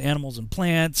humans, animals and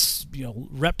plants,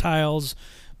 reptiles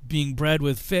being bred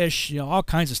with fish, all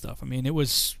kinds of stuff. I mean, it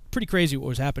was pretty crazy what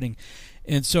was happening.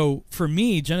 And so for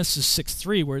me, Genesis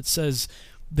 6:3, where it says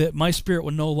that my spirit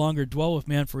will no longer dwell with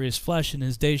man, for his flesh and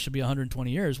his days shall be 120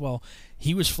 years. Well,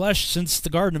 he was flesh since the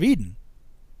Garden of Eden.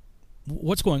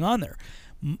 What's going on there?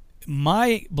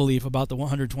 My belief about the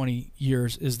 120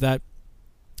 years is that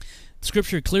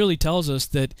Scripture clearly tells us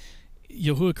that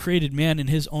Yahuwah created man in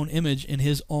his own image, in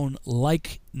his own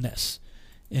likeness.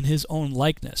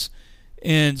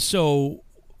 And so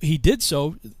he did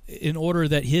so in order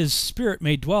that his spirit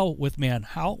may dwell with man.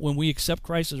 How? When we accept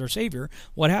Christ as our Savior,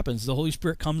 what happens? The Holy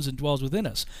Spirit comes and dwells within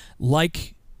us.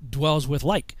 Like dwells with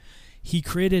like. He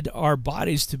created our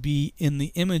bodies to be in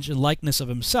the image and likeness of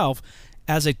himself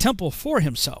as a temple for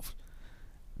himself.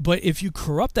 But if you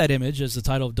corrupt that image, as the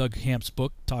title of Doug Hamp's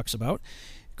book talks about,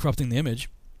 corrupting the image,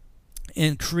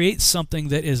 and create something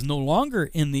that is no longer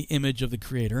in the image of the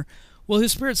Creator, well,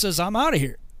 his spirit says, I'm out of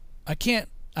here. I can't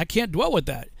dwell with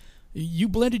that. You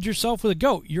blended yourself with a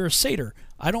goat. You're a satyr.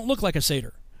 I don't look like a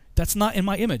satyr. That's not in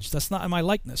my image. That's not in my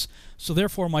likeness. So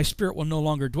therefore, my spirit will no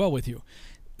longer dwell with you.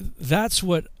 That's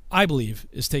what I believe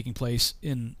is taking place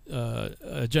in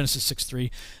Genesis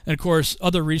 6:3. And of course,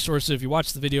 other resources, if you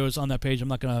watch the videos on that page, I'm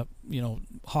not going to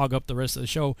hog up the rest of the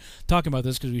show talking about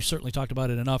this, because we've certainly talked about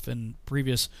it enough in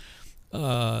previous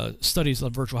studies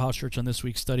on Virtual House Church on this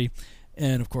week's study,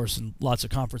 and of course in lots of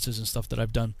conferences and stuff that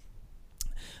I've done.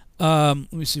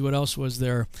 Let me see what else was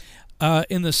there.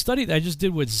 In the study that I just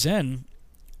did with Zen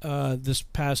this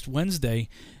past Wednesday,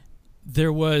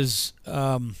 there was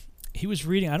he was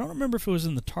reading, I don't remember if it was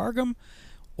in the Targum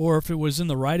or if it was in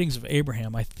the writings of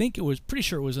Abraham. I think it was, pretty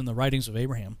sure it was in the writings of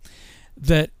Abraham,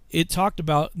 that it talked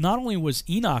about not only was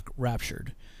Enoch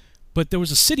raptured, but there was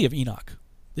a city of Enoch,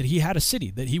 that he had a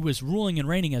city that he was ruling and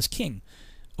reigning as king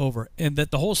over, and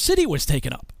that the whole city was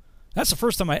taken up. That's the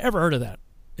first time I ever heard of that.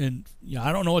 And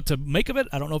I don't know what to make of it.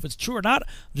 I don't know if it's true or not.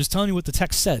 I'm just telling you what the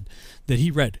text said that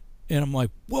he read. And I'm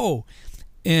like, whoa.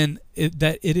 And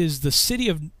that it is the city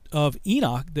of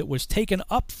Enoch that was taken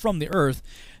up from the earth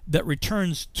that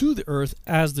returns to the earth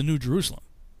as the New Jerusalem.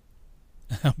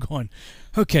 I'm going,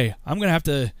 okay, I'm going to have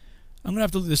to,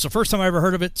 this is the first time I ever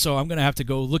heard of it, so I'm going to have to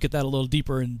go look at that a little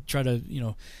deeper and try to,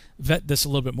 vet this a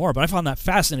little bit more. But I found that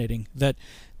fascinating, that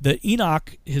the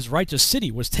Enoch, his righteous city,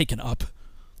 was taken up,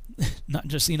 not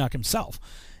just Enoch himself,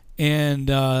 and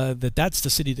that's the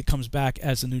city that comes back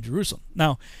as the New Jerusalem.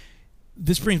 Now,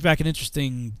 this brings back an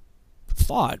interesting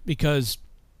thought, because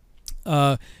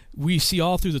we see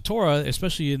all through the Torah,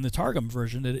 especially in the Targum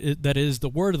version, that is the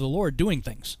word of the Lord doing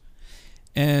things.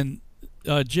 And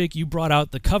Jake, you brought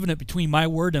out the covenant between my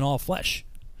word and all flesh.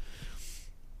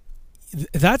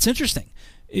 That's interesting.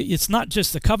 It's not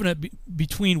just the covenant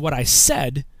between what I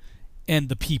said and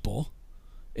the people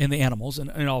and the animals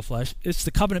and all flesh. It's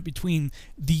the covenant between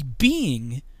the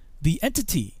being, the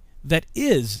entity that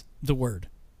is the word.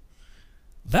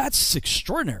 That's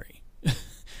extraordinary.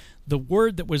 The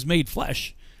word that was made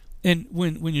flesh. And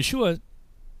when Yeshua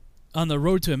on the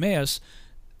road to Emmaus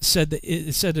said that,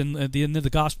 it said in the end of the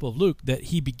Gospel of Luke that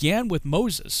he began with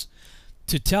Moses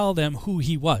to tell them who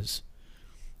he was.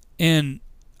 And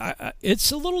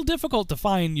it's a little difficult to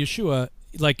find Yeshua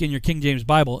like in your King James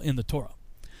Bible in the Torah.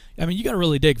 I mean, you got to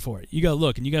really dig for it. You got to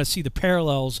look, and you got to see the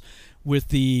parallels with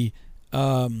the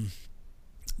Moedim,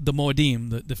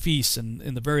 the feasts, and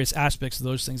the various aspects of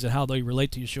those things and how they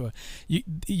relate to Yeshua.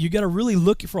 You got to really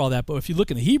look for all that. But if you look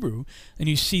in the Hebrew and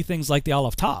you see things like the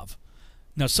Aleph Tav,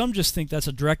 now some just think that's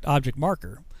a direct object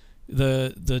marker.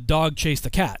 The dog chased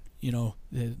the cat. You know,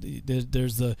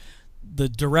 there's the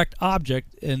direct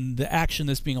object and the action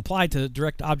that's being applied to the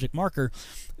direct object marker.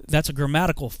 That's a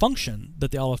grammatical function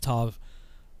that the Aleph Tav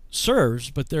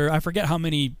serves. But I forget how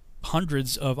many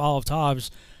hundreds of Aleph Tavs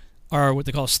are what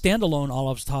they call standalone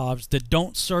Aleph Tavs that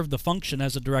don't serve the function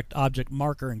as a direct object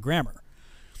marker in grammar.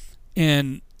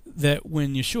 And that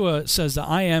when Yeshua says that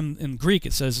I am, in Greek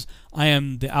it says I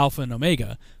am the Alpha and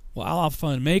Omega. Well, Alpha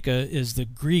and Omega is the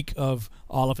Greek of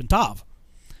Aleph and Tav.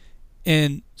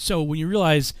 And so when you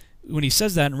realize, when he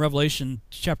says that in Revelation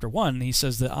chapter 1, he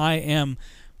says that I am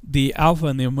the Alpha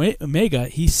and the Omega,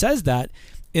 he says that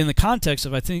in the context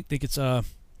of, I think it's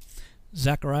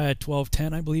Zechariah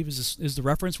 12:10, I believe, is the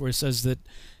reference where it says that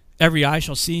every eye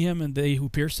shall see him and they who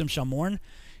pierced him shall mourn.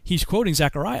 He's quoting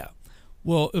Zechariah.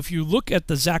 Well, if you look at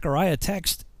the Zechariah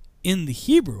text in the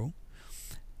Hebrew,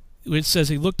 it says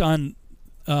he looked on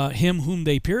him whom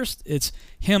they pierced. It's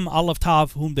him, Aleph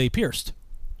Tav, whom they pierced.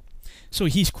 So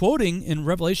he's quoting in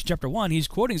Revelation chapter 1, he's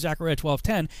quoting Zechariah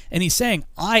 12:10, and he's saying,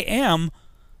 I am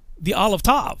the Aleph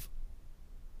Tav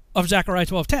of Zechariah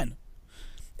 12:10.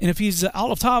 And if he's the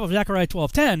Aleph Tav of Zechariah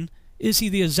 12:10,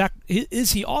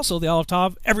 is he also the Aleph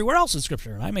Tav everywhere else in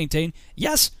Scripture? And I maintain,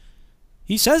 yes,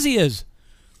 he says he is.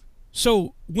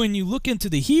 So when you look into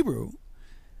the Hebrew,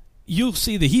 you'll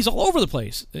see that he's all over the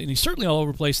place, and he's certainly all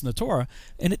over the place in the Torah.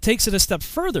 And it takes it a step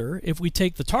further if we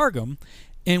take the Targum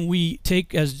and we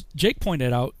take, as Jake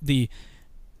pointed out, in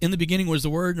the beginning was the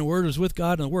Word, and the Word was with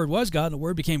God, and the Word was God, and the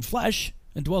Word became flesh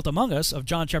and dwelt among us, of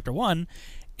John chapter 1,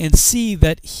 and see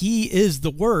that he is the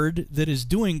Word that is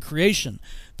doing creation,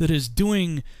 that is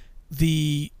doing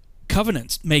the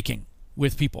covenant making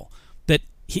with people, that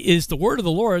he is the Word of the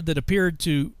Lord that appeared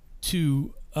to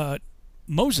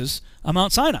Moses on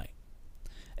Mount Sinai.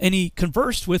 And he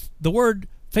conversed with the Word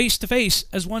face to face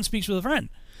as one speaks with a friend.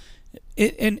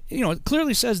 It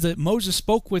clearly says that Moses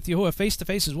spoke with Yahuwah face to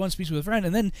face as one speaks with a friend,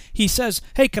 and then he says,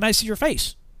 hey, can I see your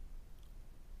face?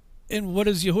 And what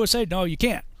does Yahuwah say? No, you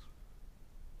can't.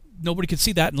 Nobody could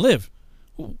see that and live.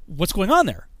 What's going on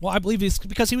there? Well, I believe it's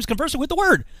because he was conversing with the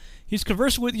Word. He's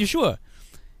conversing with Yeshua.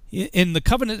 And the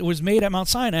covenant that was made at Mount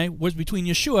Sinai was between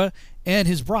Yeshua and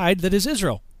his bride, that is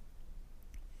Israel.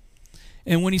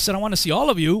 And when he said, I want to see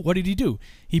all of you, what did he do?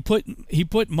 He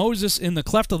put Moses in the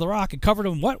cleft of the rock and covered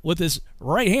him with his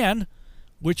right hand,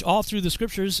 which all through the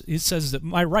Scriptures, it says that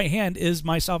my right hand is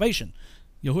my salvation.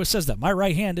 Yahuwah says that. My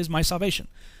right hand is my salvation.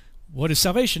 What is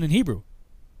salvation in Hebrew?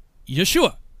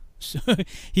 Yeshua. So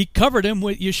he covered him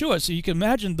with Yeshua. So you can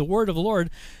imagine the word of the Lord,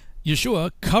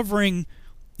 Yeshua, covering,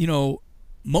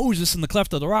 Moses in the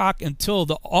cleft of the rock until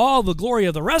all the glory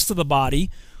of the rest of the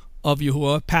body of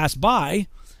Yahuwah passed by.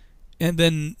 And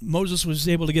then Moses was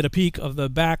able to get a peek of the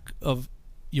back of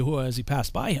Yahuwah as he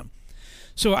passed by him.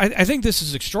 So I think this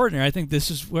is extraordinary. I think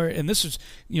this is where, and this is,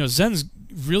 Zen's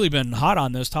really been hot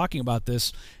on this, talking about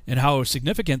this and how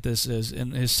significant this is.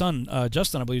 And his son,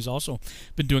 Justin, I believe, has also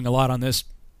been doing a lot on this,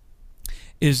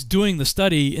 is doing the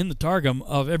study in the Targum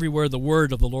of everywhere the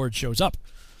word of the Lord shows up.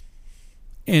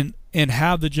 And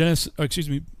have the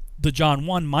John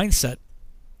 1 mindset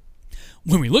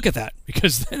when we look at that,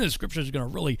 because then the Scripture is going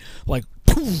to really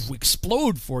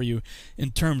explode for you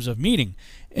in terms of meaning.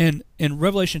 And in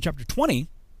Revelation chapter 20,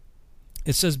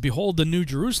 it says, behold the new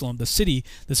Jerusalem, the city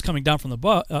that's coming down from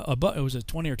above. It was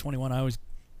 20 or 21. I always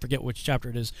forget which chapter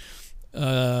it is.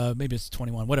 Maybe it's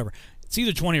 21, whatever. It's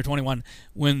either 20 or 21,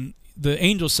 when the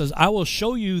angel says, I will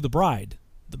show you the bride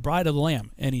of the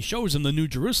Lamb. And he shows him the new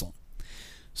Jerusalem.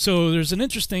 So there's an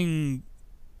interesting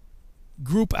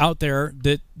group out there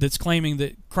that's claiming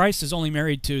that Christ is only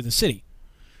married to the city.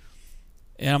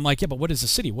 And I'm like, yeah, but what is the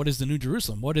city? What is the New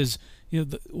Jerusalem? What is,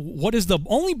 what is the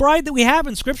only bride that we have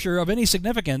in Scripture of any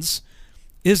significance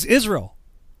is Israel.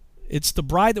 It's the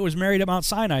bride that was married at Mount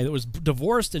Sinai, that was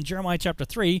divorced in Jeremiah chapter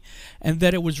 3, and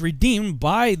that it was redeemed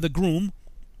by the groom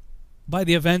by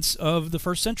the events of the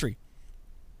first century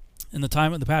in the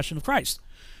time of the Passion of Christ.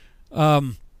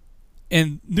 And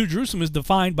New Jerusalem is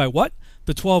defined by what?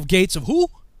 The 12 gates of who?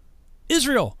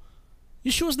 Israel.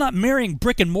 Yeshua's not marrying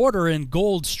brick and mortar and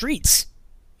gold streets.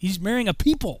 He's marrying a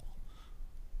people.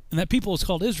 And that people is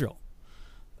called Israel.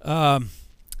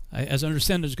 As I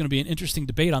understand, there's going to be an interesting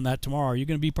debate on that tomorrow. Are you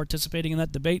going to be participating in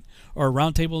that debate or a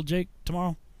roundtable, Jake,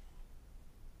 tomorrow?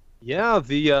 Yeah,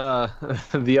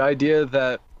 the idea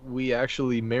that we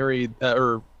actually married,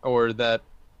 or that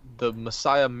the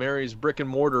Messiah marries brick and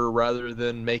mortar rather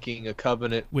than making a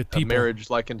covenant with people. A marriage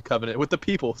like a covenant with the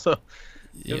people. So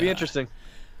it'll be interesting.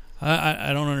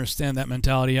 I don't understand that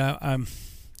mentality.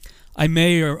 I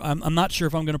may, or I'm not sure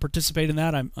if I'm going to participate in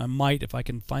that. I might if I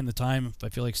can find the time, if I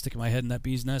feel like sticking my head in that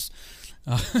bee's nest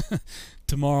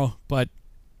tomorrow. But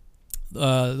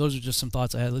those are just some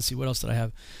thoughts I had. Let's see, what else did I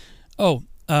have? Oh,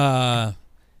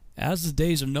 as the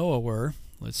days of Noah were,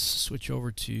 let's switch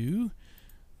over to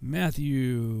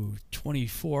Matthew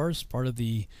 24 as part of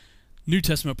the New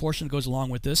Testament portion that goes along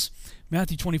with this.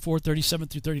 Matthew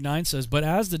 24:37-39 says, "But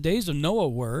as the days of Noah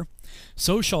were,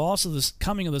 so shall also the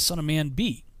coming of the Son of Man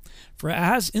be. For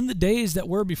as in the days that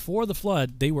were before the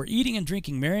flood, they were eating and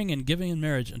drinking, marrying and giving in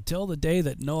marriage, until the day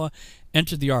that Noah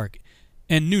entered the ark,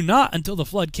 and knew not until the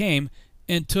flood came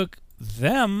and took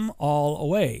them all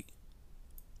away.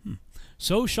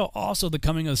 So shall also the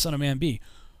coming of the Son of Man be."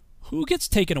 Who gets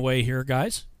taken away here,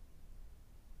 guys?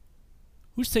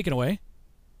 Who's taken away?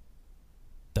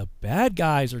 The bad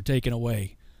guys are taken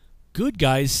away. Good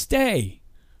guys stay.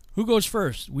 Who goes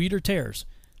first, wheat or tares?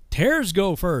 Tares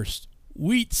go first.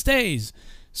 Wheat stays.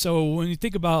 So when you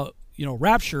think about,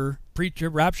 rapture,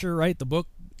 pre-trib rapture, right? The book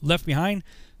Left Behind.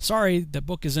 Sorry, that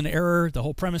book is in error. The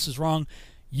whole premise is wrong.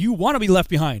 You want to be left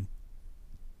behind.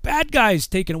 Bad guys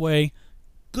taken away.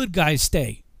 Good guys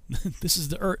stay. This is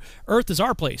the earth. Earth is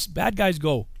our place. Bad guys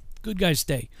go. Good guys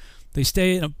stay. They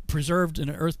stay preserved in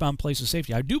an earthbound place of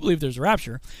safety. I do believe there's a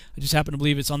rapture. I just happen to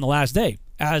believe it's on the last day,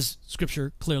 as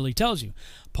Scripture clearly tells you.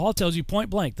 Paul tells you point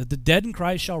blank that the dead in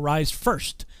Christ shall rise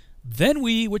first. Then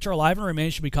we, which are alive and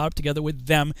remain, shall be caught up together with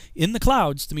them in the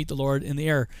clouds to meet the Lord in the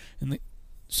air.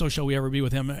 So shall we ever be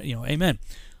with him. Amen.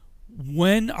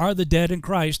 When are the dead in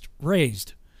Christ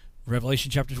raised?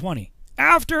 Revelation chapter 20.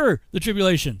 After the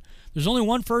tribulation. There's only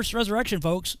one first resurrection,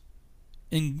 folks.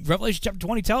 And Revelation chapter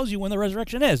 20 tells you when the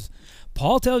resurrection is.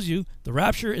 Paul tells you the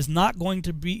rapture is not going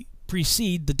to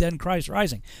precede the dead in Christ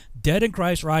rising. Dead in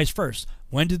Christ rise first.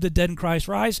 When did the dead in Christ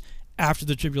rise? After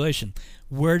the tribulation.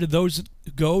 Where did those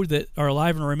go that are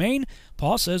alive and remain?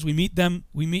 Paul says we meet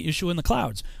Yeshua in the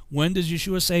clouds. When does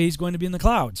Yeshua say he's going to be in the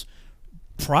clouds?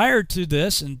 Prior to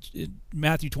this, in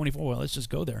Matthew 24, well, let's just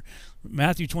go there.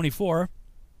 Matthew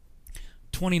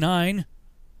 24:29.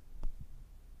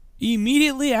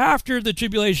 Immediately after the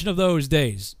tribulation of those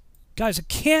days. Guys, it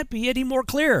can't be any more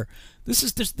clear. This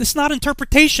is not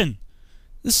interpretation.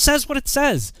 This says what it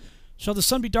says. "Shall the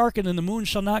sun be darkened, and the moon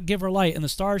shall not give her light, and the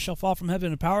stars shall fall from heaven,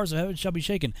 and the powers of heaven shall be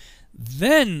shaken.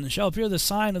 Then shall appear the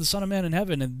sign of the Son of Man in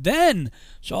heaven, and then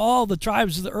shall all the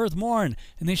tribes of the earth mourn,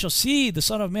 and they shall see the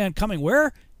Son of Man coming,"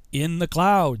 where? In the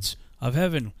clouds of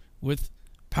heaven with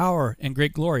power and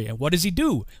great glory. And what does he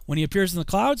do when he appears in the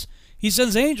clouds? He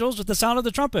sends angels with the sound of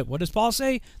the trumpet. What does Paul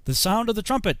say? The sound of the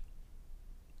trumpet.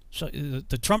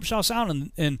 The trump shall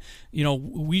sound, and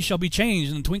we shall be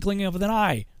changed in the twinkling of an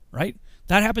eye, right?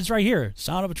 That happens right here.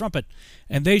 Sound of a trumpet.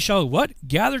 And they shall what?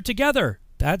 Gather together.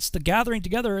 That's the gathering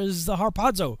together is the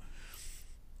harpazo.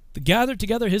 The gather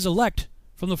together his elect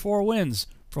from the four winds,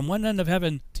 from one end of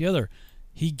heaven to the other.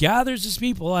 He gathers his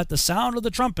people at the sound of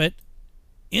the trumpet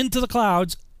into the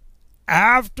clouds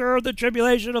after the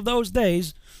tribulation of those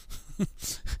days.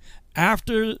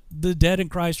 After the dead in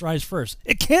Christ rise first.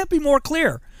 It can't be more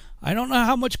clear. I don't know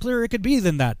how much clearer it could be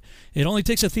than that. It only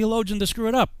takes a theologian to screw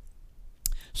it up.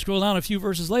 Scroll down a few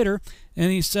verses later, and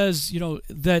he says,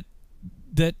 that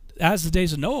as the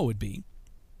days of Noah would be.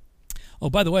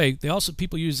 Oh, by the way,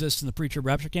 people use this in the pre-trib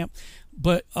rapture camp.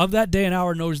 But of that day and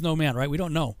hour knows no man, right? We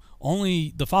don't know.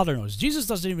 Only the Father knows. Jesus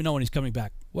doesn't even know when he's coming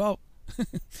back. Well,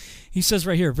 he says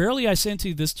right here, "Verily I say unto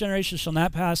you, this generation shall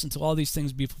not pass until all these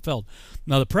things be fulfilled."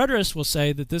 Now the preterists will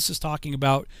say that this is talking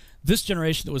about this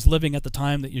generation that was living at the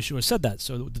time that Yeshua said that,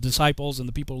 so the disciples and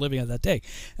the people living at that day.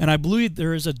 And I believe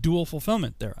there is a dual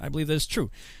fulfillment there. I believe that is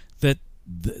true, that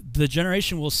the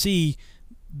generation will see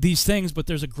these things, but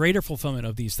there's a greater fulfillment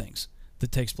of these things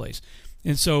that takes place.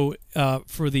 And so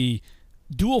for the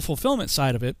dual fulfillment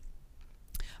side of it,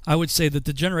 I would say that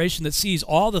the generation that sees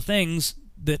all the things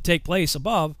that take place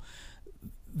above,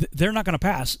 they're not going to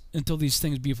pass until these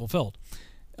things be fulfilled.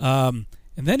 And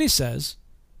then he says,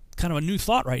 kind of a new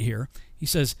thought right here, he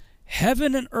says,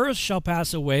 heaven and earth shall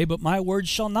pass away, but my words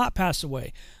shall not pass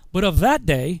away. But of that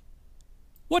day,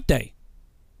 what day?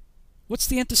 What's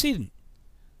the antecedent?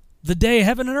 The day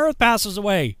heaven and earth passes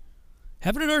away.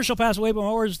 Heaven and earth shall pass away, but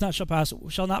my words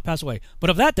shall not pass away.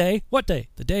 But of that day, what day?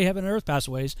 The day heaven and earth pass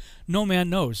away, no man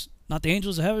knows. Not the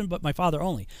angels of heaven, but my Father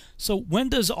only. So when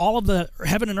does all of the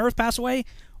heaven and earth pass away?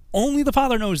 Only the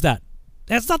Father knows that.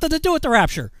 That has nothing to do with the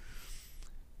rapture.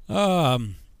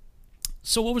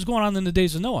 So what was going on in the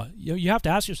days of Noah? You have to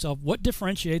ask yourself, what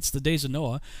differentiates the days of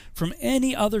Noah from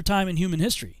any other time in human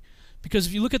history? Because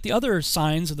if you look at the other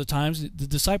signs of the times, the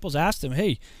disciples asked him,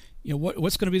 hey,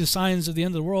 what's going to be the signs of the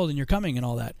end of the world and your coming and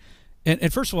all that?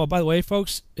 And first of all, by the way,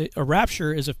 folks, a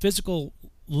rapture is a physical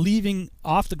leaving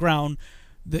off the ground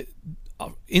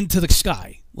into the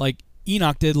sky, like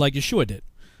Enoch did, like Yeshua did.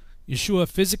 Yeshua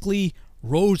physically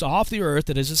rose off the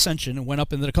earth at his ascension and went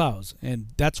up into the clouds. And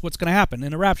that's what's going to happen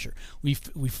in a rapture. We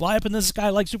fly up into the sky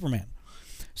like Superman.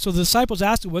 So the disciples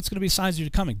asked him, what's going to be signs of your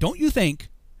coming? Don't you think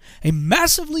a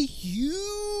massively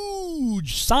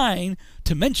huge sign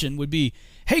to mention would be,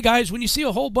 hey guys, when you see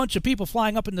a whole bunch of people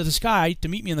flying up into the sky to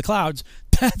meet me in the clouds,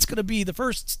 that's going to be the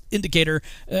first indicator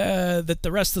that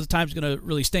the rest of the time is going to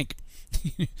really stink.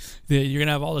 You're going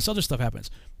to have all this other stuff happens.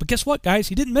 But guess what, guys?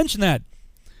 He didn't mention that.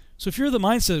 So if you're of the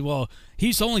mindset, well,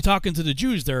 he's only talking to the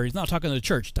Jews there, he's not talking to the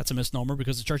church, that's a misnomer,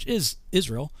 because the church is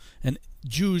Israel, and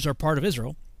Jews are part of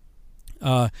Israel.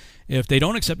 If they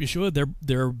don't accept Yeshua,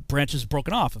 their branch is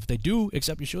broken off. If they do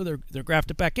accept Yeshua, they're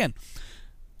grafted back in.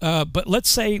 But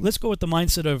let's go with the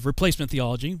mindset of replacement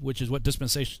theology, which is what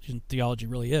dispensation theology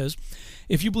really is.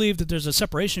 If you believe that there's a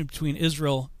separation between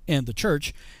Israel and the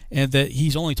church, and that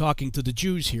he's only talking to the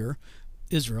Jews here,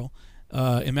 Israel,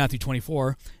 in Matthew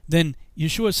 24, then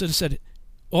Yeshua said,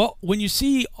 well, when you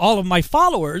see all of my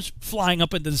followers flying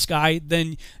up into the sky,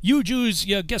 then you Jews,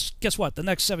 guess what? The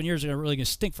next 7 years are really going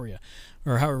to stink for you,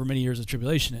 or however many years the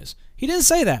tribulation is. He didn't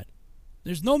say that.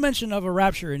 There's no mention of a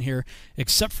rapture in here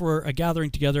except for a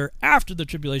gathering together after the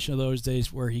tribulation of those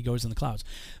days where he goes in the clouds.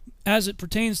 As it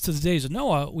pertains to the days of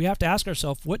Noah, we have to ask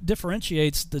ourselves what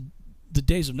differentiates the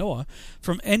days of Noah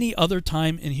from any other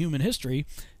time in human history,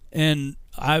 and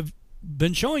I've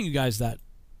been showing you guys that.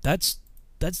 That's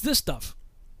this stuff.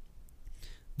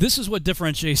 This is what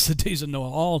differentiates the days of Noah,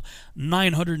 all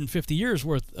 950 years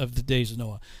worth of the days of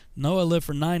Noah. Noah lived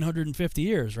for 950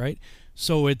 years, right?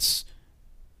 So it's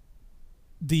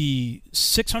the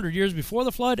 600 years before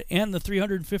the flood and the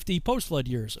 350 post-flood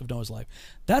years of Noah's life.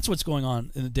 That's what's going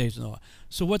on in the days of Noah.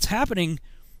 So what's happening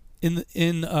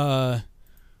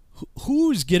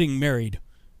who's getting married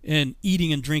and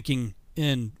eating and drinking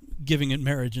and giving in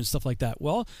marriage and stuff like that?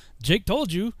 Well, Jake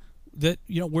told you that,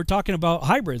 we're talking about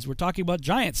hybrids. We're talking about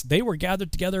giants. They were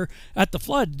gathered together at the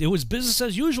flood. It was business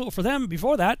as usual for them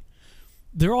before that.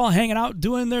 They're all hanging out,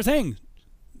 doing their thing,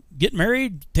 getting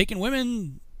married, taking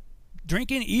women,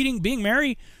 drinking, eating, being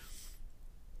merry.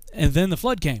 And then the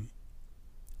flood came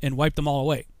and wiped them all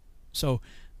away. So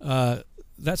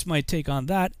that's my take on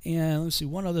that. And let's see,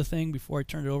 one other thing before I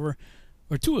turn it over,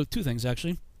 or two things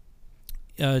actually.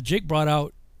 Jake brought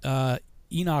out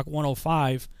Enoch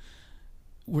 105,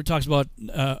 where it talks about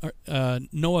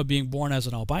Noah being born as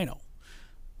an albino.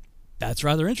 That's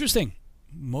rather interesting.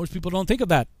 Most people don't think of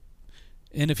that.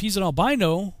 And if he's an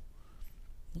albino,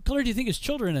 what color do you think his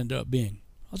children end up being?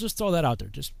 I'll just throw that out there.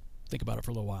 Just think about it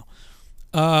for a little while.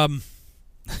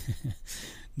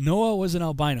 Noah was an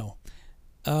albino.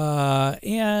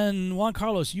 And Juan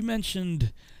Carlos, you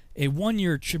mentioned a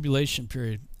 1-year tribulation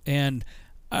period. And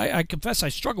I confess I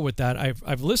struggle with that.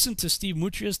 I've listened to Steve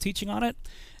Mutria's teaching on it,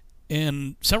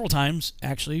 and several times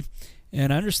actually,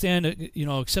 and I understand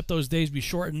except those days be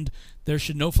shortened, there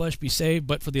should no flesh be saved,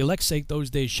 but for the elect's sake those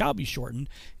days shall be shortened,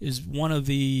 is one of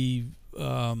the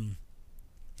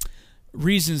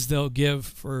reasons they'll give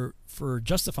for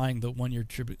justifying the 1-year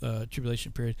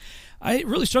tribulation period. I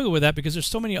really struggle with that because there's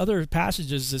so many other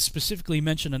passages that specifically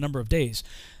mention a number of days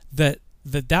that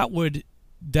would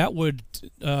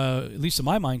at least in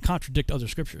my mind, contradict other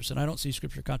scriptures, and I don't see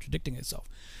scripture contradicting itself.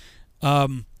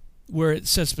 Where it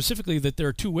says specifically that there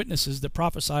are 2 witnesses that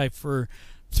prophesy for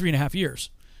 3.5 years,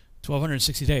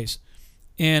 1,260 days.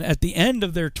 And at the end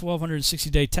of their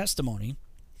 1,260-day testimony,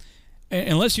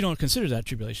 unless you don't consider that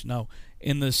tribulation. Now,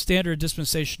 in the standard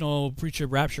dispensational preacher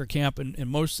rapture camp and in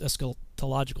most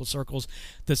eschatological circles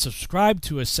that subscribe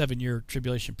to a 7-year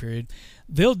tribulation period,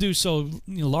 they'll do so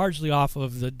largely off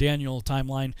of the Daniel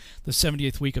timeline, the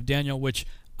 70th week of Daniel, which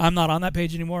I'm not on that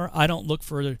page anymore. I don't look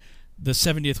for the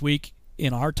 70th week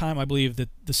in our time. I believe that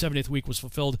the 70th week was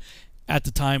fulfilled at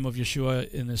the time of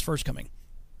Yeshua in his first coming.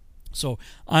 So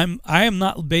I am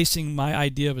not basing my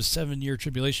idea of a 7-year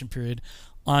tribulation period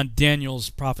on Daniel's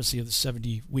prophecy of the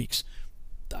 70 weeks.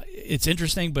 It's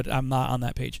interesting, but I'm not on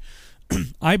that page.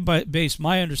 I base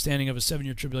my understanding of a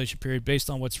 7-year tribulation period based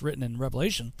on what's written in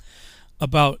Revelation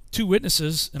about 2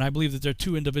 witnesses, and I believe that they're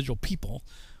 2 individual people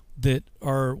that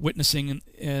are witnessing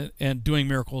and doing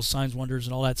miracles, signs, wonders,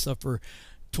 and all that stuff for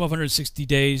 1,260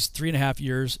 days, 3.5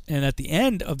 years, and at the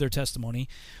end of their testimony,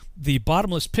 the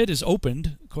bottomless pit is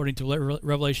opened, according to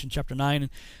Revelation chapter 9,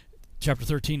 chapter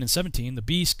 13 and 17. The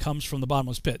beast comes from the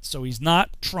bottomless pit. So he's not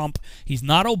Trump, he's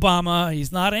not Obama,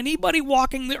 he's not anybody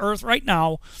walking the earth right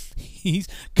now. He's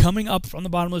coming up from the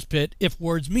bottomless pit if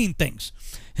words mean things.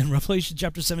 In Revelation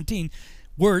chapter 17,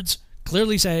 words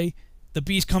clearly say the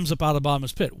beast comes up out of the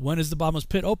bottomless pit. When is the bottomless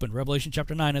pit opened? Revelation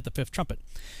chapter 9 at the 5th trumpet,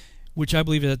 which I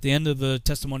believe is at the end of the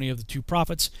testimony of the 2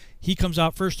 prophets. He comes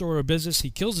out first order of business,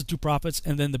 he kills the 2 prophets,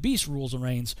 and then the beast rules and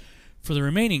reigns for the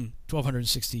remaining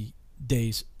 1,260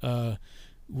 days,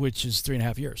 which is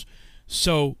 3.5 years.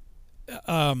 So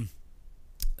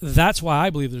that's why I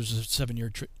believe there's a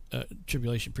 7-year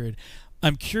tribulation period.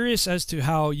 I'm curious as to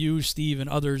how you, Steve, and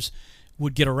others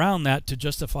would get around that to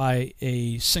justify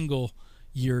a single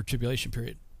year tribulation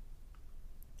period.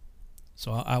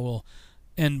 So I will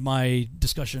end my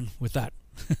discussion with that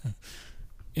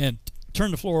and turn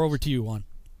the floor over to you, Juan.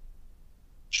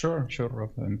 Sure,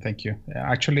 Rob, and thank you.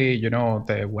 Actually,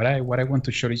 what I want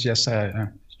to show is just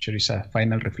a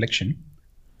final reflection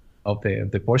of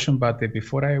the portion. But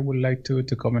before, I would like to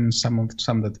comment some of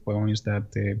the points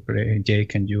that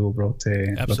Jake and you brought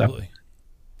up. Absolutely,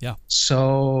 yeah.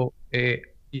 So,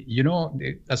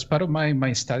 as part of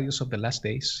my studies of the last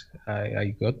days,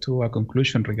 I got to a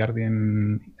conclusion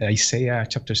regarding Isaiah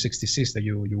chapter 66 that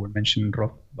you were mentioning,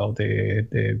 Rob, about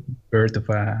the birth of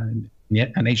a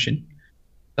nation.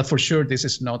 But for sure, this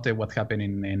is not what happened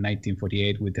in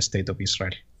 1948 with the state of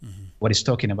Israel. Mm-hmm. What it's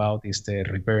talking about is the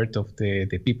rebirth of the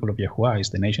people of Yahuwah,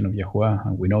 is the nation of Yahuwah,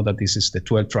 and we know that this is the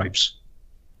 12 tribes.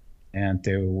 And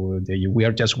we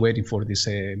are just waiting for this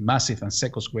massive and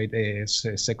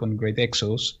second great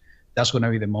exodus. That's going to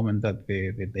be the moment that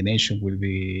the nation will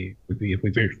be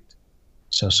rebirthed.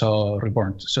 So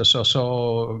reborn.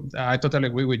 So I totally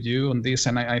agree with you on this,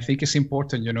 and I think it's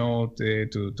important,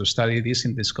 to study this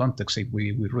in this context. If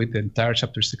we read the entire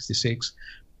chapter 66,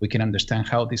 we can understand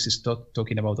how this is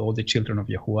talking about all the children of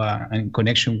Yahuwah and in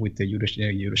connection with the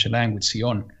Jerusalem, with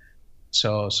Zion.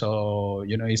 So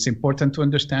it's important to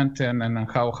understand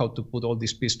and how to put all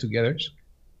these pieces together.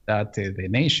 That the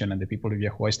nation and the people of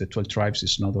Yahuwah is the 12 tribes,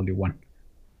 is not only one.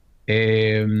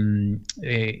 In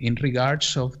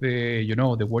regards of the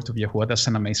word of Yahuwah, that's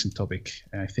an amazing topic.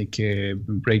 I think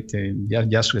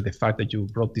just with the fact that you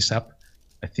brought this up,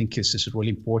 I think this is really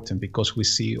important because we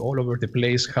see all over the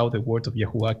place how the word of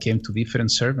Yahuwah came to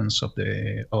different servants of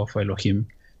Elohim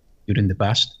during the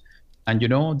past. And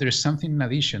there's something in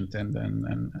addition,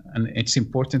 and it's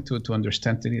important to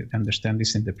understand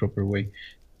this in the proper way.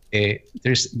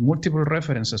 There's multiple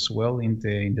references as well in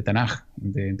the Tanakh,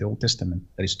 in the Old Testament,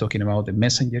 that is talking about the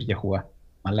messenger Yahuwah,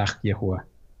 Malach Yahuwah.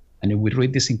 And if we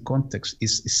read this in context,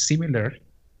 it's similar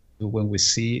to when we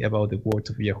see about the word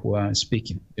of Yahuwah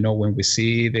speaking. When we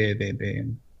see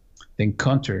the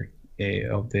encounter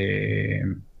of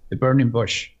the burning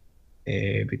bush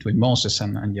between Moses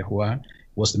and Yahuwah,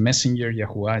 was the messenger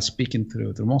Yahuwah speaking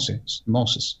through Moses.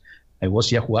 It was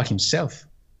Yahuwah himself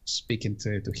speaking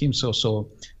to him. So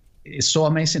it's so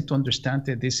amazing to understand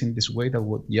this in this way, that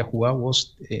Yahuwah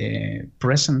was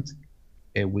present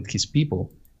with his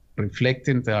people,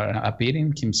 reflecting,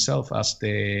 appearing himself as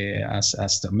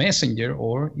the messenger,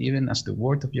 or even as the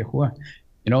word of Yahuwah.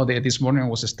 This morning I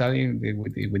was studying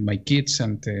with my kids,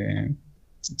 and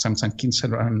some kids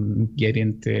are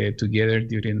getting together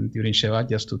during Shabbat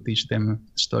just to teach them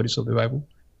stories of the Bible.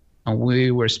 And we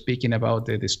were speaking about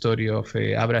the story of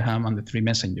Abraham and the 3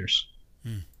 messengers.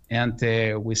 And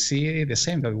we see the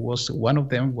same, that one of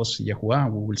them was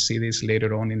Yahuwah. We will see this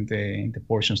later on in the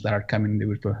portions that are coming in the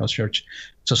Virtual House Church.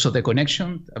 So the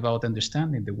connection about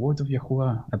understanding the word of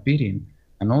Yahuwah appearing,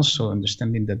 and also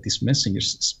understanding that this messenger,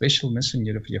 special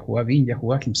messenger of Yahuwah, being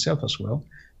Yahuwah himself as well,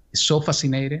 is so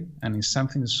fascinating, and is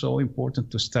something so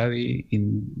important to study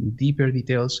in deeper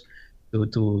details,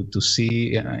 to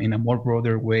see in a more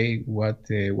broader way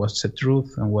what's the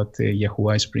truth and what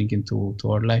Yahuwah is bringing to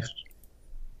our lives.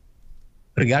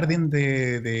 Regarding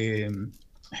the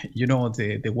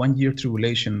 1 year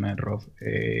tribulation, Rob,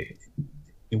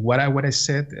 what I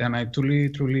said, and I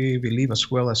truly believe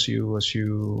as well as you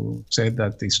said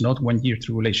that it's not 1 year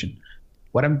tribulation.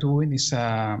 What I'm doing is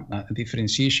a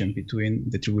differentiation between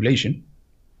the tribulation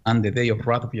and the day of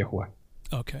wrath of Yahuwah.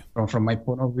 Okay. From my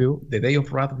point of view, the day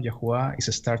of wrath of Yahuwah is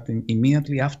starting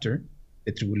immediately after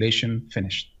the tribulation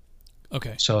finished.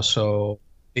 Okay. So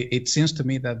it seems to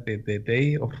me that the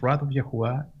day of wrath of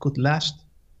Yahuwah could last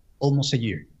almost a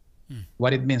year.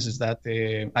 What it means is that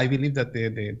I believe that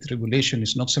the tribulation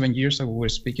is not 7 years. We were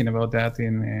speaking about that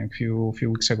in a few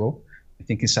weeks ago. I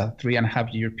think it's a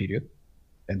 3.5 year period.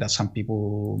 And that some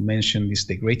people mention is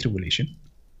the Great Tribulation.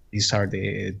 These are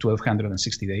the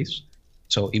 1260 days.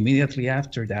 So immediately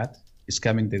after that is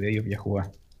coming the day of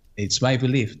Yahuwah. It's my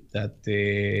belief that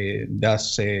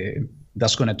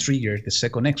that's going to trigger the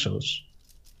second Exodus.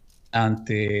 And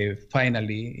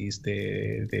finally is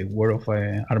the war of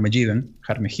Armageddon,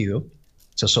 Harmegido.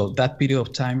 So that period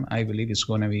of time, I believe, is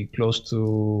going to be close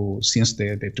to, since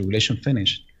the tribulation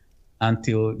finished,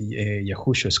 until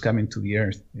Yahushua is coming to the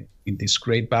earth in this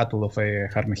great battle of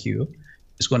Harmegido.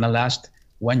 It's going to last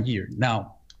 1 year.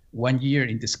 Now, 1 year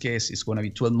in this case is going to be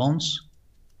 12 months.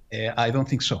 I don't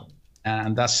think so.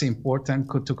 And that's important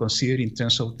to consider in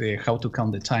terms of how to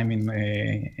count the timing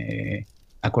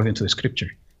according to the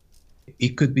scripture.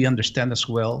 It could be understood as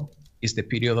well is the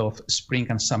period of spring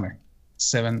and summer,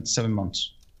 seven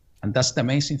months. And that's the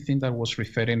amazing thing that was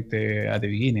referring to at the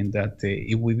beginning, that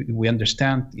if we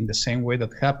understand in the same way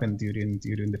that happened during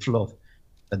the flood,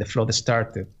 that the flood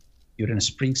started during a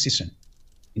spring season,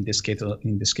 in this case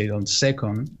on the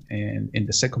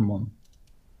second month,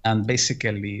 and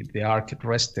basically the ark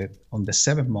rested on the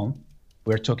 7th month.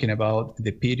 We're talking about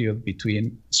the period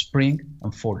between spring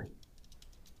and fall.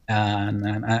 And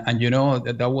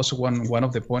that was one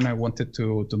of the points I wanted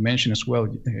to mention as well.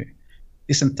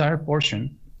 This entire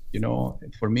portion,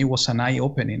 for me was an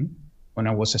eye-opening when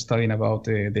I was studying about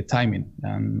the timing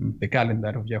and the calendar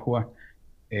of Yahuwah.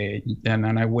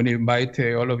 And I would invite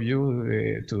all of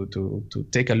you to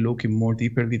take a look in more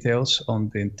deeper details on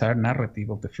the entire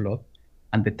narrative of the flood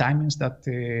and the timings that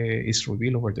is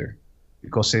revealed over there,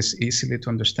 because it's easily to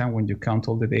understand when you count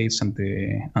all the days and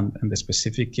the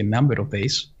specific number of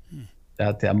days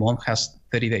that a month has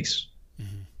 30 days.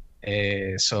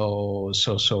 So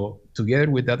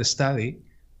together with that study,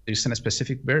 there's a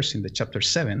specific verse in the chapter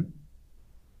 7,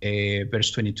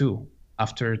 verse 22.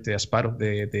 After as part of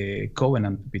the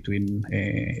covenant between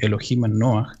Elohim and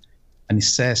Noah, and it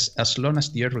says, as long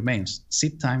as the earth remains,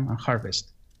 seed time and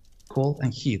harvest, cold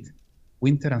and heat,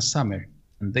 winter and summer,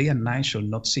 and day and night shall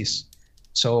not cease.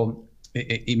 So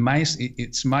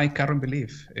it's my current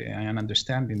belief and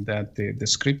understanding that the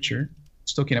scripture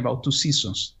is talking about 2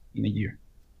 seasons in a year.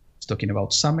 It's talking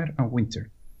about summer and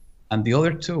winter. And the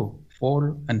other 2,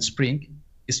 fall and spring,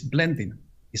 is blending.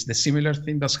 It's the similar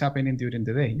thing that's happening during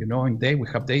the day. In day we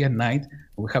have day and night.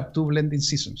 We have 2 blending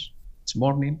seasons. It's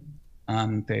morning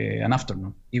and an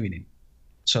afternoon, evening.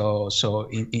 So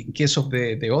in case of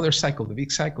the other cycle, the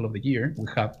big cycle of the year, we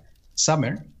have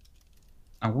summer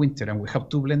and winter, and we have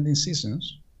 2 blending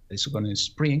seasons. It's going to be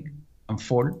spring and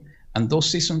fall. And those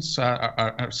seasons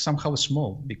are somehow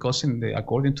small, because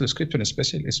according to the scripture,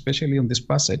 especially on this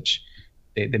passage,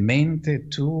 the main 2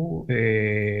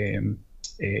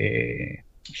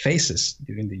 phases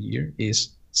during the year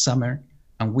is summer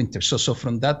and winter. So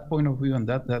from that point of view and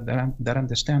that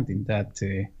understanding that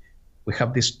we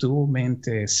have these 2 main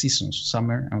seasons,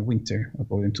 summer and winter,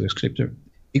 according to the scripture,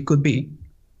 it could be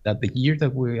that the year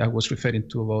that I was referring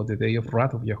to about the day of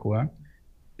wrath of Yahuwah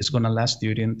is going to last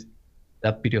during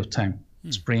that period of time,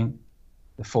 spring,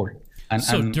 the fall. And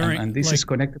this is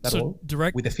connected at all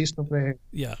with the feast of the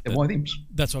Moedims.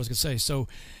 That's what I was going to say.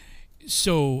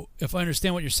 So if I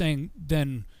understand what you're saying,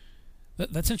 then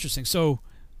that's interesting. So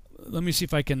let me see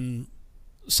if I can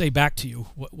say back to you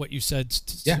what you said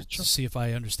to see if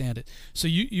I understand it. So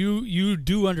you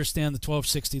do understand the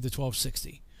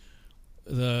 1260,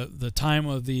 the time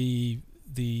of the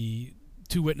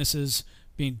 2 witnesses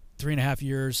being 3.5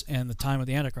 years, and the time of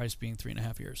the Antichrist being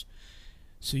 3.5 years.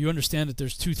 So you understand that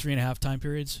there's 2 3.5 time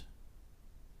periods?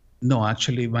 No,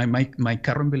 actually, my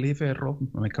current belief, Rob,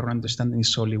 my current understanding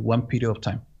is only 1 period of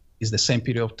time. It's the same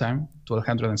period of time,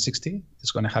 1260. It's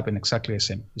going to happen exactly the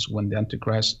same. It's when the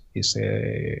Antichrist is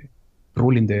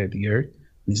ruling the earth.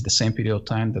 And it's the same period of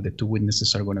time that the 2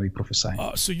 witnesses are going to be prophesying.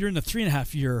 So you're in the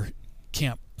 3.5 year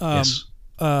camp. Yes.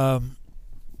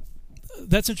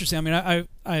 That's interesting. I mean,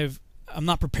 I'm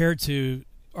not prepared to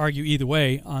argue either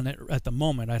way on it at the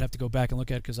moment. I'd have to go back and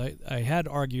look at it because I had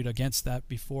argued against that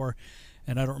before,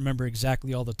 and I don't remember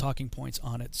exactly all the talking points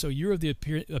on it. So you're of the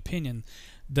opinion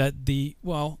that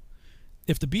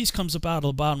if the beast comes up out of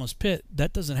the bottomless pit,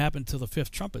 that doesn't happen until the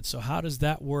fifth trumpet. So how does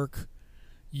that work?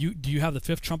 Do you have the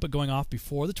fifth trumpet going off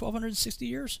before the 1260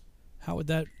 years? How would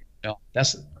that? No,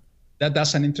 that's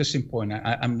an interesting point.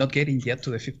 I'm not getting yet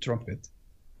to the fifth trumpet.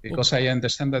 Because I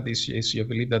understand that this is, you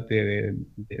believe that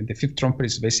the fifth trumpet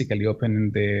is basically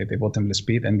opening the bottomless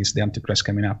pit, and it's the Antichrist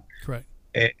coming up. Correct.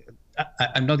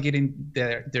 I'm not getting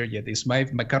there yet. It's my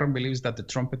current belief is that the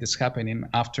trumpet is happening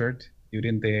after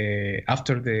the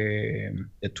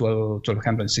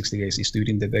 1260 days. Is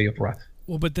during the day of wrath.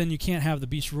 Well, but then you can't have the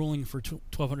beast ruling for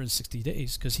 1260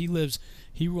 days because he lives.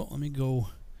 Let me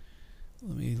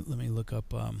look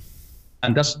up.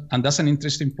 And that's an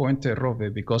interesting point,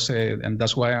 Robe, because and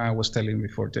that's why I was telling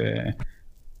before.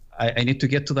 I need to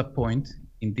get to that point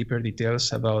in deeper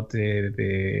details about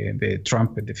the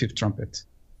trumpet, the fifth trumpet,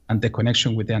 and the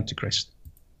connection with the Antichrist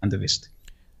and the beast.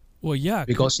 Well, yeah.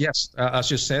 Because yes, as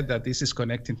you said, that this is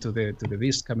connecting to the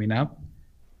beast coming up.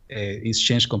 It's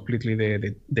changed completely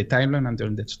the timeline and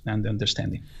the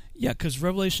understanding. Yeah, because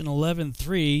Revelation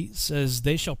 11:3 says,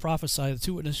 "They shall prophesy; the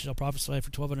two witnesses shall prophesy for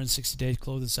 1260 days,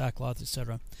 clothed in sackcloth,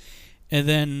 etc." And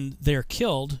then they're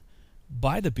killed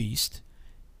by the beast,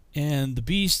 and the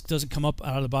beast doesn't come up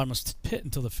out of the bottomless pit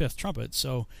until the fifth trumpet.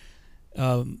 So,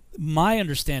 my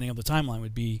understanding of the timeline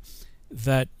would be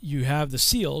that you have the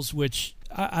seals, which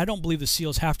I don't believe the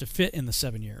seals have to fit in the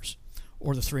 7 years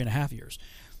or the 3.5 years.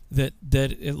 That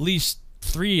at least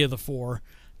 3 of the 4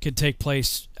 can take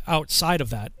place outside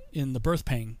of that in the birth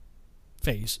pain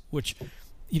phase, which,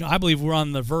 I believe we're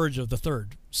on the verge of the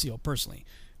third seal personally,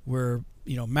 where,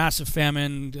 massive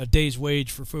famine, a day's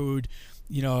wage for food,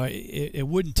 it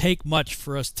wouldn't take much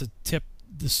for us to tip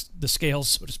the scales,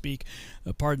 so to speak,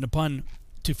 pardon the pun,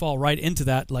 to fall right into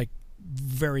that, like,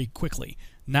 very quickly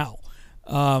now.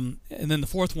 And then the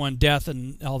fourth one, death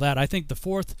and all that. I think the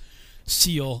fourth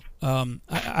seal,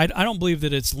 I don't believe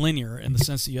that it's linear in the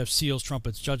sense that you have seals,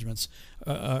 trumpets, judgments,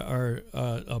 or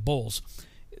bowls,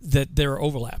 that there are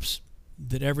overlaps,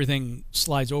 that everything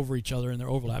slides over each other and there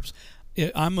are overlaps.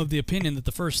 I'm of the opinion that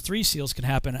the first 3 seals can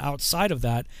happen outside of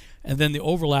that, and then the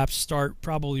overlaps start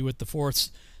probably with the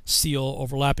fourth seal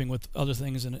overlapping with other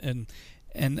things,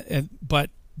 but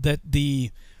that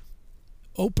the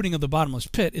opening of the bottomless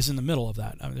pit is in the middle of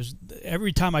that. I mean,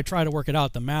 every time I try to work it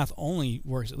out, the math only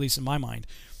works, at least in my mind,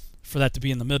 for that to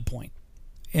be in the midpoint.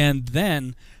 And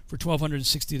then for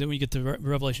 1260, then we get to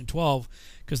Revelation 12,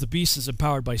 because the beast is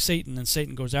empowered by Satan, and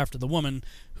Satan goes after the woman,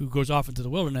 who goes off into the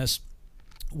wilderness,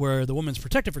 where the woman's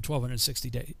protected for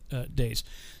 1260 days.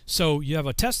 So you have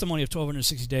a testimony of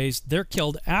 1260 days. They're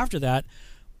killed after that.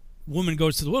 Woman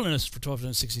goes to the wilderness for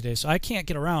 1260 days. So I can't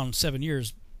get around 7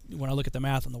 years when I look at the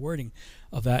math and the wording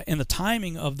of that and the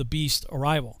timing of the beast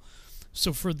arrival.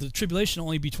 So for the tribulation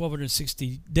only be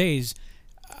 1260 days,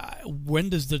 when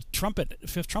does the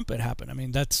fifth trumpet happen? I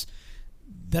mean, that's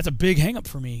a big hang-up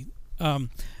for me.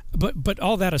 But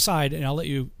all that aside, and I'll let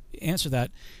you answer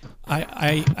that,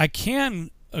 I can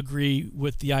agree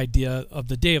with the idea of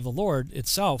the day of the Lord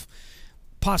itself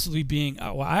possibly being,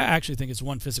 I actually think it's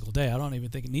one physical day. I don't even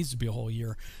think it needs to be a whole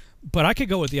year. But I could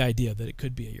go with the idea that it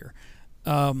could be a year.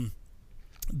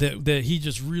 That he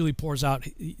just really pours out.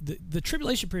 The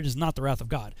tribulation period is not the wrath of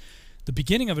God. The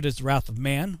beginning of it is the wrath of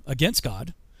man against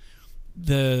God.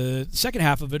 The second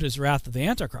half of it is the wrath of the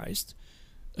Antichrist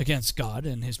against God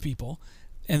and his people.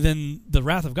 And then the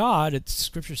wrath of God,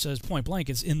 Scripture says point blank,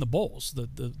 is in the bowls.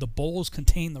 The bowls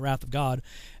contain the wrath of God,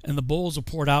 and the bowls are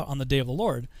poured out on the day of the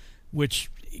Lord,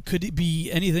 which could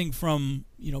be anything from,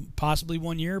 possibly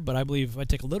 1 year, but I believe if I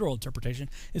take a literal interpretation,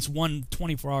 it's one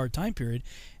 24-hour time period.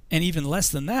 And even less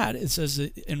than that, it says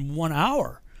that in 1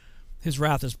 hour, his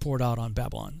wrath is poured out on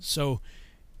Babylon. So,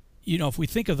 if we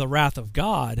think of the wrath of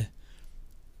God,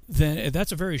 then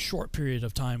that's a very short period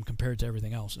of time compared to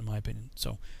everything else, in my opinion.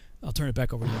 So I'll turn it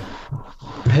back over to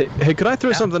you. Hey, could I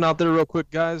throw something out there real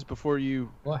quick, guys, before you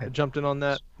jumped in on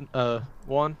that,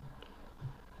 Juan?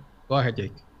 Go ahead,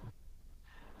 Jake.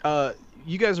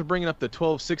 You guys are bringing up the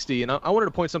 1260, and I wanted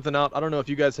to point something out. I don't know if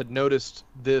you guys had noticed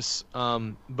this,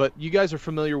 but you guys are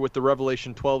familiar with the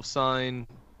Revelation 12 sign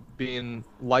being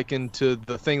likened to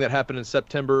the thing that happened in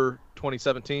September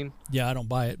 2017? Yeah, I don't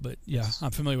buy it, but yeah,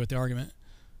 I'm familiar with the argument.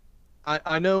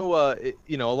 I know, a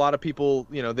lot of people,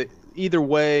 either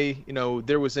way,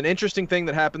 there was an interesting thing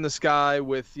that happened in the sky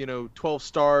with, 12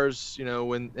 stars,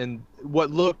 and what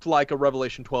looked like a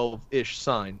Revelation 12-ish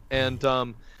sign.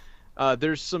 And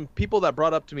there's some people that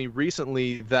brought up to me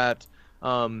recently that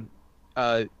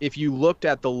if you looked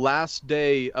at the last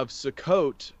day of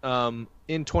Sukkot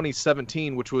in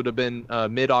 2017, which would have been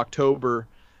mid-October,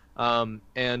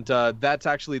 and that's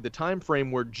actually the time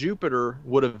frame where Jupiter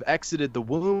would have exited the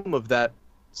womb of that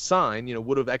sign,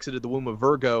 would have exited the womb of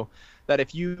Virgo, that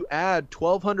if you add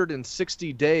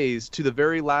 1,260 days to the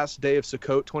very last day of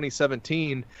Sukkot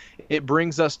 2017, it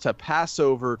brings us to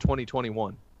Passover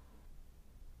 2021.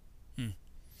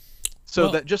 So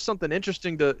that just something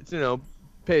interesting to,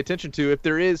 pay attention to, if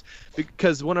there is,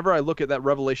 because whenever I look at that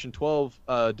Revelation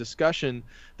 12 discussion,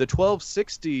 the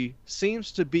 1260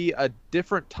 seems to be a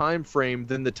different time frame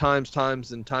than the times,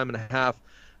 and time and a half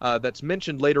that's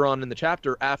mentioned later on in the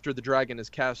chapter after the dragon is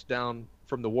cast down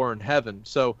from the war in heaven.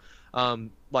 So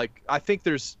I think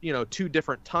there's two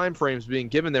different time frames being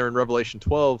given there in Revelation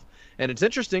 12, and it's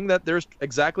interesting that there's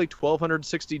exactly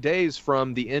 1,260 days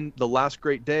from the last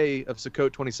great day of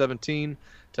Sukkot 2017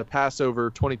 to Passover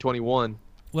 2021.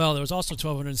 Well, there was also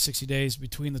 1,260 days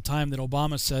between the time that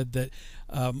Obama said that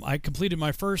I completed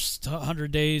my first 100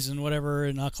 days and whatever,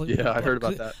 and I heard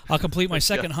about that. I'll complete my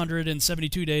second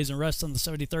 172 days and rest on the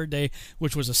 73rd day,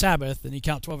 which was a Sabbath, and he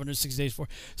count 1,260 days for.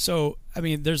 So, I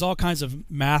mean, there's all kinds of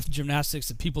math gymnastics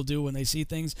that people do when they see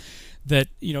things that,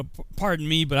 pardon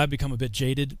me, but I've become a bit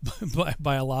jaded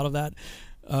by a lot of that.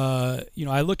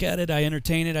 I look at it, I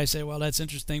entertain it, I say, well, that's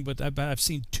interesting, but I've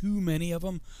seen too many of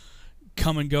them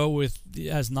come and go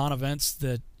as non-events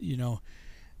that it's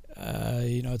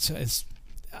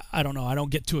I don't know, I don't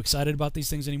get too excited about these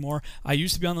things anymore. I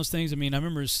used to be on those things. I mean, I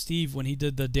remember Steve when he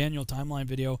did the Daniel timeline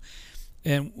video,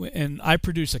 and I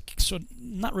produced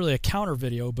not really a counter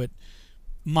video, but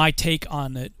my take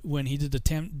on it when he did the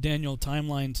Daniel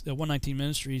timeline, the 119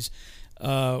 Ministries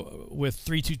with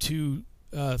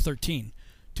 2013,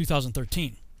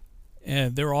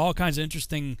 and there were all kinds of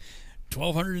interesting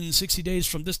 1,260 days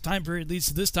from this time period leads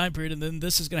to this time period, and then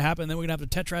this is going to happen, and then we're going to have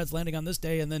the tetrads landing on this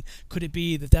day, and then could it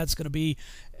be that that's going to be?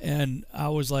 And I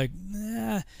was like,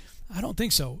 nah, I don't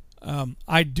think so.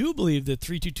 I do believe that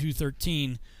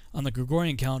 32213 on the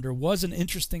Gregorian calendar was an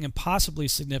interesting and possibly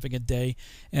significant day,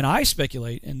 and I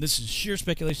speculate, and this is sheer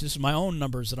speculation, this is my own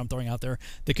numbers that I'm throwing out there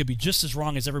that could be just as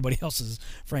wrong as everybody else's,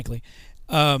 frankly,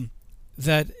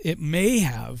 that it may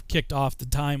have kicked off the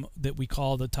time that we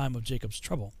call the time of Jacob's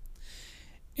trouble.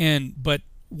 But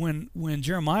when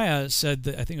Jeremiah said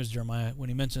that, I think it was Jeremiah, when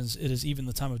he mentions it is even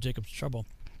the time of Jacob's trouble,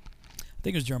 I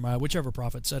think it was Jeremiah, whichever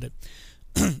prophet said it,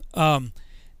 the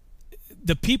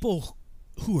people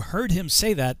who heard him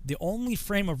say that, the only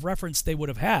frame of reference they would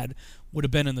have had would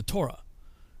have been in the Torah.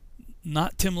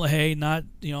 Not Tim LaHaye, not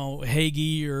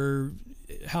Hagee or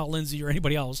Hal Lindsey or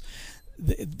anybody else.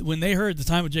 When they heard the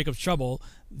time of Jacob's trouble,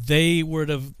 they would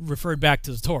have referred back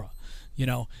to the Torah,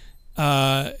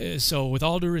 So with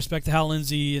all due respect to Hal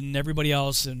Lindsey and everybody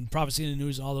else and Prophecy in the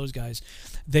News and all those guys,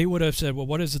 they would have said, well,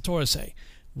 what does the Torah say?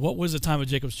 What was the time of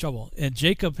Jacob's trouble? And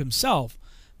Jacob himself,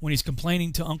 when he's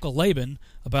complaining to Uncle Laban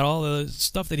about all the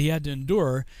stuff that he had to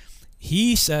endure,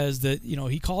 he says that,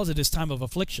 he calls it his time of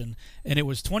affliction, and it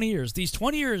was 20 years. These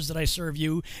 20 years that I serve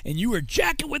you, and you were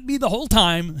jacking with me the whole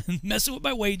time, and messing with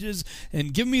my wages,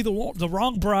 and giving me the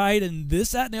wrong bride, and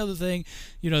this, that, and the other thing,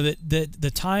 that the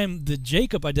time that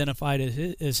Jacob identified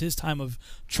as his time of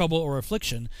trouble or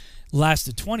affliction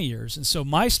lasted 20 years. And so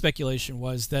my speculation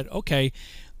was that, okay,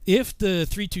 if the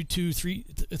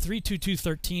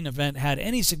 32213 event had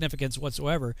any significance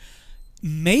whatsoever,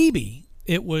 maybe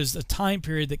it was a time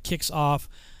period that kicks off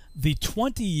the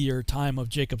 20-year time of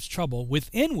Jacob's trouble,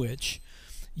 within which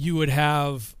you would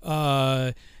have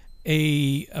a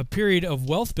period of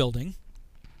wealth building.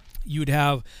 You'd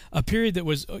have a period that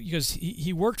was, because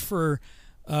he worked for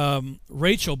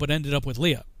Rachel but ended up with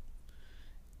Leah.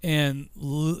 And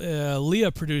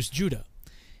Leah produced Judah.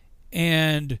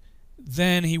 And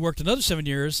then he worked another 7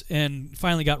 years and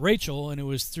finally got Rachel, and it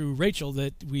was through Rachel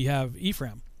that we have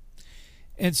Ephraim.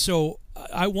 And so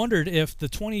I wondered if the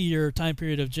 20-year time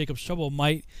period of Jacob's trouble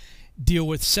might deal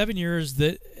with 7 years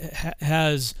that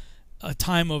has a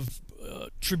time of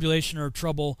tribulation or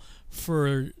trouble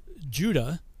for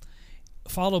Judah,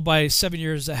 followed by 7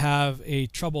 years that have a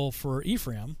trouble for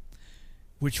Ephraim,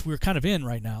 which we're kind of in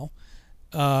right now.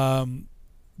 And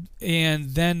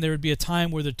then there would be a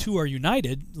time where the two are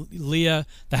united. Leah,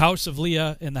 the house of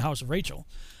Leah and the house of Rachel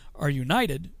are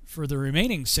united for the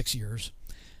remaining 6 years.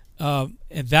 And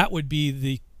that would be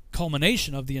the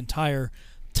culmination of the entire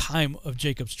time of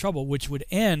Jacob's trouble, which would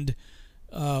end,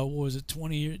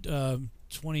 20 years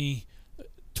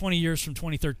from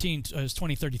 2013 to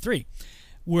 2033,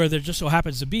 where there just so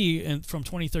happens to be, and from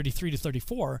 2033 to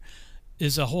 34,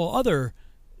 is a whole other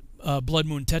blood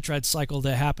moon tetrad cycle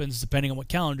that happens depending on what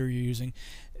calendar you're using.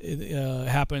 It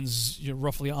happens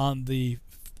roughly on the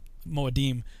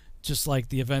Moedim, just like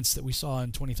the events that we saw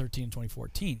in 2013 and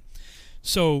 2014.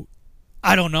 So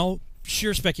I don't know,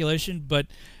 sheer speculation, but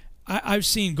I've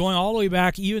seen, going all the way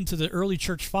back even to the early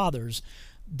church fathers,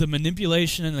 the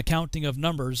manipulation and the counting of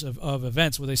numbers of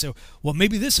events where they say, well,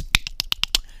 maybe this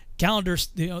calendar,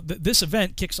 this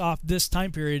event kicks off this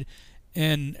time period,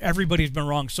 and everybody's been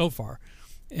wrong so far.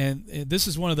 And this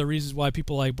is one of the reasons why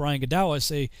people like Brian Godawa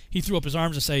say, he threw up his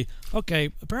arms and say,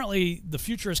 okay, apparently the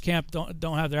futurist camp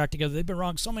don't have their act together. They've been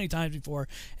wrong so many times before,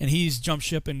 and he's jumped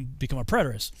ship and become a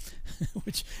preterist,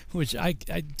 which I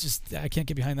can't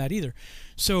get behind that either.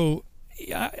 So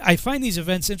I find these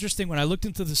events interesting. When I looked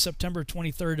into the September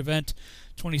 23rd event,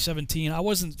 2017, I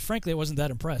wasn't that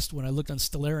impressed when I looked on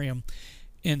Stellarium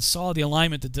and saw the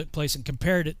alignment that took place and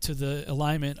compared it to the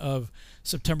alignment of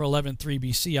September 11th, 3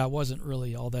 BC. I wasn't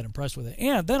really all that impressed with it.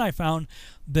 And then I found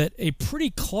that a pretty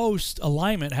close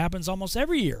alignment happens almost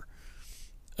every year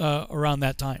around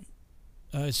that time.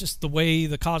 It's just the way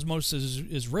the cosmos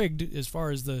is rigged as far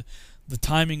as the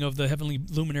timing of the heavenly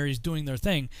luminaries doing their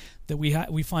thing, that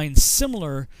we find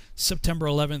similar September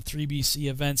 11th, 3 BC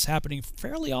events happening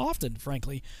fairly often,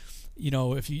 frankly,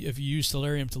 if you use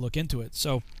Stellarium to look into it.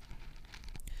 So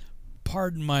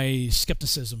pardon my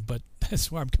skepticism, but that's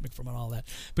where I'm coming from on all that.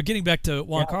 But getting back to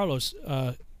Juan Carlos.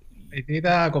 I did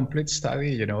a complete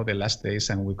study, the last days,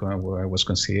 and I was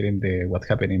considering what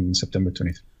happened in September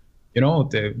 20th.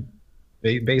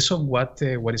 Based on what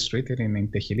is written in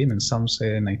Tehillim in Psalms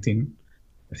 19,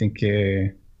 I think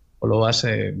all of us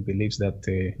believes that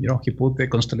he put the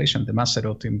constellation, the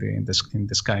Mazzaroth, in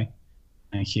the sky,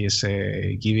 and he is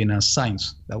giving us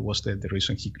signs. That was the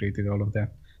reason he created all of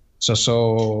that.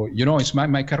 So it's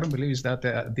my current belief is that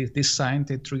this sign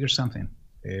triggers something.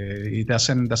 It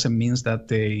doesn't mean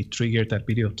that it triggered that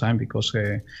period of time, because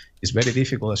it's very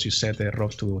difficult, as you said,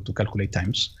 Rob, to calculate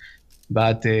times.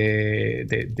 But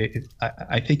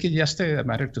I think it's just a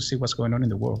matter to see what's going on in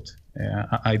the world.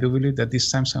 I do believe that this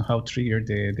time somehow triggered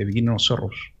the beginning of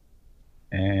sorrows.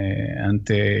 And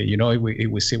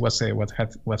we see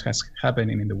what has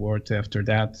happened in the world after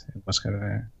that, what's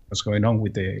going on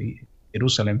with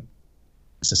Jerusalem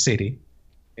as a city.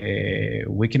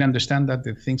 We can understand that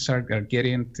the things are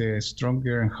getting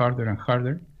stronger and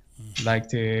harder, like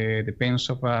the pains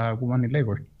of a woman in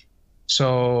labor.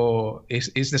 So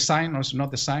is the sign or is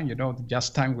not the sign?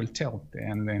 Just time will tell.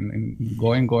 And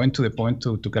going to the point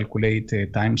to calculate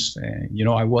times.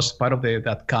 I was part of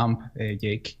that camp,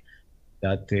 Jake,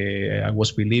 that I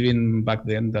was believing back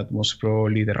then that most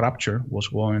probably the rapture was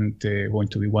going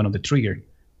to be one of the trigger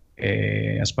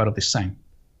as part of the sign.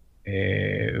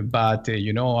 But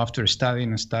after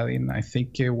studying, I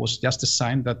think it was just a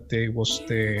sign that they was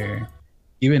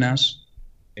giving us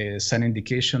an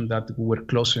indication that we were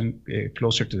closer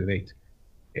to the date.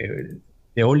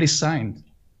 The only sign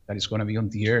that is going to be on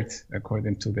the earth,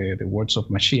 according to the words of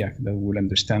Mashiach, that we will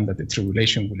understand that the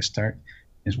tribulation will start,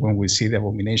 is when we see the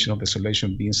abomination of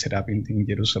desolation being set up in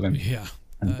Jerusalem. Yeah.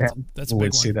 And that's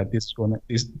we'll see that this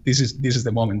is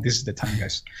the moment, this is the time,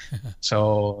 guys.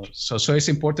 so it's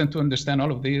important to understand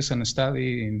all of this and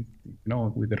study,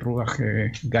 with the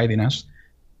Ruach guiding us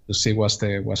to see what's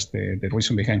the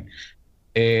reason behind.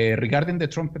 Regarding the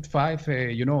Trumpet 5,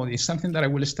 it's something that I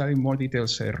will study in more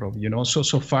details, Rob.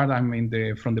 So far I'm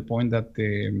from the point that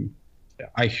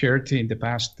I heard in the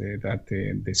past that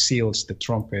the seals, the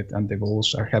trumpet, and the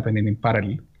bowls are happening in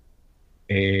parallel.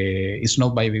 It's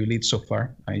not by belief so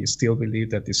far. I still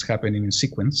believe that it's happening in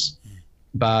sequence.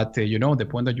 But, the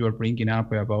point that you are bringing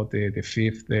up about the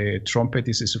fifth trumpet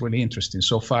is really interesting.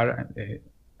 So far,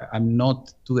 I'm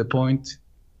not to the point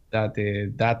that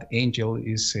that angel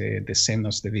is the same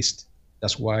as the beast.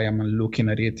 That's why I'm looking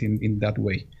at it in that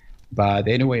way. But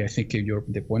anyway, I think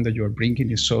the point that you're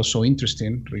bringing is so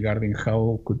interesting regarding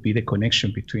how could be the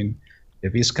connection between the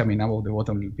beast coming out of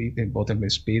the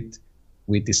bottomless pit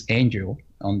with this angel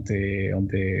on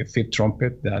the fifth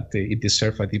trumpet, that it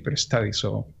deserves a deeper study.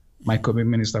 So my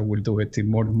commitment is that we'll do it in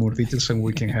more details, and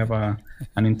we can have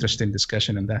an interesting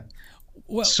discussion on that.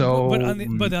 Well,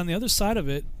 but on the other side of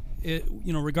it,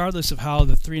 regardless of how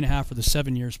the 3.5 or the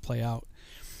 7 years play out,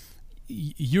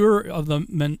 you're of the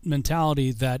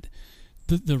mentality that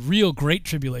the real great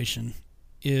tribulation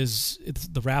it's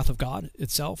the wrath of God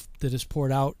itself that is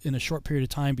poured out in a short period of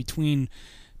time between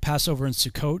Passover and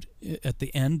Sukkot at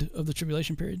the end of the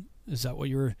tribulation period. Is that what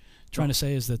you're trying to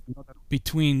say? Is that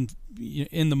in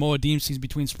the Moedim season,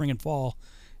 between spring and fall,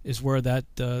 is where that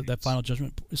final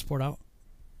judgment is poured out?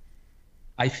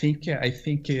 I think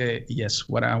yes.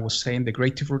 What I was saying, the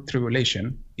Great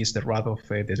Tribulation is the wrath of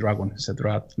the dragon. It's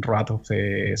the wrath of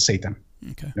Satan.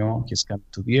 Okay. You know, he's coming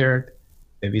to the earth.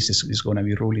 The beast is going to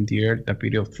be ruling the earth a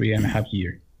period of 3.5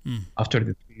 years. After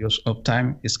the period of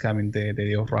time is coming the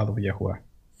day of wrath of Yahuwah.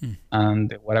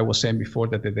 And what I was saying before,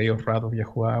 that the day of wrath of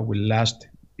Yahuwah will last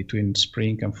between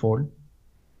spring and fall,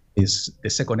 is the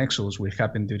second Exodus will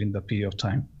happen during that period of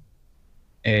time.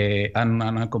 And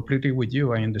I'm completely with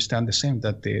you. I understand the same,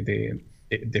 that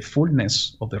the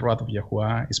fullness of the wrath of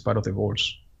Yahuwah is part of the bowls.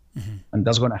 And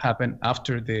that's going to happen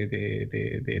after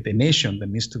the nation that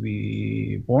needs to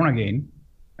be born again,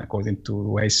 according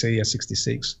to Isaiah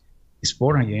 66, is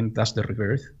born again. That's the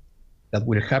rebirth that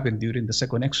will happen during the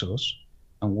second Exodus.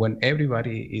 And when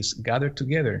everybody is gathered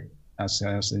together, as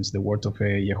is the word of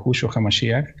Yahushua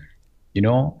HaMashiach, you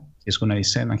know, he's going to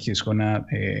descend and he's going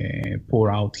to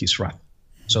pour out his wrath.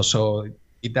 So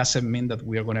it doesn't mean that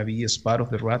we are going to be as part of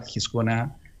the wrath. He's going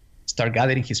to start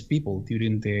gathering his people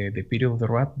during the period of the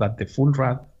wrath, but the full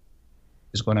wrath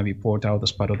is going to be poured out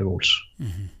as part of the rules.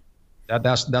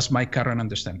 That's my current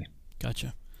understanding.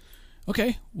 Gotcha.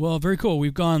 Okay, well, very cool.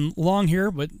 We've gone long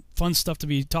here, but fun stuff to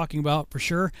be talking about for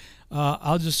sure.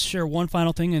 I'll just share one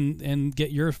final thing and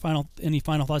get your any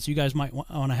final thoughts you guys might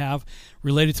want to have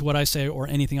related to what I say, or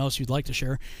anything else you'd like to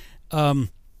share.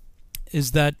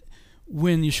 Is that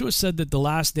when Yeshua said that the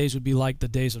last days would be like the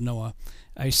days of Noah,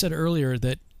 I said earlier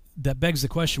that begs the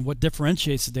question, what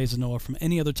differentiates the days of Noah from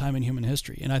any other time in human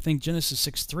history? And I think Genesis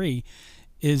 6:3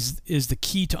 is the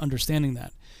key to understanding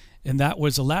that. And that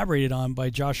was elaborated on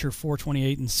by Joshua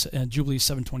 4:28 and Jubilees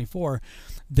 7:24,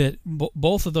 that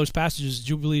both of those passages,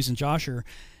 Jubilees and Joshua,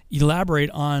 elaborate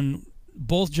on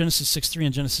both Genesis 6:3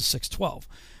 and Genesis 6:12,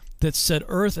 that said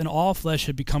earth and all flesh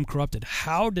had become corrupted.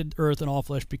 How did earth and all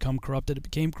flesh become corrupted? It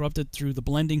became corrupted through the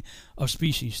blending of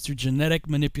species, through genetic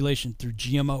manipulation, through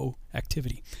GMO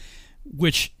activity,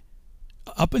 which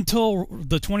up until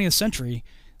the 20th century,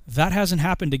 that hasn't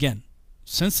happened again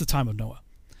since the time of Noah.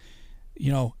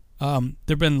 You know,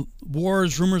 there have been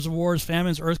wars, rumors of wars,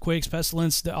 famines, earthquakes,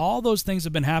 pestilence. All those things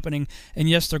have been happening, and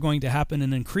yes, they're going to happen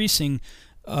in increasing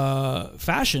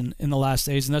fashion in the last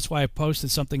days. And that's why I posted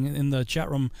something in the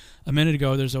chat room a minute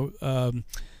ago. There's a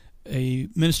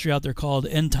ministry out there called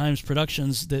End Times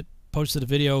Productions that posted a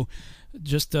video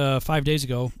just 5 days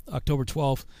ago, October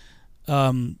 12th.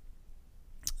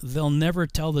 They'll never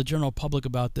tell the general public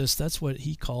about this. That's what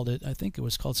he called it. I think it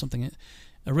was called something.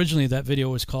 Originally, that video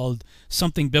was called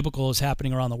Something Biblical is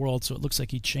Happening Around the World, so it looks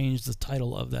like he changed the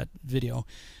title of that video.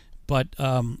 But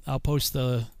I'll post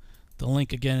the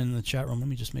link again in the chat room. Let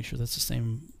me just make sure that's the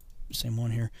same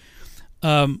one here.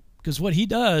 Because what he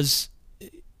does,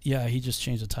 yeah, he just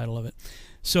changed the title of it.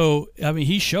 So, I mean,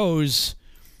 he shows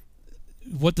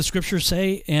what the scriptures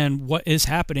say and what is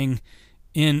happening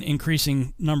in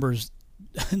increasing numbers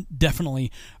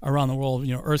definitely around the world.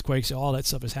 You know, earthquakes, all that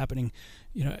stuff is happening,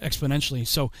 you know, exponentially.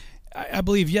 So I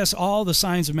believe, yes, all the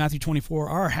signs of Matthew 24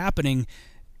 are happening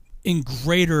in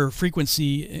greater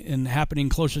frequency and happening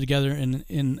closer together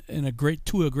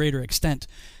to a greater extent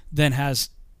than has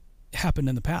happened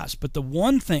in the past. But the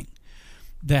one thing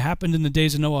that happened in the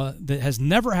days of Noah that has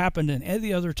never happened in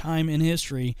any other time in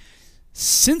history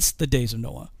since the days of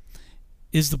Noah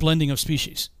is the blending of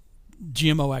species,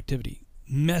 GMO activity,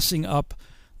 messing up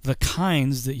the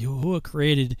kinds that Yahuwah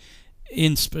created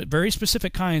in very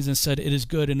specific kinds and said it is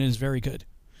good and it is very good.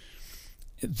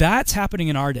 That's happening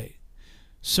in our day.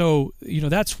 So, you know,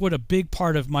 that's what a big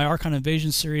part of my Archon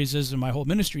Invasion series is, and my whole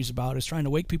ministry is about, is trying to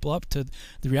wake people up to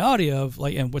the reality of,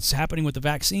 like, and what's happening with the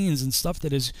vaccines and stuff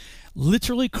that is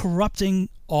literally corrupting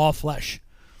all flesh.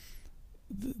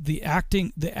 The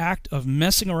act of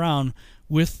messing around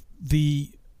with the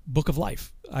book of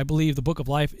life. I believe the book of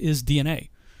life is DNA.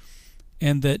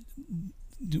 And that,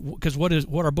 because what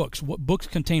are books? What books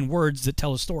contain words that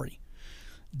tell a story.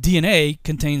 DNA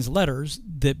contains letters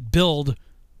that build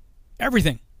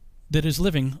everything that is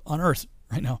living on Earth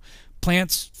right now.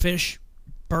 Plants, fish,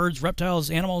 birds, reptiles,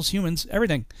 animals, humans,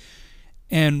 everything.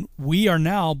 And we are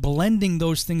now blending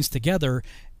those things together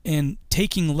and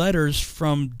taking letters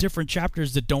from different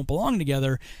chapters that don't belong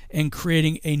together and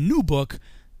creating a new book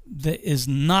that is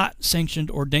not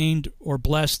sanctioned, ordained, or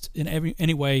blessed in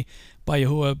any way by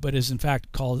Yahuwah, but is in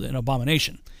fact called an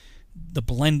abomination. The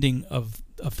blending of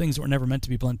things that were never meant to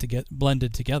be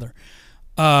blended together.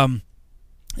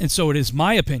 And so it is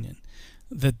my opinion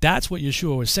that that's what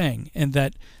Yeshua was saying, and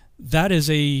that is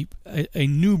a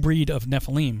new breed of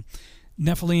Nephilim.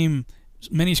 Nephilim,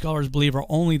 many scholars believe, are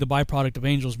only the byproduct of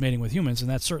angels mating with humans, and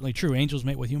that's certainly true. Angels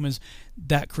mate with humans,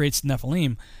 that creates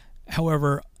Nephilim.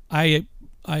 However, I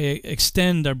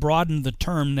broaden the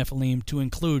term Nephilim to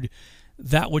include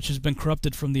that which has been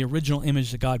corrupted from the original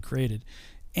image that God created.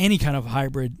 any kind of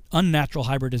unnatural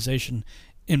hybridization,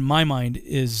 in my mind,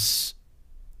 is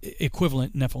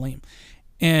equivalent Nephilim.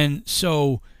 And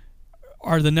so,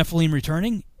 are the Nephilim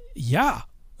returning? Yeah.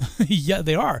 Yeah,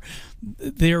 they are.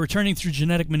 They are returning through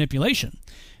genetic manipulation.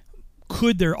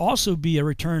 Could there also be a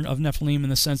return of Nephilim in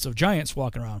the sense of giants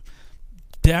walking around?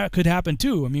 That could happen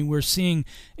too. I mean, we're seeing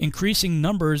increasing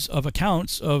numbers of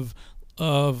accounts of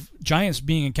giants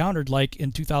being encountered, like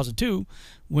in 2002,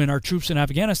 when our troops in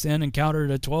Afghanistan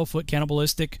encountered a 12-foot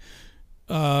cannibalistic,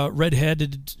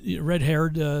 red-haired,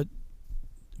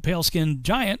 pale-skinned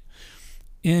giant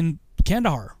in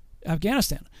Kandahar,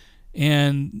 Afghanistan.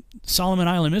 And Solomon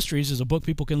Island Mysteries is a book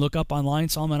people can look up online,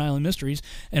 Solomon Island Mysteries,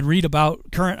 and read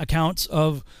about current accounts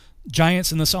of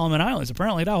giants in the Solomon Islands.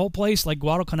 Apparently that whole place, like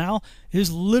Guadalcanal,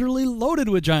 is literally loaded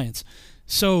with giants.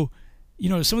 So, you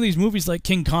know, some of these movies like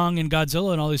King Kong and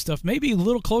Godzilla and all this stuff may be a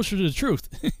little closer to the truth.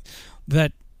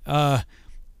 That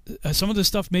some of this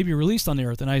stuff may be released on the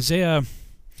earth. And Isaiah,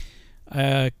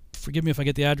 forgive me if I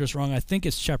get the address wrong, I think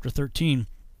it's chapter 13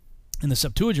 in the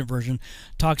Septuagint version,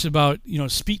 talks about, you know,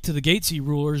 speak to the gates, ye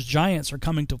rulers, giants are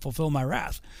coming to fulfill my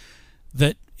wrath.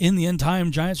 That in the end time,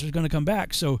 giants are going to come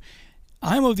back. So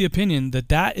I'm of the opinion that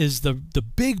that is the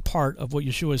big part of what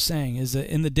Yeshua is saying, is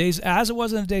that in the days, as it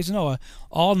was in the days of Noah,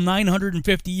 all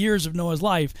 950 years of Noah's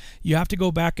life, you have to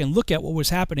go back and look at what was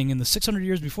happening in the 600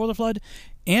 years before the flood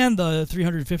and the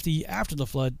 350 after the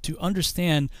flood to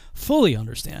fully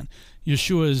understand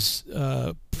Yeshua's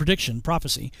prediction,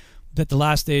 prophecy, that the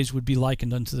last days would be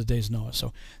likened unto the days of Noah.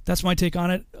 So that's my take on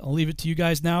it. I'll leave it to you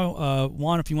guys now.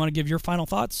 Juan, if you want to give your final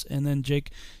thoughts, and then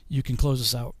Jake, you can close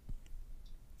us out.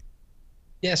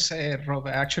 Yes, Rob,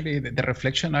 actually, the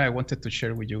reflection I wanted to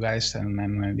share with you guys,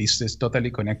 and this is totally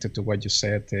connected to what you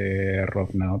said,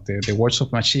 Rob, now. The words of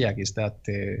Mashiach is that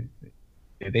the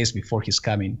days before his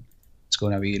coming, it's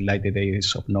going to be like the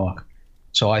days of Noah.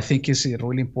 So I think it's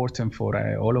really important for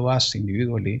all of us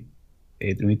individually.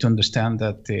 We need to understand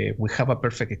that we have a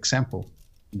perfect example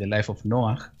in the life of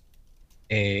Noah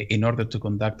in order to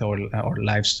conduct our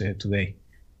lives today.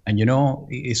 And you know,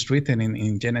 it's written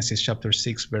in Genesis chapter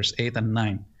 6, verse 8 and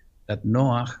 9, that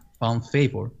Noah found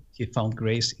favor, he found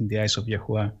grace in the eyes of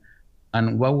Yahuwah.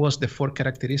 And what was the 4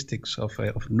 characteristics of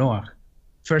Noah?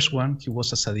 First one, he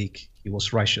was a tzaddik, he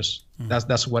was righteous.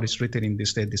 That's what is written in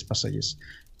these passages.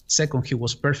 Second, he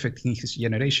was perfect in his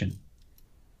generation.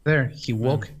 Third, he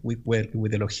walked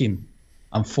with Elohim.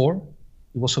 And 4,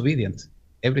 he was obedient.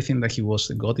 Everything that he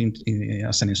got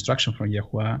as an instruction from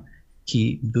Yahuwah,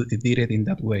 he did it in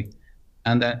that way.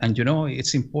 And you know,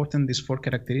 it's important, this 4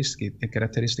 characteristic,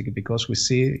 because we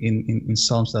see in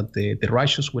Psalms that the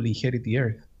righteous will inherit the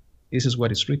earth. This is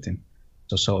what is written.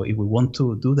 So if we want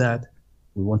to do that,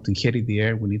 we want to inherit the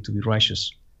earth, we need to be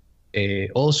righteous.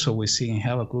 Also, we see in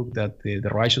Habakkuk that the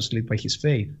righteous live by his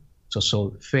faith.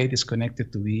 So faith is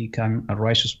connected to become a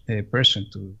righteous person,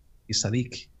 to be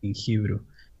tzaddik in Hebrew.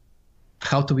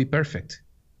 How to be perfect?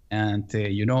 And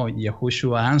you know,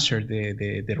 Yahushua answered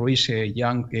the rich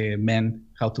young men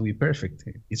how to be perfect.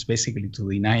 It's basically to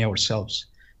deny ourselves.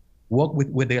 Walk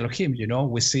with the Elohim. You know,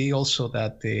 we see also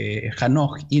that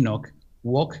Enoch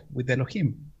walked with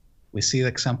Elohim. We see the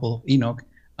example of Enoch,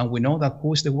 and we know that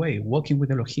who is the way? Walking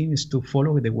with Elohim is to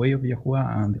follow the way of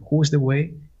Yahuwah. And who is the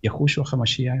way? Yahushua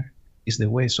HaMashiach is the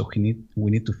way. So we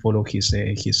need to follow his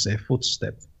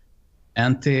footsteps.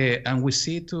 And we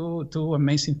see two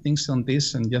amazing things on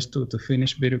this, and just to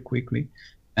finish very quickly.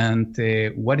 And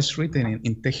what is written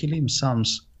in Tehillim,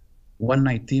 Psalms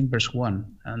 119, verse 1.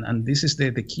 And this is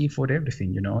the key for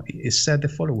everything, you know. It said the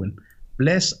following: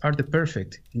 blessed are the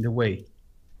perfect in the way,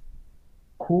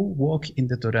 who walk in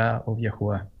the Torah of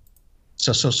Yahuwah.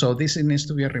 So this needs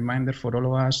to be a reminder for all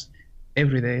of us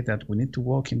every day, that we need to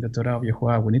walk in the Torah of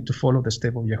Yahuwah. We need to follow the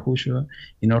step of Yahushua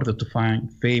in order to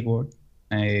find favor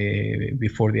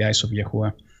before the eyes of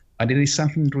Yahuwah. And there is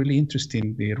something really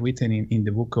interesting written in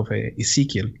the book of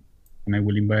Ezekiel, and I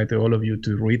will invite all of you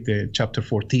to read the chapter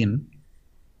 14,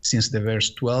 since the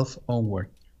verse 12 onward,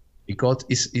 because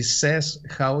it says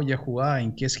how Yahuwah,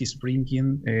 in case he's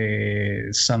bringing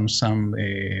some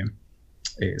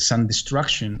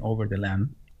destruction over the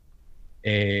land,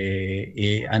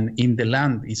 and in the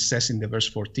land, it says in the verse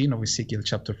 14 of Ezekiel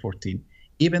chapter 14,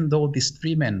 even though these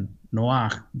 3 men,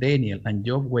 Noah, Daniel, and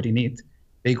Job, were in it,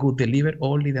 they would deliver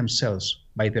only themselves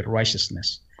by their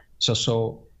righteousness.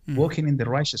 So walking in the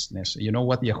righteousness, you know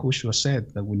what Yahushua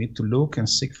said, that we need to look and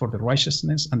seek for the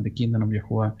righteousness and the kingdom of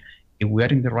Yahuwah. If we are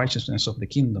in the righteousness of the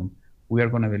kingdom, we are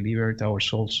going to deliver our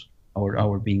souls,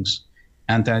 our beings.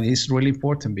 And that is really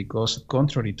important, because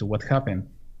contrary to what happened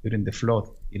during the flood,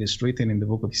 it is written in the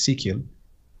book of Ezekiel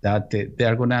that they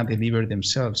are going to deliver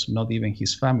themselves, not even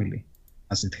his family,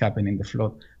 as it happened in the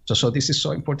flood. So this is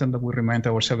so important that we remind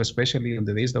ourselves, especially in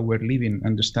the days that we're living,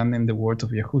 understanding the word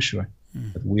of Yahushua,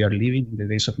 that we are living in the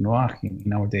days of Noah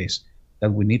in our days,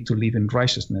 that we need to live in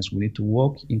righteousness. We need to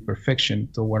walk in perfection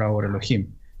toward our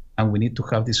Elohim. And we need to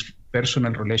have this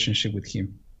personal relationship with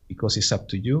him, because it's up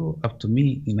to you, up to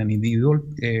me, in an individual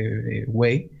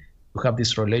way, to have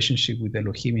this relationship with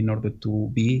Elohim in order to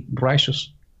be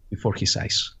righteous before his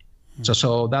eyes.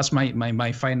 So that's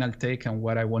my final take on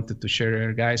what I wanted to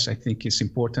share, guys. I think it's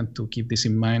important to keep this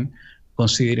in mind,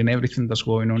 considering everything that's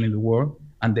going on in the world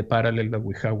and the parallel that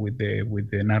we have with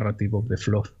the narrative of the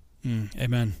flood.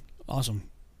 Amen. Awesome.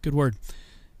 Good word.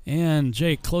 And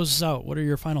Jake, close us out. What are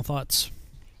your final thoughts?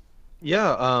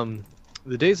 Yeah,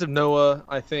 the days of Noah,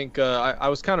 I think I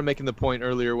was kind of making the point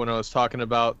earlier when I was talking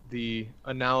about the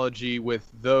analogy with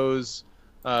those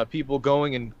people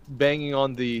going and banging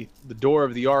on the door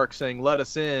of the ark saying, "Let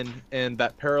us in," and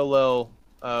that parallel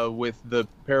with the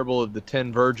parable of the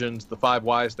 10 virgins, the 5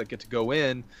 wise that get to go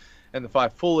in, and the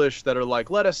 5 foolish that are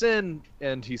like, "Let us in,"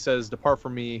 and he says, "Depart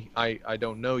from me, I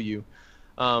don't know you."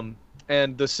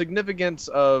 And the significance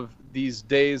of these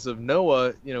days of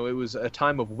Noah, it was a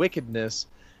time of wickedness,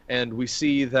 and we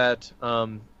see that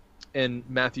in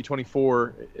Matthew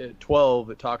 24:12,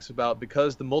 it talks about,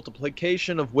 because the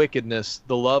multiplication of wickedness,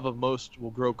 the love of most will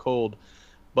grow cold,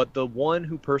 but the one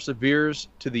who perseveres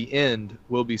to the end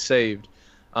will be saved.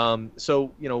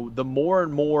 So the more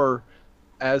and more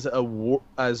as all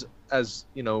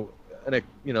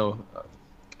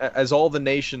the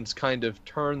nations kind of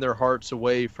turn their hearts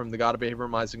away from the God of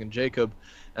Abraham, Isaac, and Jacob,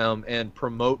 and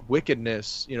promote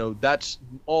wickedness, that's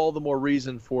all the more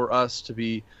reason for us to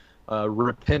be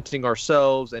repenting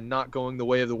ourselves and not going the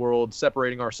way of the world,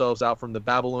 separating ourselves out from the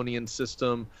Babylonian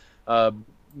system,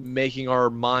 making our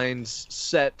minds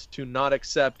set to not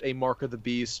accept a mark of the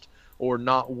beast or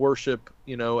not worship,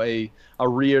 a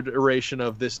reiteration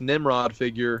of this Nimrod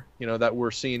figure, that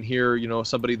we're seeing here,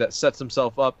 somebody that sets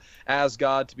himself up as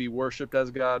God to be worshipped as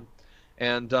God.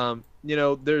 And,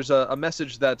 there's a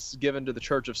message that's given to the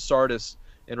church of Sardis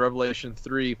in Revelation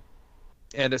 3,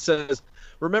 and it says,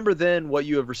 "Remember then what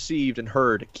you have received and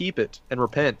heard, keep it and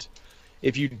repent.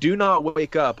 If you do not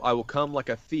wake up, I will come like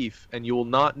a thief, and you will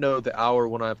not know the hour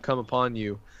when I have come upon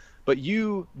you. But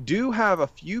you do have a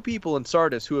few people in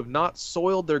Sardis who have not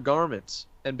soiled their garments,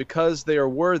 and because they are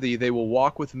worthy, they will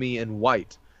walk with me in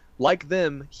white. Like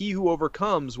them, he who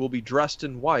overcomes will be dressed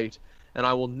in white, and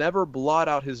I will never blot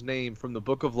out his name from the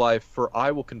book of life, for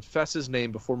I will confess his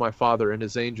name before my Father and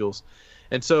his angels."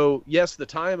 And so, yes, the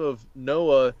time of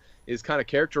Noah is kind of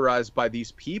characterized by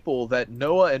these people that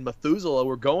Noah and Methuselah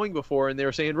were going before, and they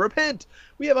were saying, "Repent,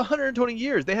 we have 120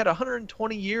 years." They had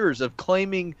 120 years of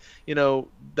claiming,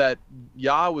 that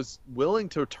Yah was willing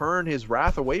to turn his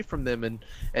wrath away from them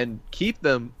and keep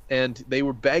them, and they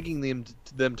were begging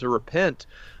them to repent.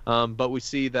 But we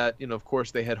see that, of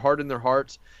course, they had hardened their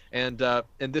hearts, and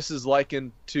this is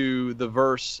likened to the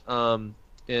verse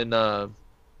in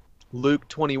Luke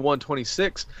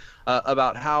 21:26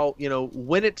 about how,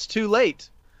 when it's too late,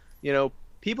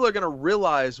 people are going to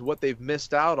realize what they've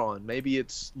missed out on. Maybe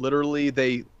it's literally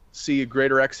they see a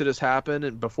greater exodus happen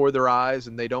and before their eyes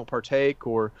and they don't partake,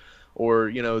 or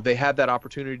they had that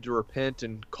opportunity to repent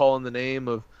and call in the name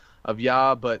of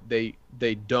Yah, but they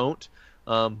don't.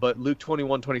 But Luke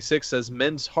 21:26 says,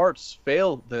 "Men's hearts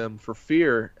fail them for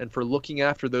fear and for looking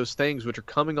after those things which are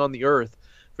coming on the earth,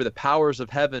 for the powers of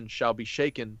heaven shall be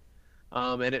shaken."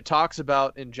 And it talks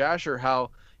about in Jasher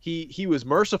how he was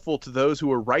merciful to those who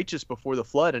were righteous before the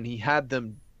flood, and he had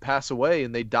them pass away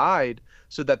and they died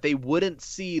so that they wouldn't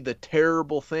see the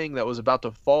terrible thing that was about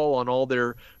to fall on all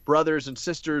their brothers and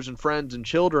sisters and friends and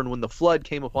children when the flood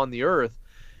came upon the earth.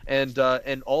 And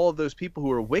all of those people who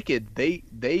were wicked,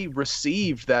 they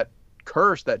received that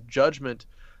curse, that judgment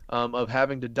of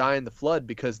having to die in the flood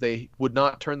because they would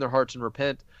not turn their hearts and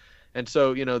repent. And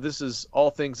so, this is all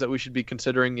things that we should be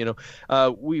considering.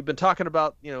 We've been talking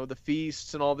about, the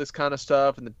feasts and all this kind of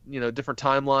stuff and the, different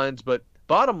timelines. But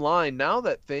bottom line, now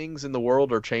that things in the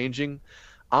world are changing,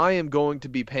 I am going to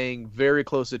be paying very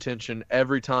close attention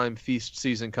every time feast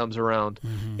season comes around,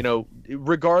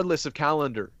 regardless of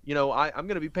calendar. I'm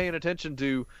going to be paying attention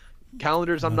to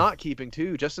calendars I'm not keeping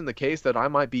too, just in the case that I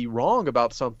might be wrong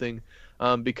about something.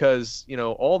 Because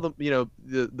all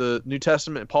the New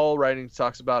Testament Paul writings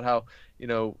talks about how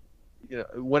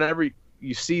whenever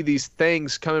you see these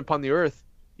things coming upon the earth,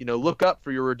 look up,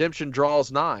 for your redemption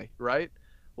draws nigh, right?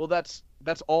 Well, that's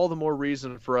all the more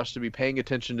reason for us to be paying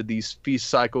attention to these feast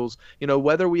cycles.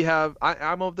 Whether we have,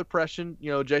 I'm of the impression,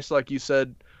 just like you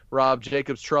said, Rob,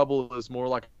 Jacob's trouble is more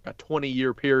like a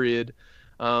 20-year period.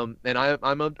 And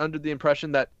I'm under the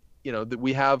impression that, that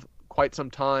we have quite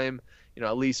some time,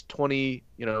 at least 20,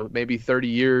 maybe 30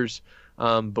 years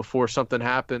before something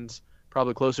happens.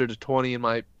 Probably closer to 20 in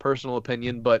my personal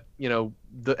opinion. But,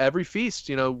 every feast,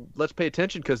 let's pay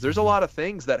attention, because there's a lot of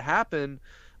things that happen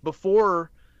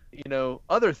before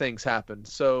other things happen.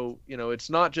 So it's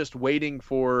not just waiting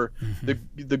for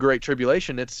the Great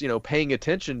Tribulation. It's paying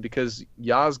attention, because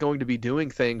Yah's going to be doing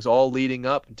things all leading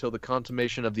up until the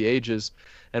consummation of the ages.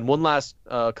 And one last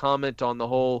comment on the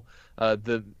whole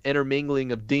the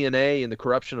intermingling of DNA and the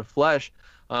corruption of flesh.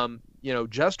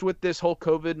 Just with this whole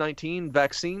COVID-19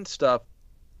 vaccine stuff,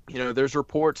 there's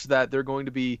reports that they're going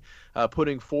to be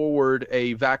putting forward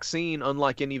a vaccine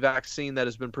unlike any vaccine that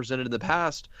has been presented in the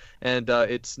past, and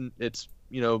it's an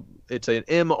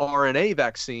mRNA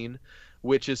vaccine,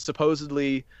 which is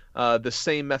supposedly the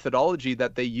same methodology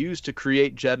that they use to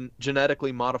create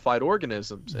genetically modified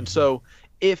organisms. And so,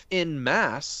 if in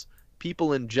mass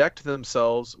people inject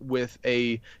themselves with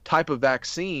a type of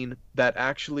vaccine that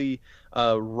actually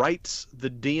writes the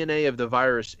DNA of the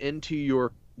virus into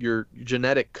your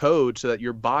genetic code, so that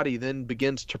your body then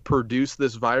begins to produce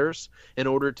this virus in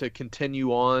order to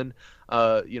continue on,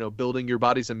 building your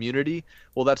body's immunity.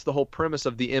 Well, that's the whole premise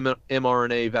of the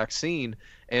mRNA vaccine.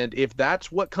 And if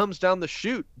that's what comes down the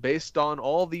chute, based on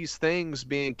all these things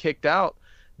being kicked out,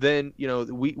 then,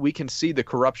 we can see the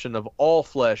corruption of all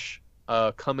flesh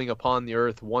coming upon the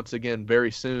earth once again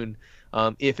very soon,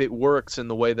 if it works in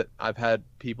the way that I've had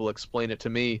people explain it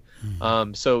to me.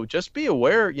 So just be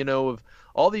aware, of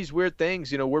all these weird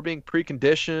things. We're being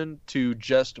preconditioned to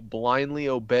just blindly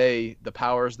obey the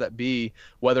powers that be,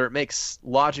 whether it makes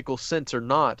logical sense or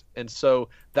not. And so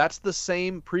that's the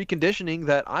same preconditioning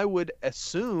that I would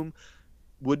assume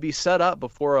would be set up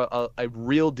before a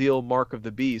real deal mark of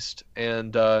the beast.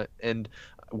 And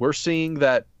we're seeing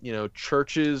that,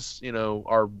 churches,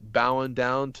 are bowing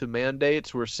down to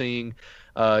mandates. We're seeing,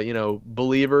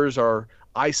 believers are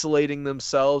isolating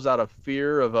themselves out of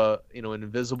fear of an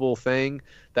invisible thing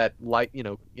that,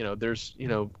 there's,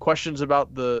 questions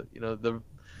about the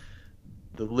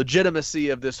legitimacy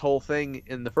of this whole thing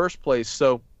in the first place.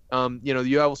 So,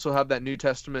 you also have that New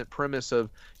Testament premise of,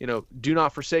 do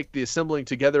not forsake the assembling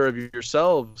together of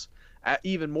yourselves,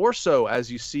 even more so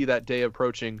as you see that day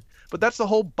approaching. But that's the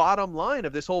whole bottom line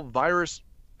of this whole virus,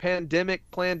 pandemic,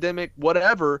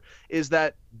 whatever, is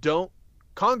that don't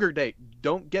congregate,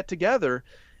 don't get together.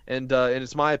 And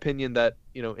it's my opinion that,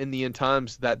 in the end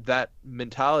times, that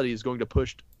mentality is going to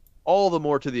push all the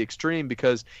more to the extreme,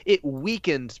 because it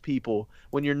weakens people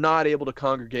when you're not able to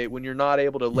congregate, when you're not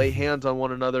able to lay hands on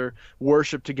one another,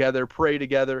 worship together, pray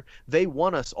together. They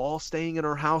want us all staying in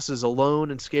our houses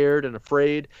alone and scared and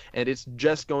afraid, and it's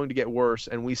just going to get worse.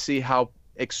 And we see how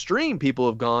extreme people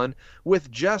have gone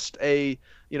with just a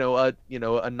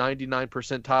 99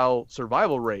 percentile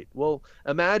survival rate. Well,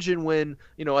 imagine when,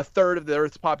 a third of the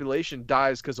Earth's population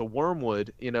dies because of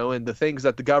wormwood, and the things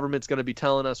that the government's going to be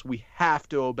telling us we have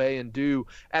to obey and do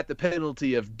at the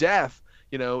penalty of death,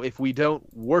 if we don't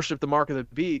worship the mark of the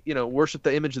beast, worship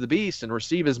the image of the beast and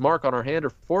receive his mark on our hand or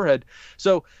forehead.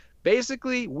 So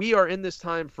basically, we are in this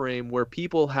time frame where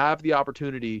people have the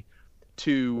opportunity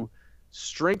to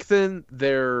strengthen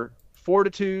their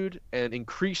fortitude and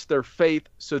increase their faith,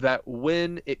 so that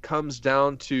when it comes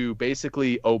down to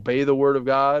basically obey the word of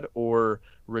God or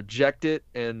reject it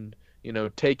and,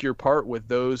 take your part with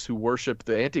those who worship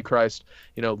the Antichrist,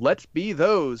 let's be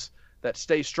those that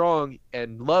stay strong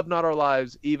and love not our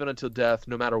lives even until death,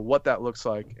 no matter what that looks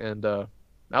like. And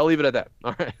I'll leave it at that.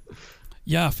 All right.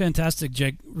 Yeah, fantastic,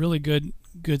 Jake. Really good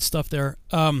stuff there.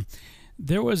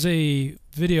 There was a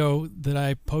video that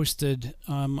I posted,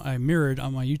 I mirrored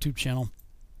on my YouTube channel,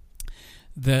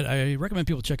 that I recommend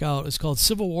people check out. It's called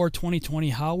Civil War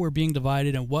 2020, How We're Being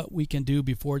Divided and What We Can Do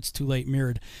Before It's Too Late,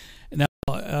 mirrored.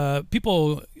 Now,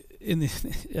 people,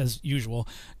 as usual,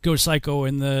 go psycho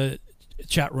in the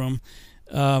chat room.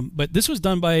 But this was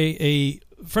done by a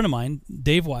friend of mine,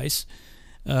 Dave Weiss.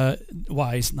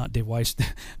 Wise, not Dave Weiss.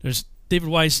 There's David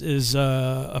Weiss is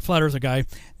a flat earther guy.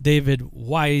 David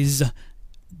Wise,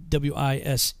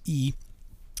 W-I-S-E,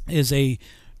 is a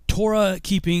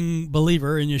Torah-keeping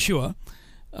believer in Yeshua,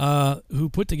 who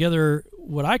put together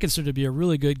what I consider to be a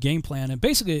really good game plan. And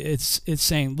basically, it's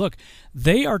saying, look,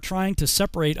 they are trying to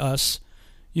separate us,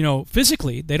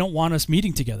 physically. They don't want us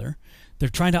meeting together. They're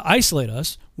trying to isolate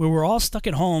us, where we're all stuck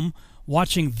at home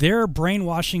watching their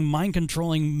brainwashing,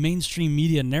 mind-controlling mainstream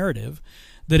media narrative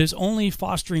that is only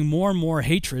fostering more and more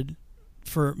hatred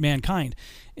for mankind.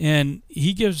 And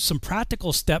he gives some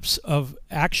practical steps of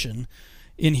action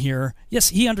in here. Yes,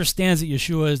 he understands that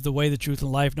Yeshua is the way, the truth,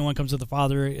 and life. No one comes to the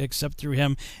Father except through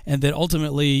him, and that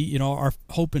ultimately, you know, our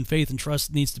hope and faith and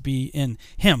trust needs to be in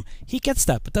him. He gets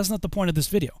that, but that's not the point of this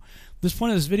video. This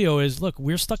point of this video is, look,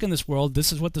 we're stuck in this world.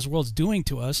 This is what this world's doing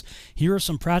to us. Here are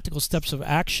some practical steps of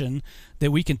action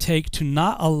that we can take to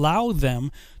not allow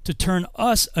them to turn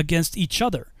us against each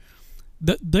other.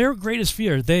 Their greatest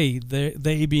fear, they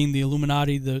being the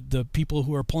Illuminati, the people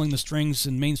who are pulling the strings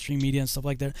in mainstream media and stuff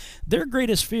like that, their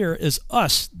greatest fear is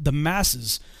us, the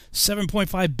masses,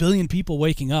 7.5 billion people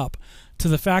waking up to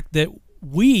the fact that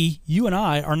we, you and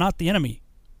I, are not the enemy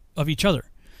of each other.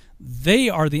 They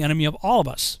are the enemy of all of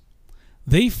us.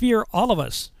 They fear all of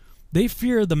us. They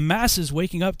fear the masses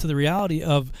waking up to the reality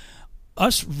of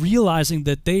us realizing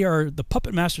that they are the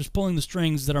puppet masters pulling the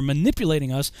strings that are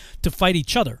manipulating us to fight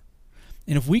each other.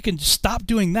 And if we can stop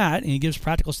doing that, and he gives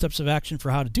practical steps of action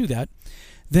for how to do that,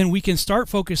 then we can start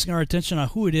focusing our attention on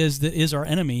who it is that is our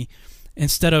enemy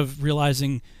instead of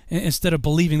believing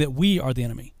that we are the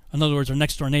enemy. In other words, our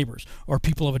next door neighbors or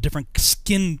people of a different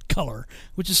skin color,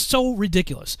 which is so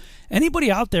ridiculous.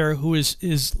 Anybody out there who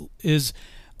is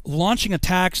launching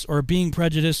attacks or being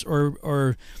prejudiced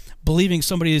or believing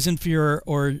somebody is inferior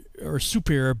or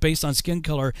superior based on skin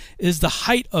color is the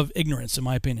height of ignorance, in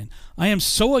my opinion. I am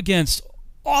so against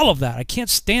all of that. I can't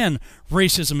stand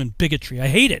racism and bigotry. I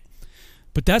hate it.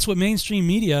 But that's what mainstream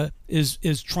media is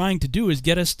trying to do, is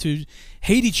get us to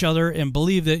hate each other and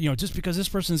believe that, you know, just because this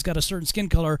person's got a certain skin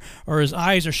color or his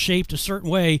eyes are shaped a certain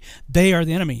way, they are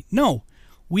the enemy. No,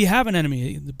 we have an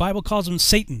enemy. The Bible calls him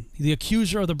Satan, the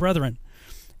accuser of the brethren.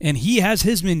 And he has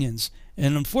his minions.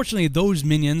 And unfortunately, those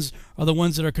minions are the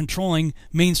ones that are controlling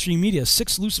mainstream media.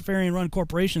 6 Luciferian-run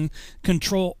corporations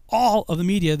control all of the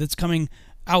media that's coming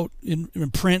out in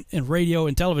print and radio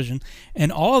and television,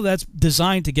 and all of that's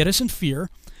designed to get us in fear,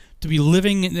 to be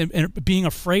living and being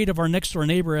afraid of our next door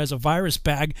neighbor as a virus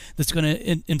bag that's going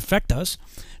to infect us,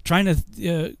 trying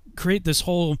to create this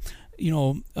whole, you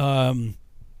know,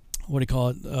 what do you call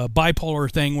it,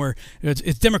 bipolar thing where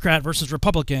it's Democrat versus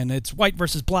Republican, it's white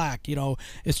versus black, you know,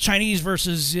 it's Chinese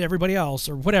versus everybody else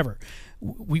or whatever.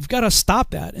 We've got to stop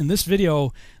that. In this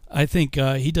video, I think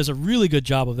he does a really good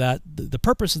job of that. The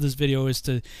purpose of this video is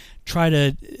to try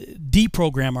to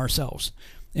deprogram ourselves.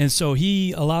 And so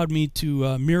he allowed me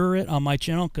to mirror it on my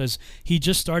channel because he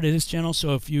just started his channel.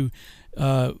 So if you,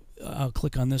 I'll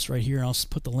click on this right here and I'll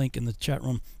put the link in the chat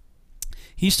room.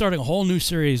 He's starting a whole new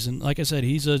series. And like I said,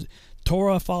 he's a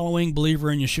Torah-following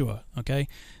believer in Yeshua, okay?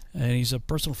 And he's a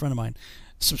personal friend of mine.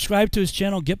 Subscribe to his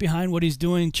channel, get behind what he's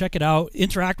doing, check it out,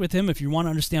 interact with him if you want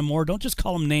to understand more. Don't just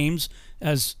call him names,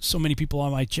 as so many people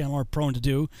on my channel are prone to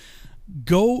do.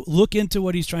 Go look into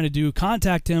what he's trying to do.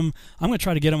 Contact him. I'm going to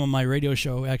try to get him on my radio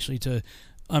show, actually, to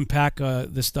unpack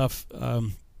this stuff,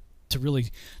 to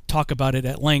really talk about it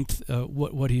at length,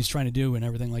 what he's trying to do and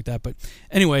everything like that. But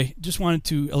anyway, just wanted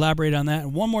to elaborate on that.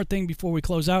 And one more thing before we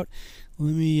close out.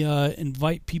 Let me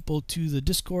invite people to the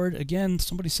Discord. Again,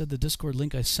 somebody said the Discord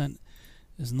link I sent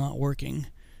is not working.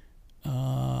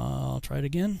 I'll try it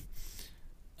again.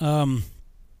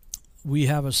 We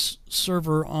have a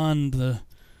server on the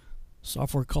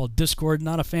software called Discord.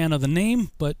 Not a fan of the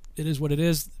name, but it is what it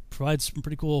is. It provides some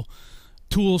pretty cool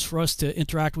tools for us to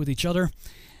interact with each other.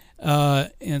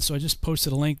 And so I just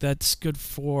posted a link that's good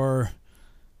for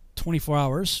 24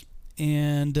 hours.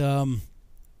 And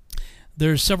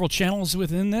there's several channels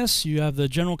within this. You have the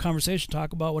general conversation,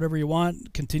 talk about whatever you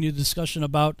want, continue the discussion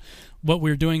about what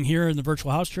we're doing here in the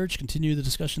Virtual House Church, continue the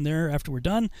discussion there after we're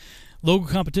done. Logo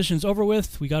competition is over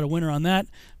with. We got a winner on that.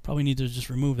 Probably need to just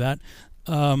remove that.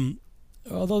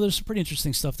 Although there's some pretty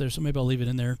interesting stuff there, so maybe I'll leave it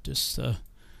in there just to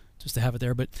have it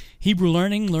there. But Hebrew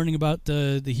learning about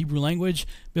the Hebrew language,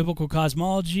 biblical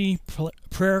cosmology,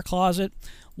 prayer closet,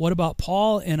 what about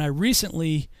Paul? And I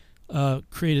recently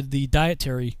created the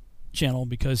dietary channel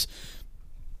because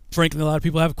frankly a lot of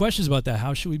people have questions about that.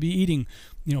 How should we be eating,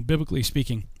 you know, biblically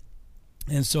speaking?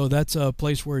 And so that's a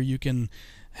place where you can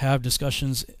have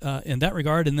discussions in that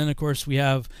regard. And then of course we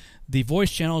have the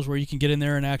voice channels where you can get in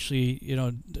there and actually, you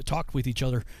know, talk with each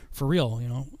other for real, you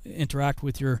know, interact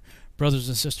with your brothers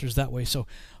and sisters that way. So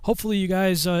hopefully you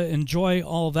guys enjoy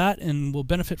all of that and will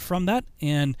benefit from that.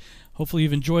 And hopefully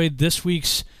you've enjoyed this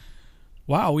week's,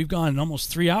 wow, we've gone almost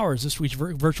 3 hours this week's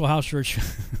Virtual House Church.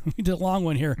 We did a long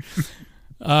one here.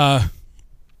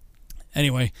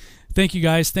 Anyway, thank you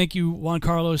guys. Thank you, Juan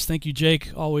Carlos. Thank you,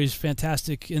 Jake. Always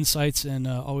fantastic insights and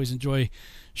always enjoy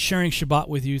sharing Shabbat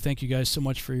with you. Thank you guys so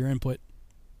much for your input.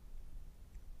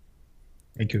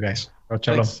 Thank you, guys.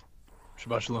 Shalom.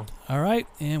 Shabbat shalom. All right.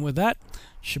 And with that,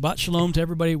 Shabbat shalom to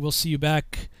everybody. We'll see you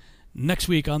back next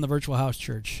week on the Virtual House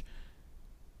Church.